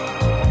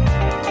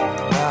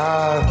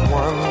 Not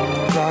one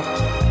drop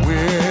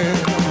will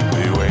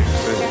be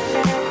wasted.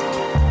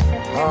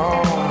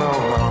 Oh, no,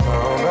 no, no,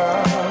 no.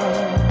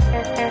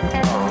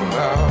 Oh,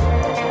 no.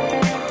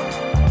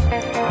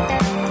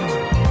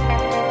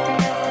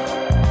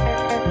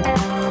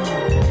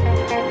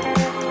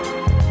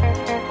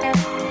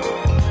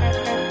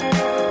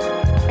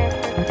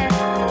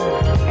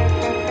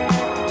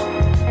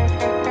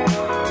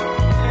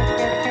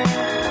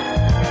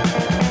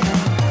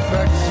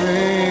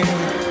 Sexy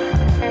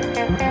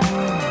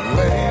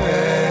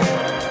lady,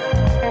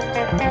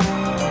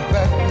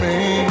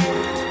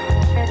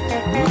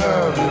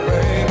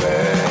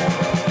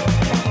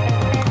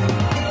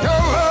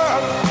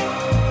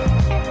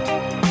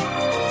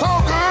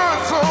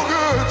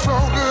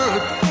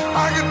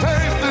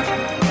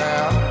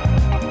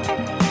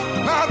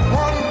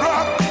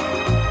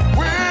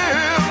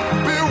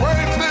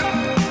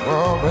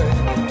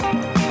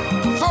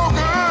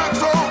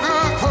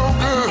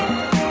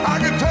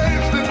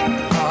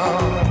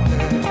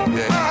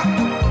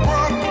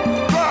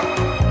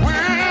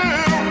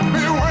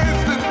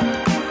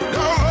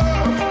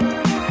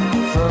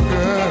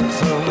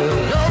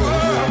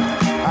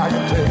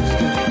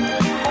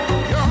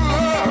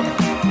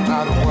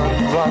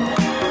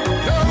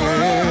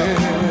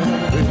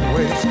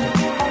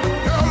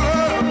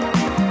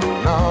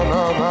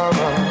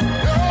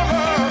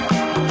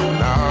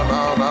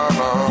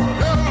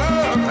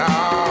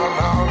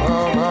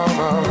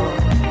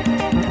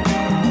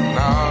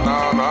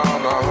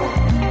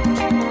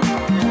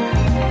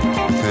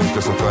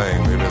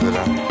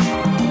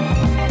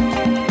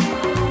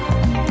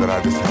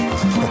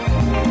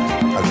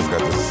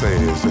 say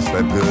it's just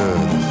that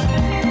good.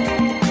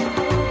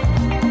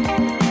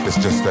 It's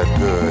just that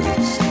good.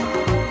 It's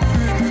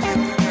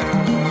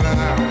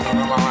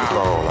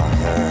all I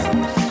have.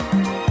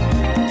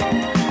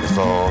 It's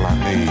all I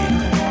need.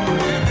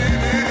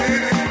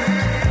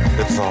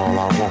 It's all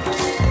I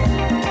want.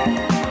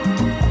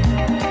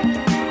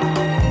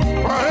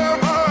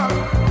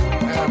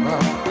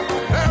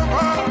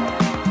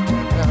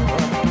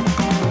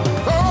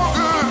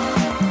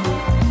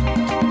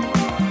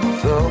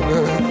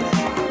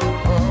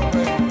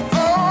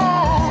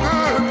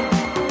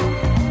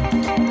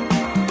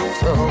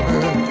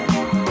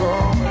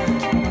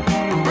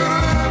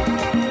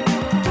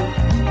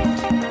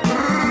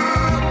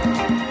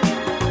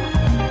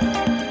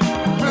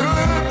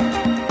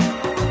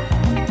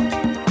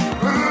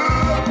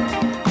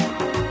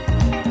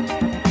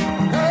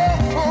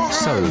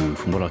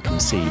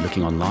 See,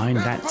 looking online,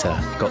 that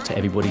got to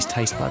everybody's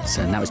taste buds,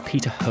 and that was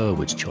Peter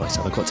Herwood's choice.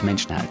 I forgot to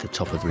mention that at the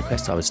top of the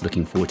request. I was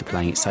looking forward to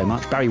playing it so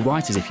much. Barry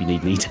White, as if you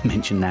need me to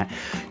mention that.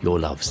 Your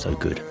love's so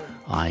good,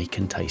 I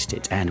can taste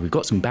it. And we've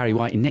got some Barry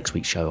White in next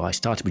week's show. I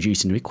started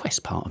producing the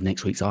request part of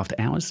next week's After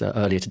Hours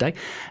earlier today,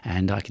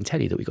 and I can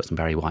tell you that we've got some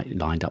Barry White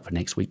lined up for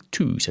next week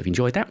too. So if you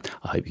enjoyed that,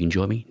 I hope you can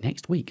join me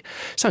next week.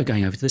 So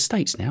going over to the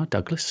States now,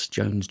 Douglas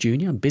Jones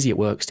Jr. busy at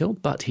work still,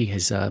 but he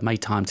has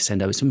made time to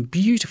send over some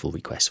beautiful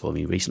requests for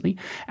me recently,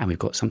 and we've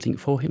got something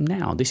for him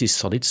now. This is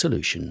Solid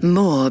Solution.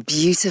 More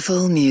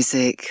beautiful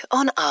music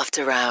on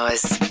After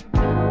Hours.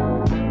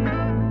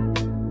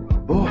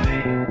 Boy,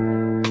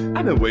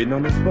 I've been waiting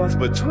on this bus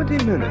for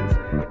 20 minutes.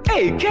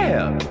 Hey,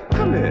 cab,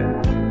 come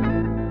here.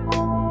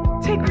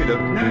 Take me to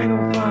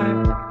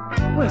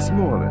 905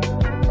 Westmoreland.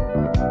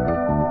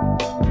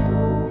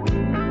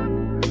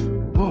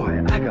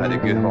 Boy, I gotta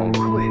get home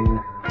quick.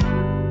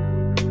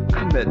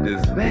 I met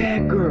this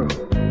bad girl.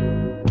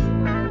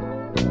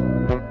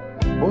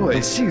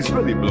 Boy, she's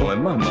really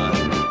blowing my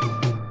mind.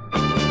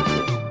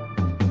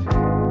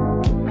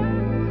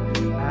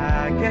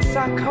 I guess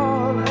I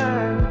call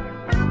her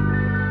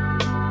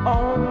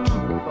on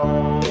the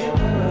phone.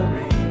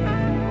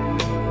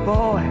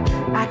 Boy,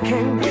 I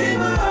can't give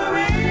her a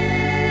ring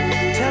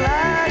till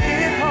I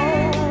get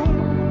home.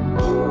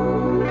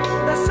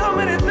 There's so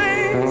many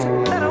things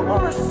that I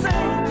wanna say.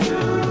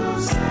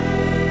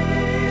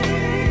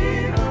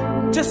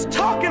 Just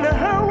talking to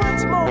her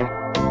once more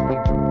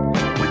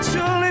would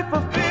surely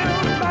fulfill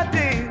my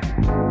day.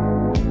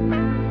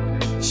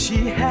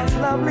 She has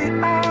lovely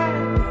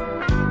eyes.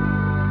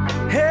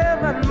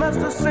 Heaven must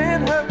have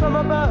sent her from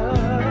above.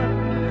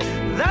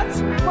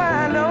 That's why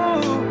I know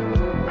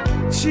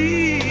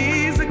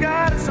she's a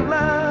goddess of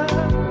love.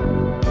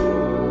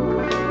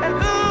 And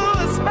ooh,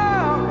 a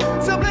smile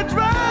simply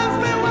drives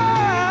me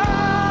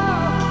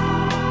wild.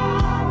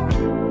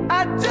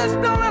 I just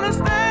don't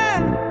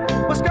understand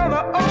what's coming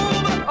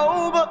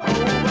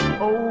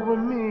over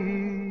me.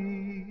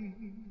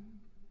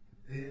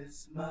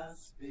 This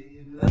must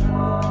be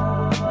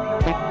love.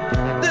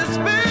 This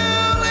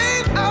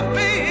feeling I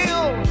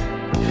feel.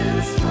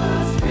 This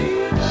must be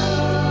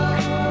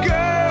love.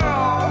 Girl,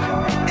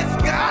 it's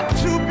got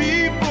to be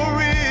for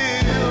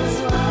real. This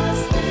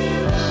must be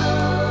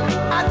love.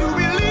 I do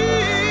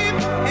believe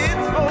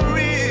it's for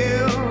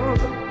real.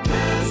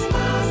 This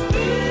must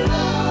be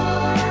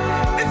love.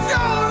 It's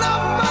your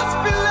love must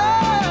be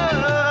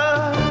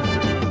love.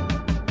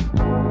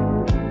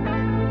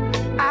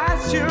 I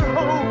sure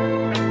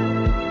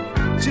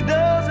hope she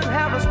doesn't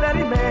have a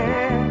steady man.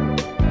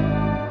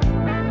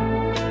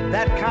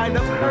 That kind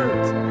of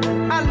hurt,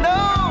 I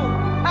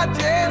know, I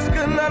just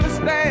couldn't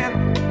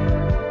understand.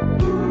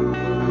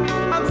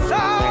 I'm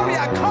sorry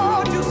I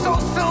called you so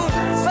soon,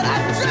 but I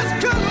just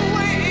couldn't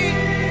wait.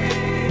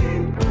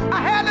 I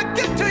had to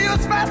get to you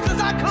as fast as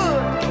I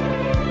could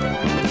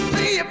to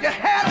see if you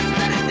had a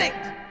steady date.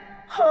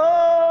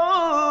 Oh,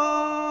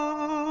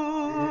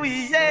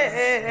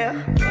 yeah.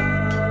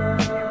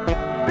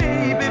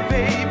 Baby,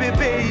 baby,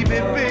 baby,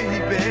 baby.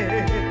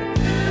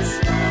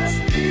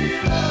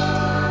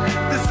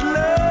 This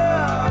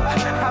love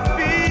I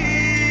feel,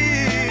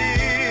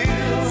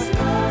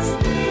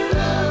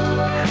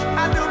 I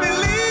do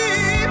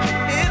believe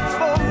it's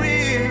for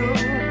real.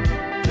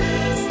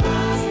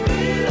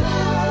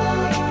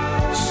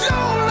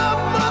 Sure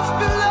love must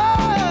be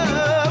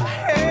love.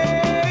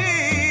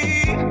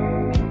 Hey.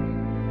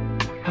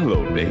 Hello,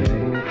 baby.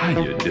 How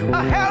you doing?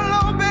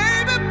 Hello,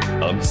 baby.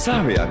 I'm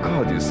sorry I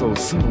called you so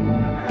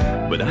soon,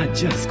 but I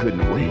just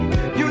couldn't wait.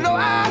 You know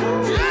I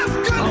just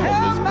couldn't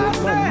help myself. I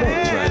almost broke my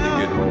neck trying to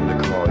get home to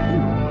call you.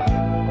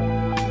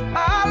 I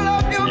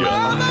love you, your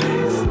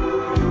eyes,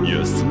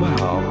 your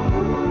smile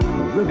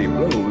really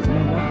blows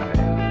my mind,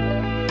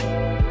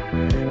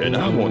 and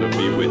I want to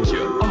be with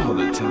you all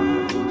the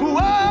time. Whoa,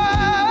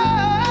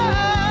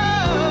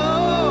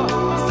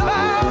 so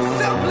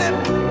simply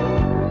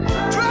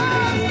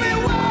drives me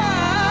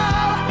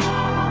wild.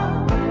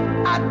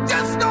 I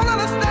just don't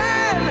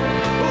understand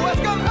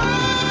what's going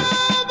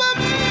over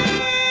me.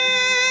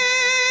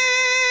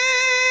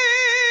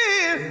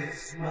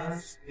 This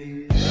must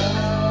be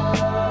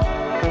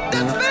love.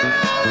 This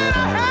feeling I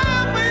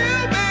have for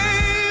you,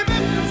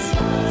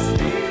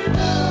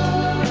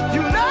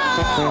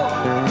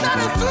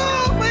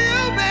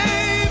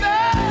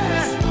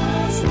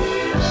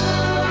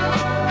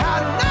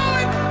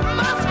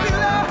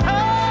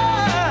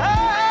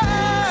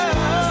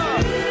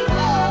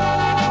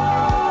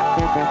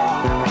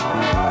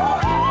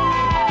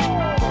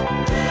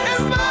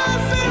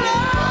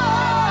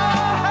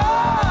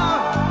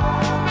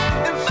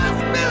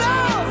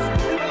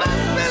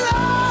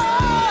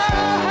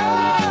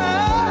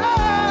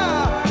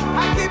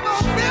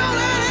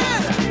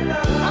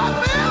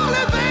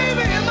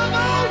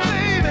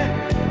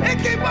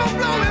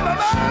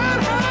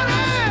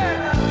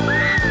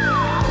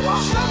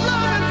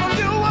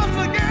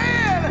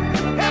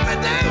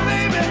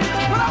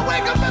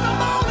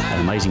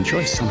 amazing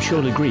choice. I'm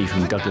sure you'll agree,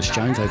 from Douglas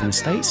Jones over in the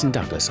States. And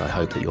Douglas, I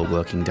hope that your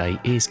working day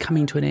is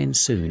coming to an end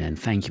soon. And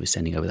thank you for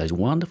sending over those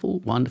wonderful,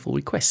 wonderful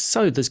requests.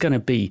 So there's going to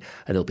be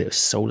a little bit of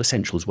Soul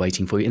Essentials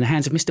waiting for you in the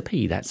hands of Mr.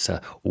 P. That's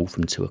all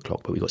from 2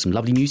 o'clock. But we've got some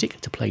lovely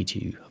music to play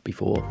to you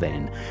before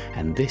then.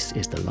 And this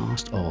is the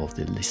last of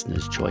the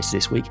listener's choice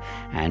this week.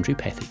 Andrew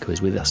Pethick, who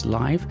is with us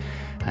live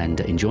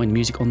and enjoying the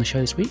music on the show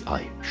this week,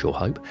 I sure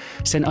hope,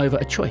 sent over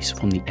a choice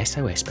from the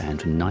SOS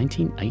Band from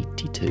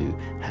 1982,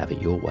 Have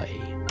It Your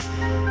Way.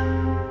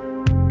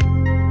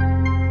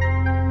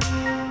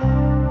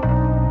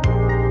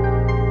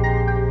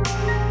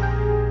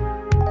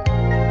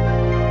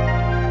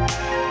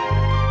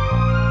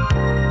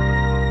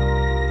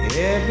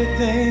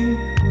 Everything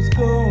was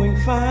going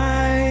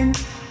fine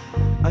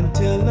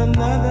until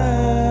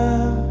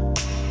another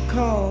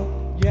caught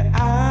your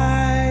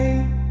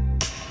eye.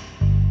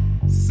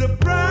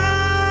 Surprised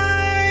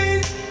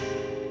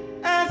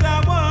as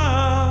I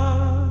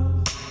was,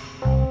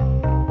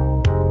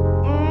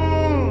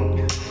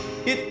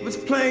 it was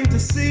plain to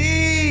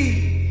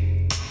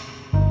see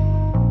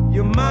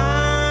your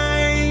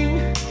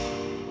mind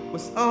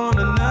was on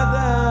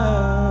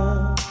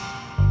another.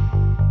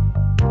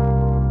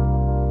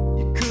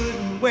 You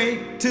couldn't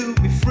wait to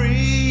be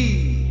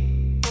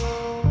free,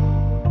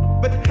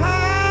 but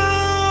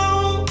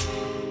how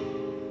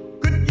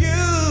could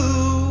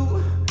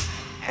you,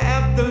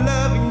 after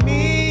loving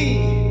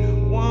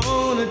me,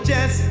 wanna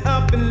just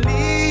up and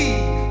leave?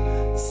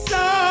 So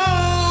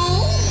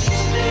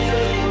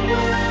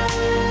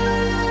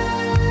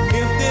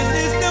if this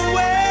is the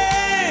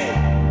way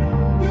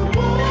you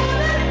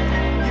want it,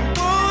 you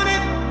want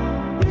it,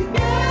 you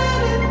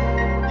got it,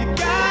 you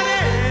got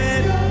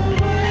it.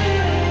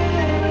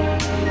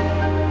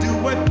 Do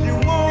what you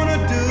wanna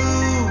do,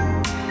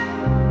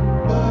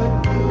 but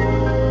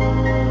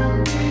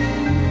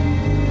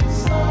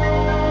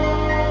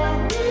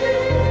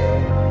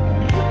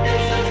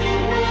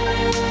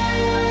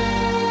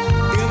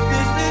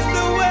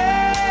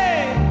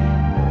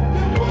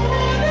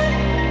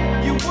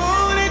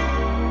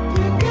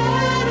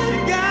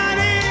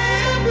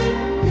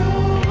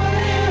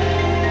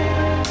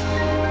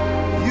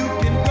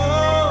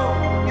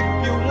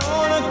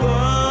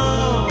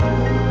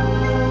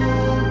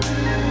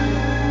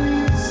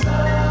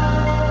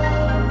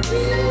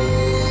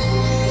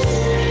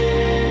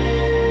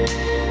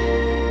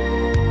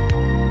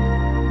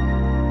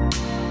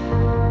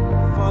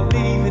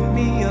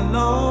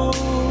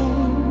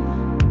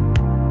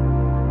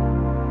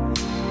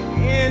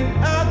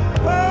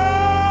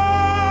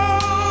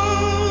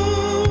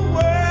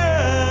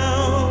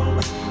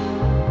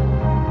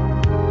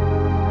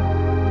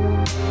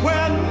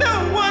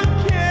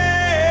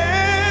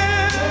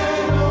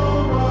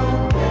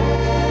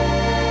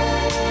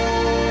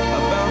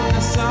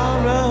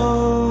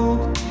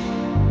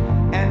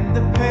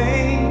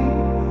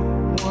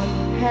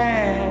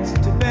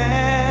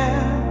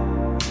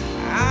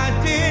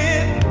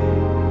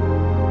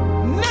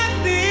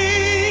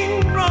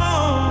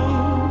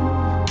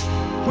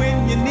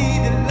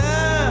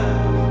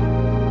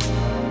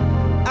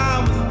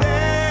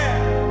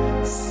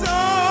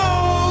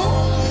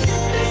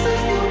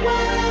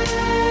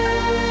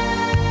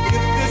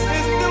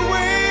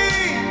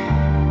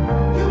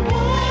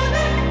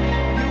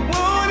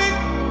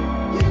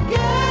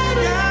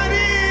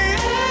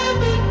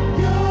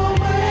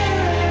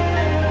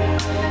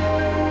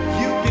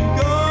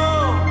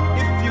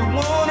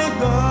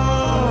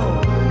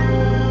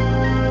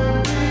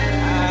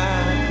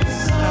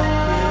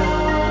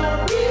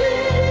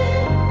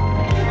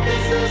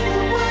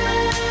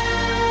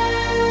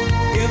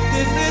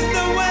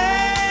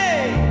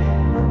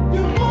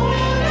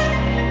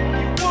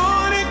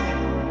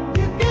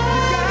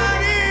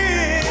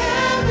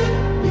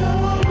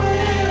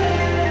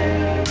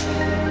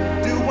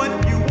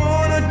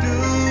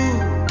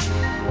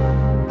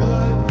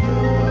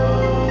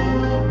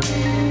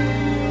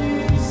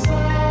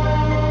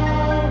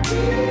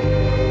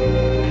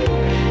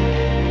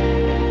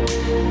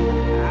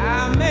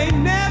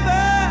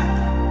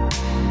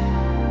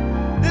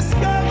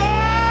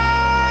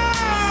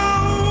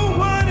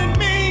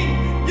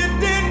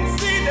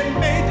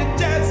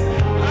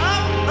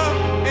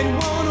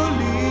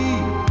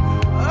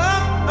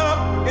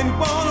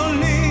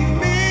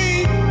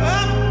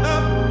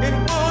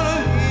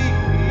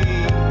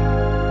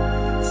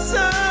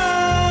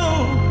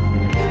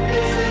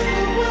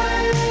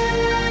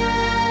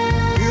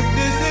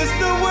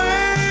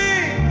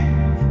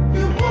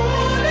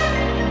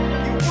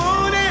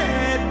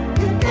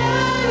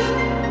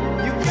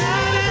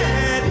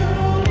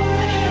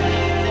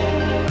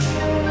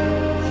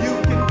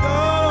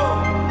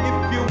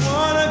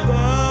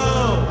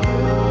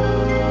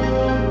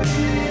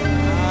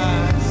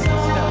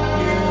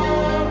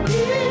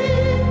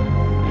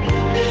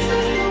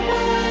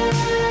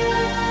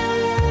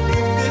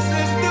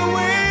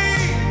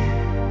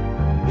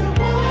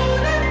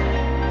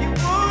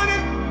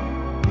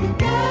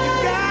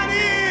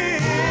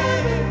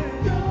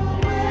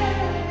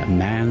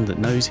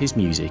his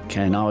music.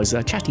 And I was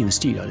chatting in the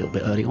studio a little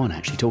bit early on,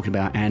 actually, talking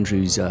about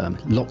Andrew's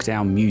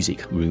lockdown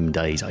music room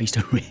days. I used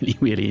to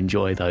really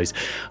enjoy those.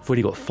 I've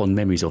already got fond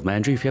memories of them.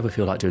 Andrew, if you ever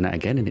feel like doing that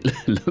again, and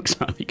it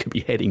looks like we could be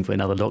heading for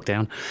another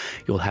lockdown,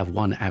 you'll have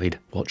one avid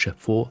watcher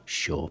for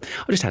sure.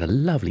 I just had a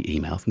lovely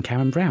email from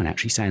Karen Brown,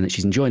 actually, saying that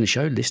she's enjoying the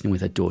show, listening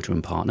with her daughter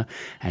and partner,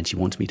 and she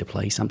wants me to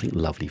play something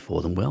lovely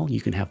for them. Well,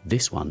 you can have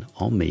this one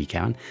on me,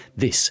 Karen.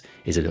 This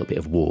is a little bit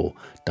of War.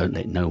 Don't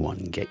let no one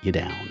get you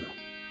down.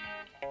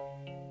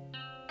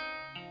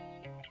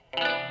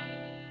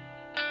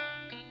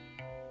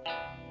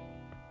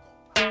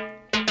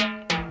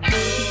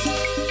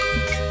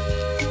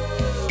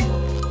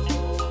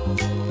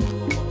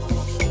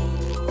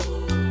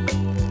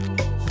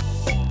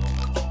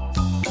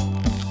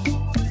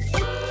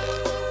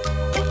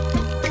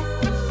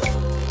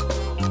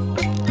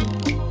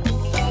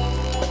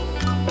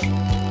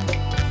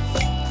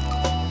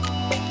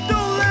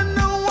 Don't let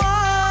no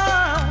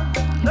one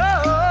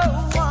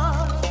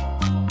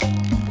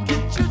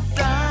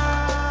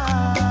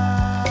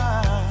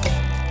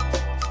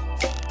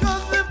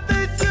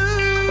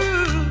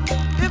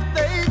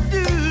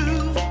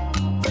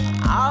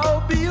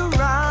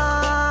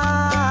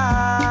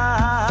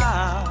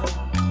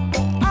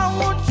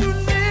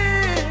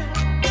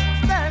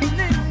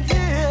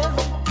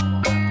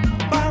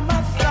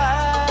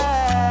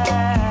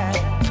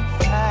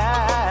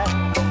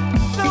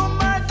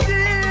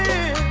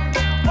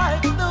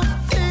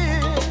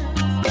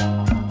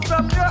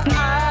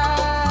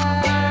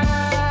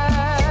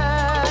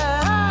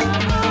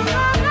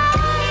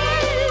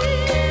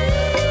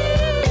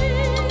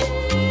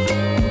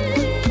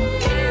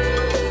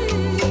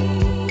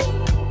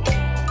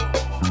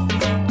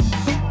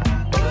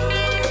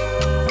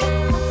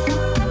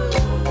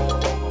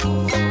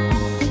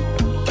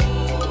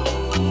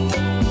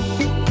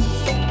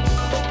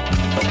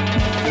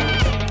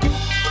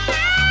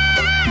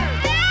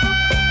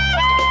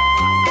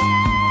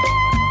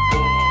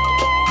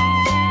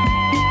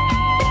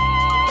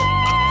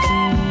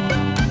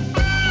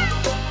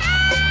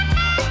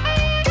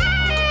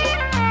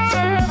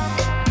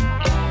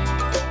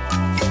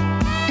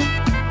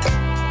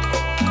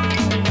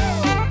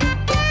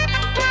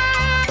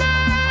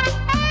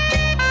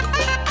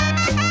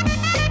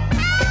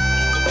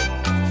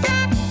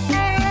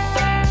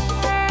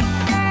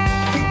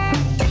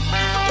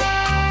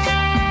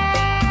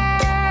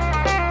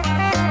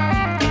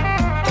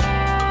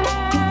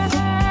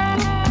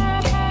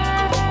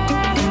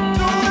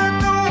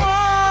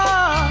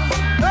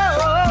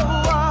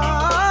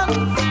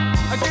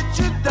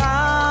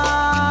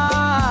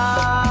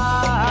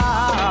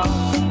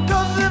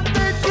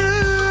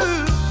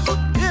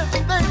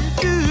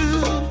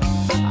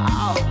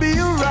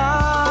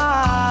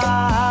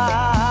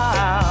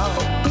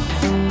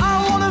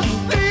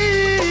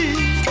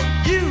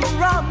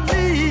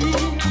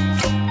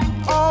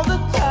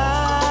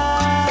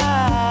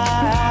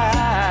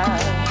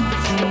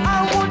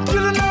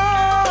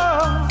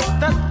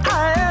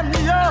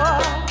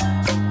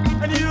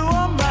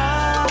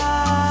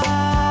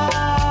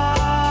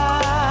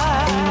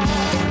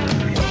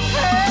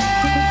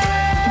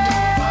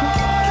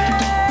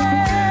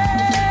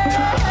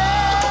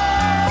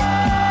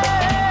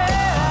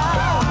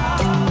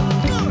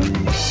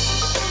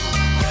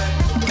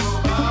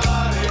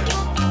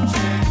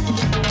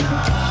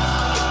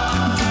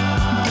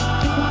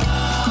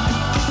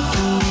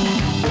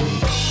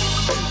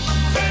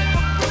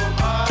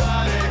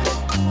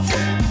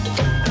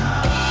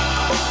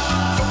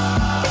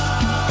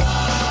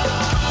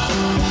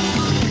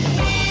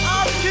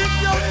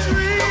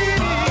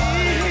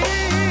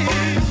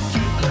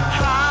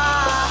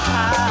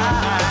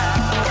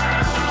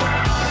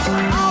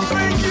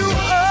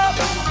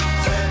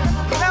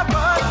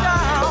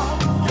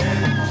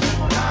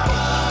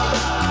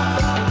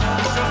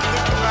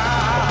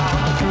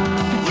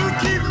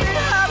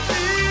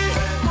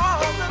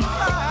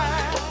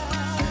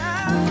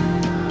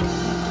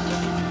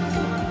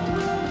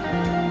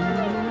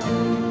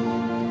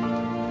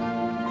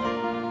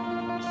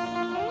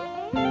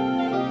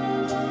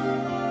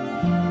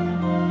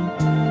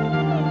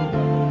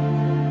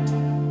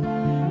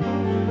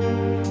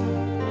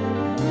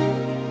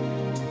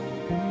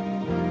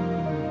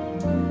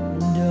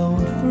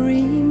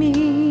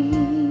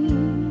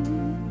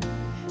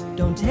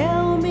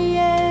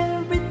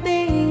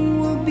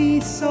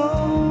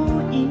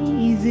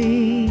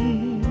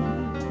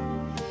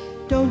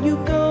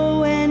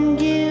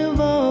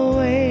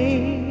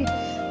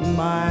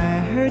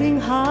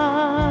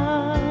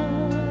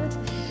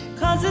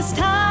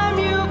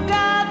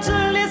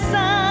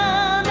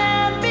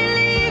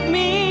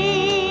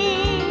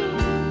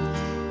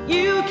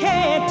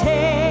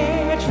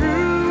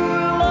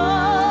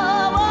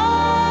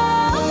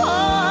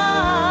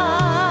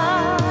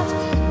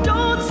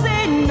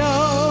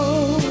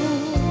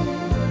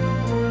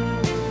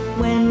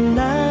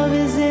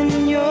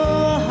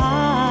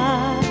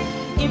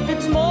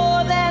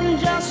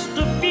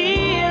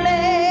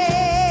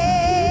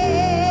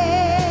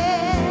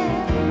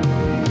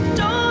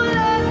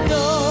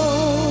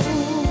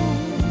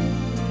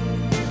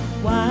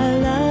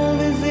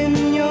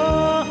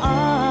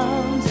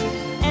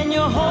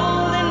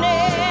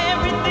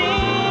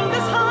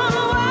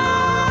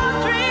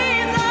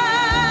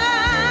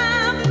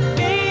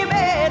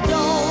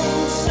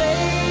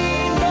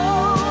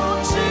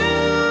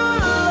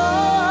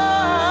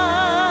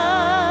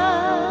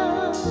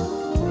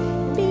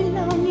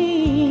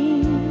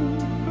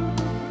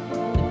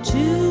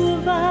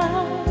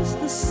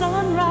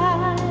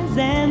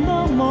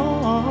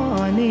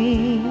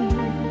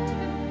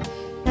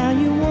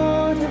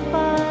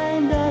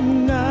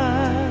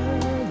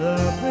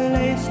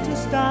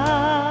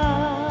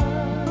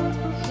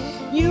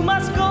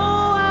must go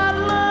out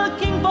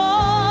looking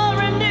for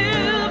a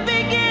new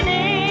beginning,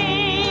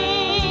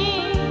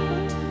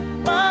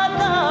 but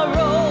the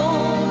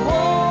road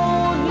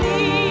won't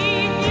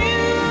lead you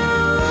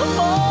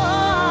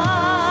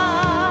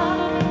far.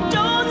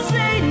 Don't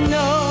say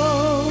no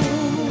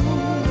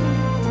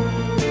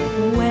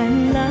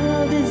when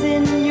love is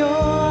in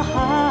your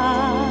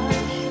heart.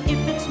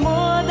 If it's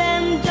more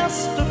than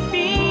just a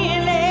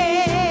feeling,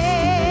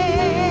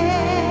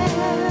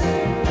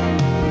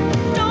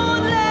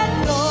 don't let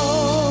go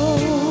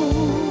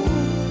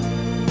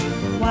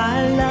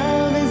while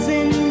love is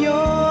in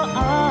your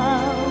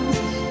arms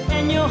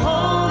and you're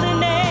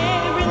holding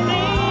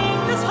everything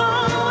this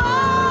whole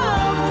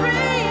world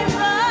dreams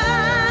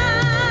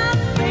of.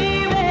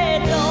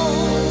 Baby,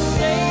 don't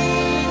say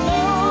no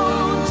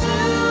to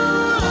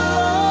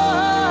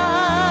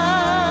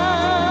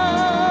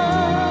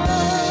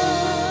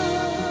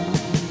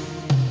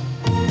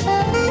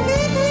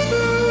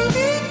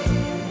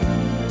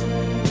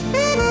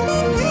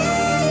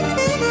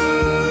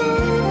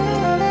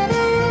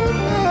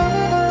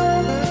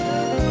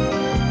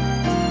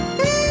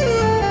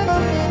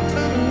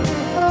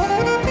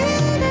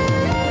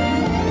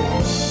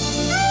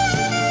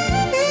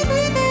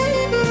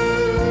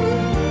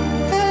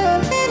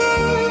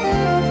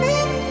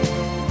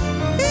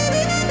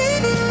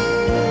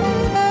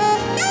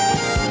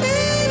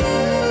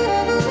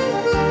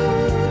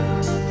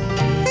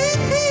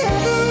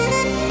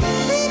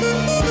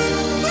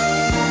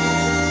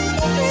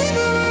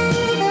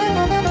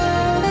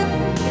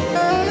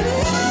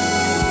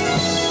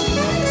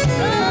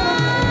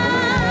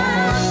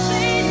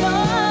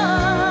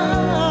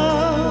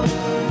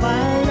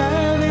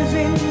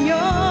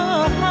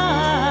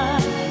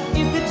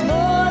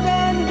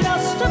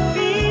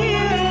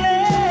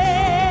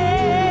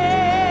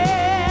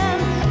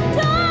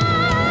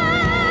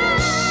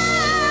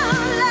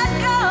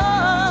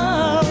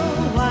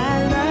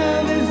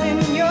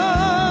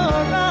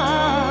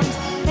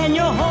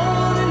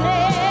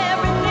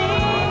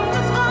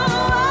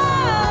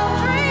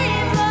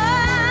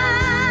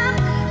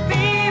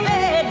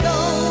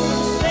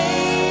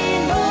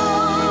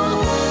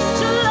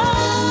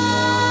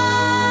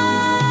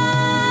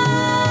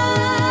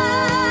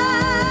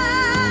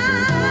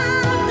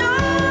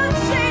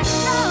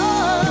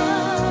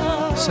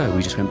So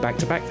we just went back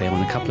to back there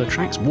on a couple of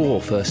tracks.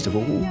 War, first of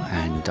all,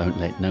 and Don't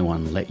Let No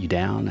One Let You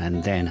Down.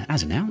 And then,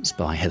 as announced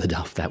by Heather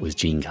Duff, that was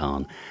Gene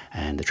Khan.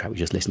 And the track we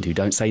just listened to,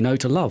 Don't Say No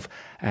to Love.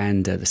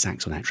 And the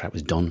sax on that track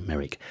was Don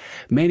Merrick.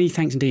 Many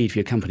thanks indeed for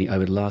your company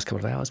over the last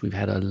couple of hours. We've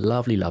had a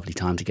lovely, lovely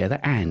time together.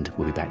 And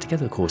we'll be back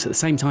together, of course, at the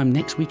same time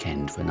next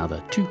weekend for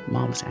another 2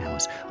 marvellous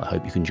hours. I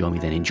hope you can join me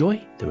then. Enjoy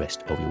the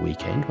rest of your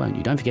weekend, won't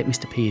you? Don't forget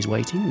Mr. P is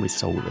waiting with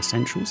Soul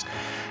Essentials.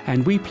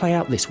 And we play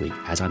out this week,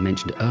 as I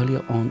mentioned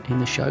earlier on in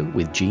the show,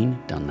 with Gene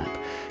Dunlap,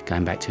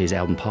 going back to his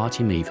album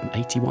Party Me from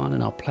 '81,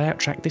 and our play-out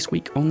track this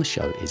week on the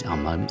show is Our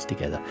Moments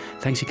Together.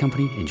 Thanks for your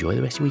company, enjoy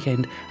the rest of your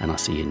weekend, and I'll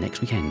see you next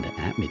weekend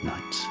at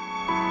midnight.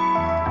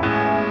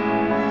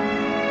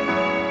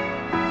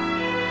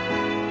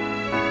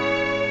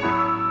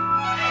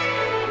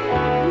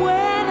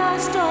 When I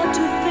start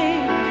to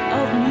think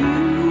of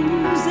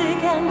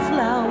music and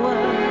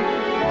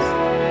flowers,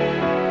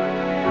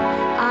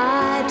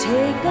 I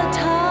take the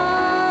time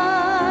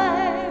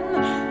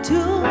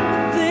to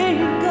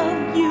think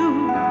of you.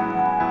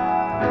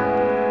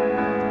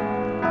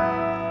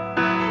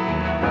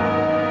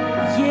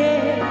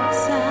 Yes,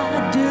 I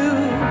do.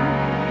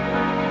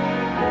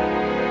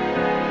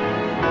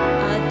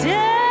 A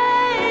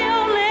day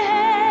only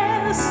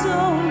has so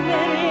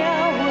many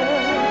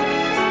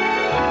hours,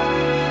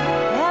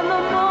 and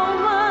the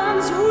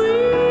moments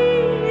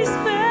we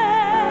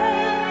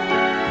spend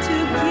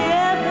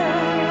together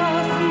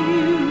are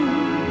few.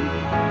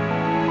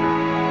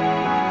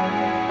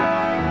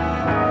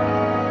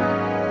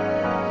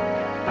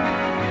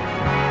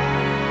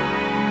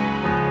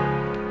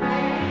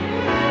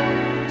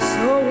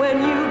 So when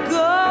you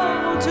go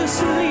to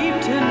sleep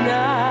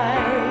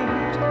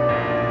tonight,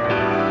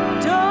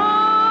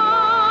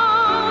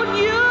 don't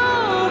you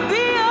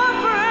be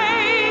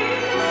afraid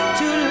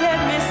to let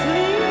me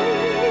sleep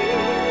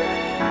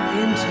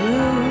into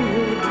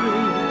a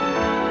dream.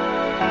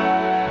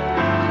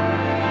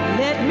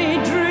 Let me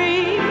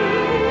dream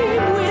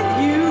with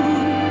you,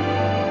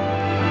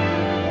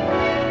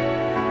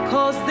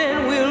 'cause then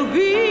we'll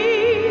be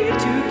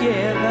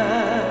together,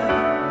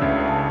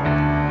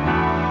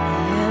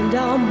 and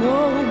our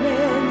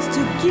moments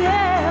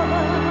together